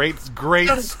 great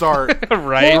start.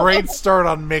 Right? Great start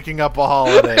on making up a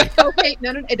holiday. Okay,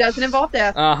 no, it doesn't involve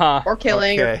death Uh-huh. or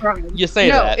killing or Okay. crime. You say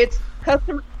no, that. it's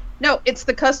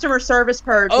the customer service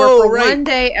purge. Oh, where for right. one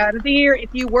day out of the year, if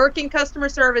you work in customer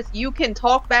service, you can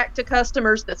talk back to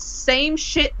customers the same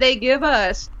shit they give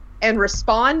us and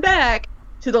respond back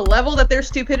to the level that their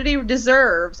stupidity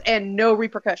deserves and no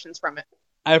repercussions from it.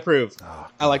 I approve. Oh,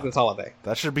 I like God. this holiday.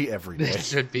 That should be every day. It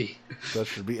should be. That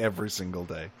should be every single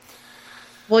day.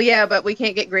 Well, yeah, but we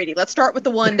can't get greedy. Let's start with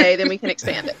the one day, then we can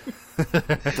expand it.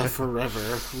 The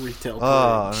forever retail purge.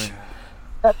 Oh, I mean,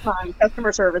 That's fine.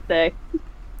 Customer service day.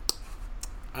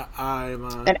 I'm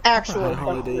An actual my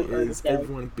holiday customer service is day.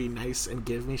 everyone be nice and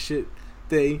give me shit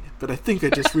day, but I think I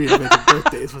just reinvented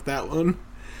birthdays with that one.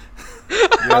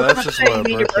 yeah, that's just what a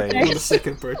Say, birthday On the is.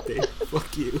 second birthday.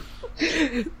 Fuck you.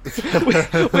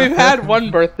 We've had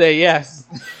one birthday, yes.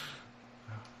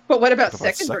 But what about What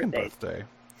about second birthdays? birthday?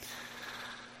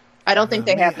 I don't think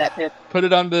they have that, Pip. Put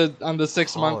it on the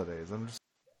 6 month. Holidays. I'm just,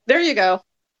 There you go.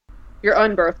 Your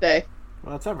unbirthday.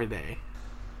 Well, it's every day.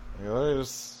 I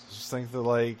just think that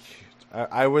like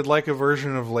I would like a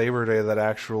version of Labor Day that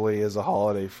actually is a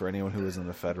holiday for anyone who isn't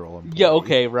a federal employee. Yeah,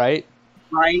 okay, right?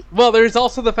 Right. Well, there's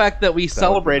also the fact that we be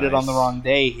celebrated on nice. the wrong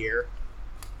day here.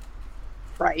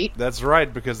 Right. That's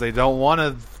right, because they don't want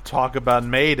to talk about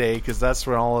May Day, because that's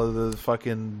when all of the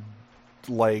fucking,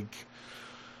 like...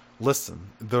 Listen,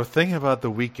 the thing about the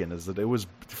weekend is that it was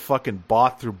fucking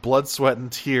bought through blood, sweat,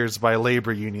 and tears by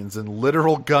labor unions in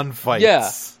literal gunfights. Yeah.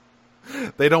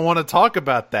 They don't want to talk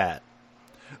about that.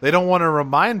 They don't want to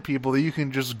remind people that you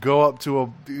can just go up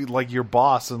to your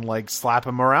boss and like slap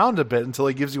him around a bit until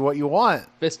he gives you what you want.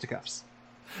 Fisticuffs.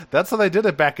 That's how they did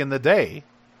it back in the day.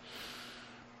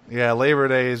 Yeah, Labor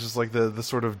Day is just like the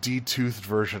sort of de-toothed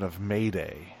version of May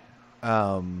Day.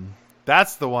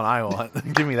 That's the one I want.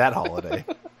 Give me that holiday.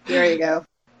 There you go.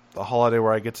 The holiday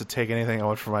where I get to take anything I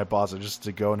want from my boss, or just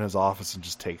to go in his office and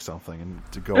just take something, and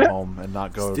to go home and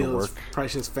not go to Steal work. his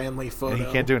precious family photo. he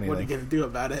can't do What are you anything. gonna do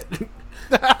about it?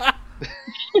 What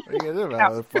are you gonna do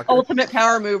about it, fucker? Ultimate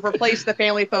power move. Replace the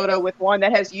family photo with one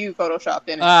that has you photoshopped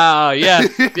in it. Ah,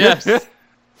 yes, yes.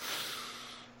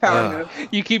 Power uh, move.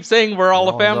 You keep saying we're all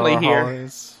a All family our here.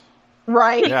 holidays.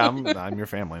 Right. Yeah, I'm your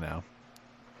family now.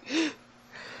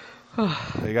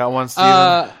 You got one,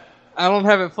 Steven? I don't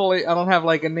have it fully. I don't have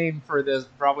like a name for this.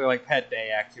 Probably like Pet Day.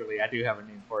 Actually, I do have a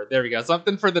name for it. There we go.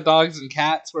 Something for the dogs and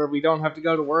cats where we don't have to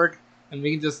go to work and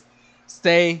we can just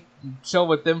stay and chill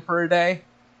with them for a day.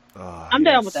 I'm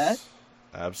down with that.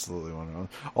 Absolutely,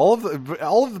 all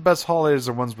of the best holidays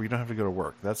are ones where you don't have to go to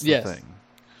work. That's the Yes. thing,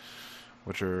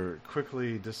 which are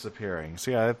quickly disappearing.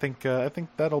 So yeah, I think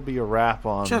that'll be a wrap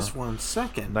on Just 1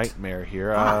 second. Nightmare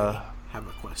here. I have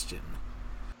a question.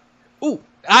 Ooh,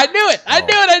 I knew it! I knew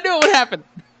it! I knew it would happen.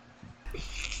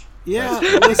 Yeah,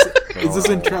 listen, is this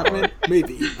entrapment?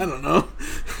 Maybe. I don't know.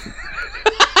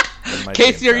 that might be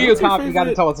Casey, are you a What's your cop? You got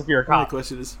to favorite- tell us if you're a My cop.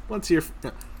 question is, what's your...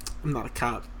 No, I'm not a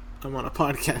cop. I'm on a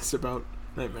podcast about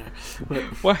Nightmare.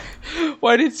 But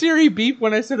Why did Siri beep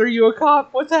when I said, "Are you a cop?"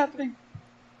 What's happening?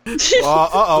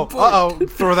 Uh-oh.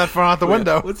 Throw that phone out the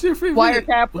window. What's your favorite...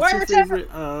 Wiretap, What's your wiretap.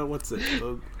 favorite... what's it?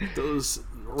 Those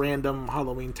random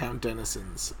Halloween Town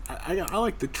denizens. I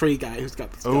like the tree guy who's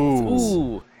got the skeletons.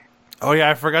 Ooh. Ooh, Oh yeah,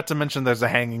 I forgot to mention there's a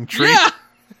hanging tree. Yeah.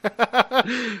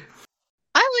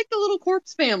 I like the little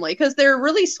corpse family because they're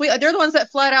really sweet. They're the ones that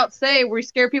flat out say we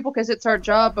scare people because it's our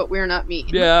job, but we're not mean.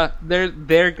 Yeah, they're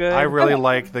good. I really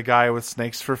like the guy with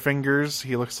snakes for fingers.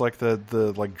 He looks like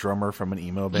the like drummer from an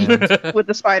emo band. With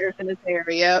the spiders in his hair.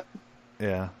 Yep.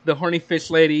 Yeah, The horny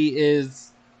fish lady is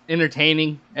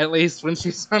entertaining, at least when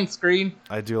she's on screen.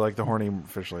 I do like the horny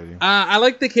fish lady. I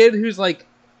like the kid who's like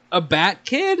a bat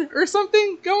kid or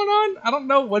something going on. I don't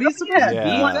know what he's supposed to be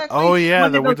exactly. Oh yeah,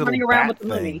 One the that goes weird little running around bat with the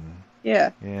movie. thing.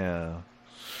 Yeah. Yeah.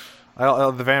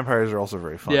 The vampires are also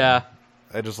very fun. Yeah.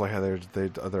 I just like how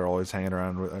they're always hanging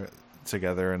around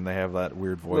together, and they have that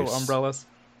weird voice. Little umbrellas.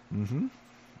 Mm-hmm.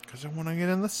 Because I want to get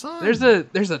in the sun. There's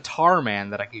a tar man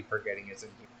that I keep forgetting is in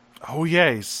here. Oh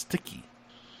yeah, he's sticky.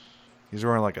 He's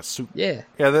wearing like a suit. Yeah.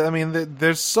 Yeah, I mean,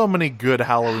 there's so many good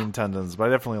Halloween tendons, but I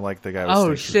definitely like the guy with Oh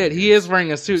snakes for shit, he fingers. is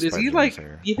wearing a suit. Is Despite he his like?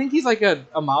 hair. You think he's like a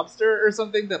mobster or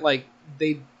something that like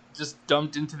they just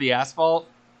dumped into the asphalt?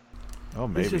 Oh,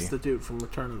 maybe. He's just the dude from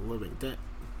Return of the Living Dead.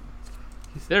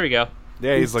 There we go.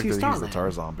 Yeah, he's he's the Starman. tar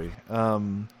zombie.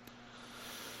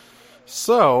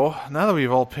 So now that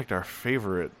we've all picked our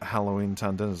favorite Halloween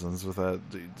town denizens, with a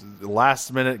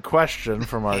last minute question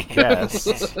from our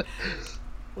guest,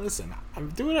 Listen, I'm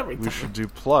doing everything. we should do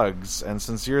plugs. And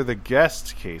since you're the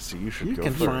guest, Casey, you should You go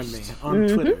can first. find me on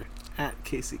Twitter at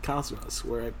Casey Cosmos,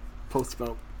 where I post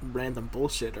about random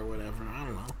bullshit or whatever. I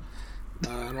don't know.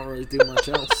 I don't really do much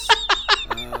else.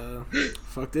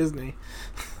 Fuck Disney.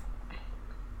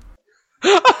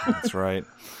 That's right.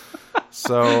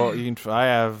 So I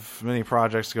have many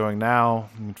projects going now.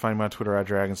 You can find me on Twitter at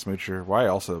Dragon Smoocher, where I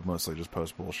also mostly just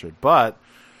post bullshit. But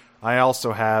I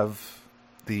also have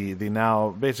the now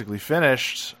basically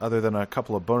finished, other than a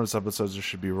couple of bonus episodes that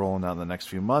should be rolling out in the next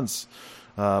few months.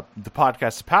 The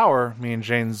Podcast of Power, me and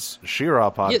Jane's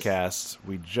She-Ra podcast. Yes.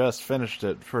 We just finished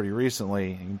it pretty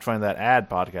recently. You can find that ad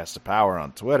Podcast of Power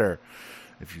on Twitter.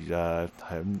 If you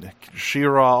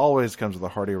She-Ra always comes with a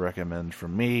hearty recommend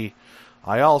from me.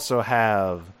 I also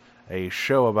have a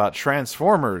show about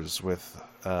Transformers with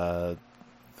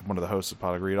one of the hosts of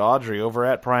Pod Agreed, Audrey, over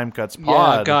at Prime Cuts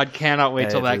Pod. Yeah, God, cannot wait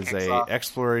till It that is kicks a off.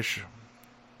 exploration.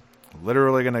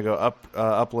 Literally going to go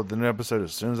upload the new episode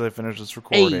as soon as I finish this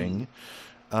recording.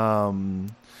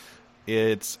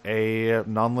 It's a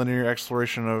nonlinear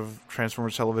exploration of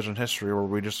Transformers television history, where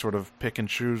we just sort of pick and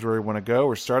choose where we want to go.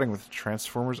 We're starting with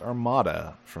Transformers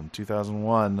Armada from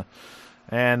 2001.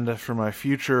 And for my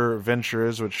future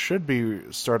ventures, which should be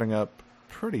starting up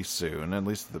pretty soon, at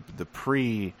least the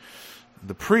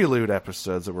prelude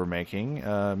episodes that we're making,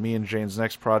 me and Jane's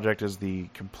next project is the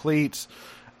complete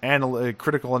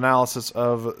critical analysis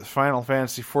of Final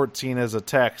Fantasy XIV as a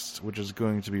text, which is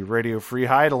going to be Radio Free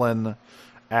Heidelin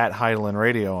at Heidelin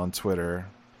Radio on Twitter.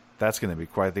 That's going to be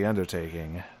quite the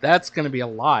undertaking. That's going to be a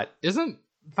lot. Isn't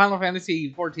Final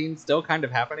Fantasy XIV still kind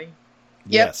of happening?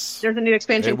 Yep. Yes. There's a new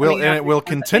expansion. It will, coming and out it will next month,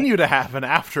 I think. continue to happen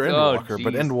after Endwalker,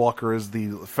 but jeez. Endwalker is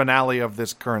the finale of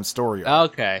this current story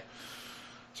arc. Okay.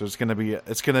 So it's gonna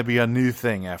be a new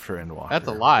thing after Endwalker. That's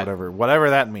a lot. Whatever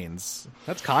that means.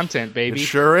 That's content, baby. It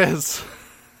sure is.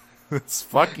 It's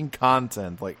fucking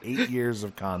content, like 8 years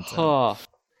of content. Oh.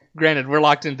 Granted, we're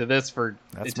locked into this for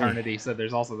That's eternity, so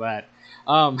there's also that.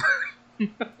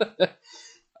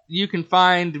 You can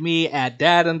find me at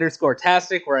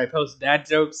dad_tastic, where I post dad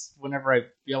jokes whenever I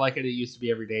feel like it. It used to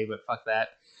be every day, but fuck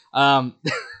that.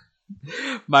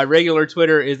 My regular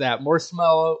Twitter is at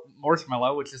Marshmallow,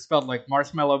 which is spelled like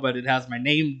marshmallow, but it has my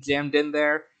name jammed in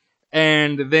there.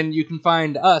 And then you can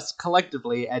find us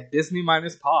collectively at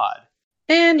Disney-Pod.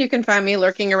 And you can find me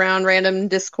lurking around random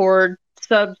Discord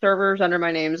sub servers under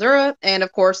my name Zura. And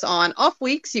of course, on off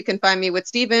weeks, you can find me with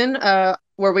Steven,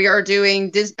 where we are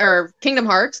doing Kingdom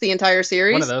Hearts, the entire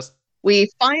series. One of those. We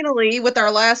finally, with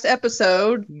our last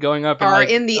episode, Going up in are like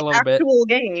in the a little bit. actual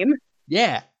game.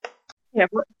 Yeah. Yeah,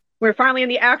 we're finally in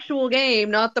the actual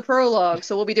game, not the prologue.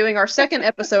 So we'll be doing our second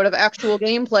episode of actual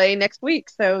gameplay next week.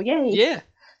 So yay! Yeah.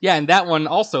 Yeah, and that one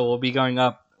also will be going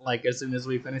up like as soon as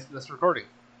we finish this recording.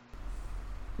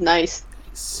 Nice.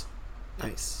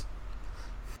 Nice.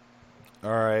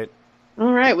 All right.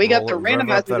 All right, we got the Rev up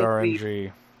randomizer that this week.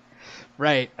 RNG.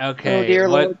 Right. Okay. Oh dear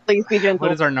what, Lord, please be gentle.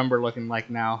 what is our number looking like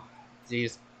now?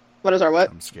 Jeez. What is our what?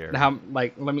 I'm scared. How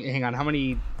let me hang on. How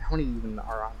many even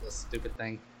are on this stupid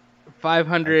thing? I can't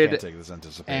 575. take this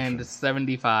anticipation.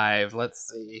 Let's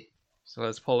see. So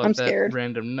let's pull I'm up that scared.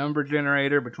 random number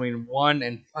generator between 1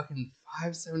 and fucking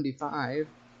 575.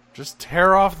 Just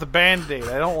tear off the Band-Aid.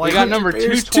 I don't We like got it. number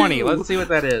Bears 220. 2. Let's see what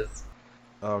that is.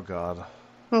 Oh god.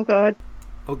 Oh God.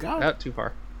 Oh god. Not too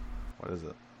far. What is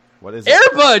it? What is it?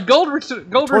 Airbud! Gold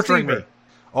You're torturing receiver. me.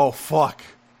 Oh fuck!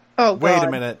 Oh, Wait God.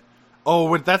 a minute. Oh,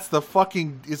 wait, that's the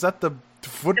fucking. Is that the The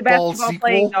football basketball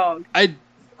playing sequel? dog.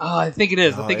 I think it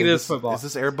is. I think it is this, football. Is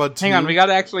this Air Bud 2? Hang on, we got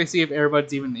to actually see if Air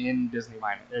Bud's even in Disney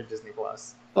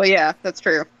Plus. Well, yeah, that's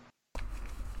true.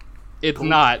 It's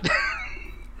not.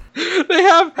 They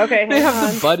have Okay, they hang have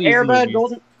on. the buddies Airbud movies.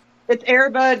 Golden. It's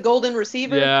Airbud Golden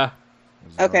Receiver. Yeah.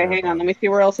 Okay, hang on. Let me see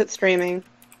where else it's streaming.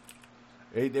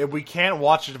 We can't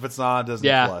watch it if it's not on Disney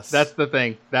Yeah, Plus. that's the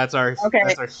thing. That's our Okay.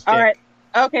 That's our shtick. All right.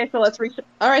 Okay, so let's reshuffle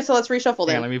Hang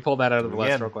then. on, let me pull that out of the list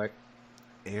Again. real quick.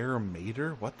 Air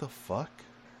Mater. What the fuck?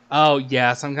 Oh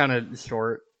yeah, some kind of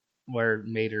short where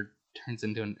Mater turns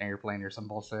into an airplane or some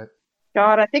bullshit.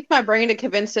 God, I think my brain had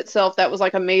convinced itself that was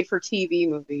like a made-for-TV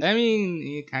movie. I mean,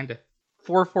 yeah, kind of.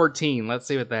 414. Let's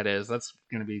see what that is. That's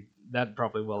gonna be. That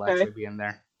probably will Okay. actually be in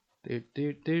there.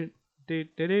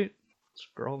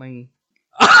 Scrolling.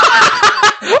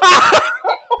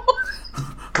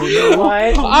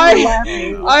 What?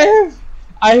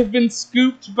 I have been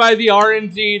scooped by the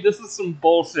RNG. This is some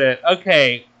bullshit.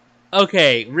 Okay,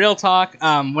 real talk.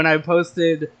 When I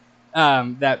posted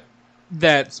that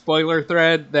spoiler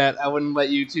thread that I wouldn't let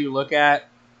you two look at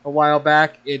a while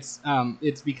back, it's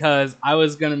because I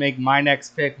was gonna make my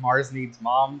next pick Mars Needs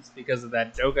Moms because of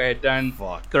that joke I had done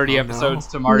Fuck. 30 Oh, episodes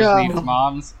no. to Mars No. Needs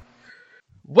Moms.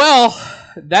 Well,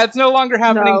 that's no longer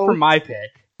happening No. for my pick.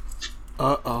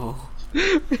 Uh-oh.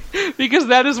 Because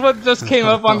that is what just came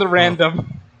up on the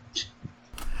random.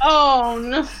 Oh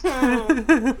no!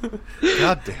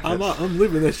 God damn it. I'm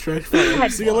leaving this track. Fine.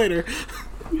 See you later.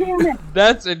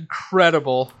 That's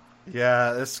incredible.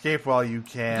 Yeah, escape while you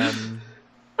can.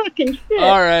 Fucking shit!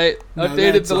 Alright, Now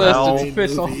updated that's the a list. Halloween It's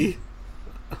official. movie.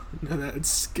 Now that's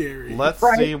scary. Let's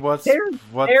Right. see what's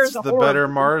There's a the horror better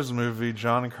movie. Mars movie.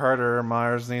 John Carter,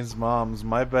 Mars Needs Moms.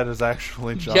 My bet is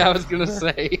actually John. Yeah, I was gonna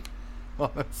say.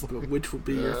 Honestly. But which would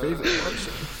be your favorite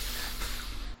version?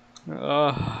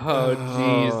 Oh,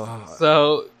 jeez.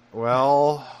 So,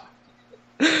 Well,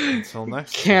 until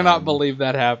next cannot time. believe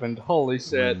that happened. Holy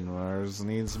shit. When Mars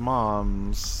Needs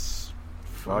Moms.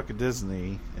 Fuck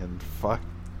Disney and fuck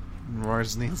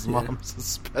Mars Needs Yeah. Moms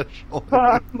especially.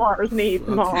 Fuck Mars needs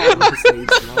Fuck, mom. Mars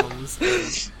Needs Moms.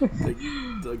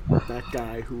 That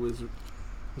guy who was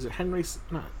it Henry?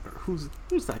 Not who's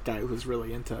that guy who was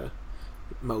really into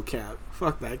mocap?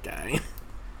 Fuck that guy.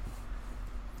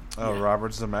 Oh, Yeah.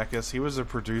 Robert Zemeckis. He was a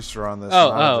producer on this, Oh,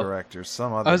 not oh. a director.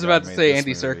 Some other I was guy about to made say this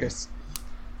Andy movie. Serkis.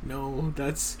 No,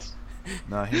 that's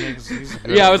No, he's a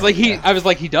good Yeah, I was like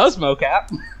mocap. he does mocap.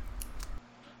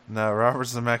 No, Robert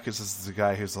Zemeckis is the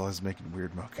guy who's always making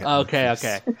weird mocap.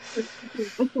 Okay.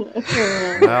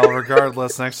 Well,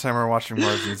 regardless, next time we're watching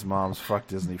Mars Needs Moms, fuck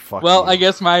Disney, fuck Well, you. I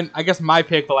guess my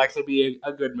pick will actually be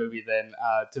a good movie then,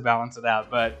 to balance it out.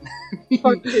 But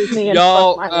Fuck Disney and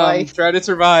y'all fuck my life. try to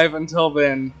survive until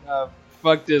then.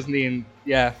 Fuck Disney and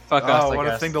yeah, fuck us. Oh, I what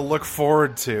guess. a thing to look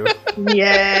forward to.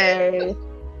 Yay!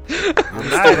 Good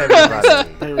night,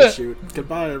 everybody. parachute.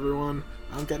 Goodbye, everyone.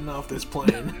 I'm getting off this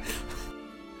plane.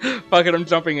 Fuck it, I'm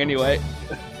jumping anyway.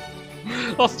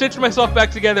 I'll stitch myself back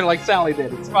together like Sally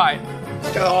did. It's fine.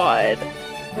 God.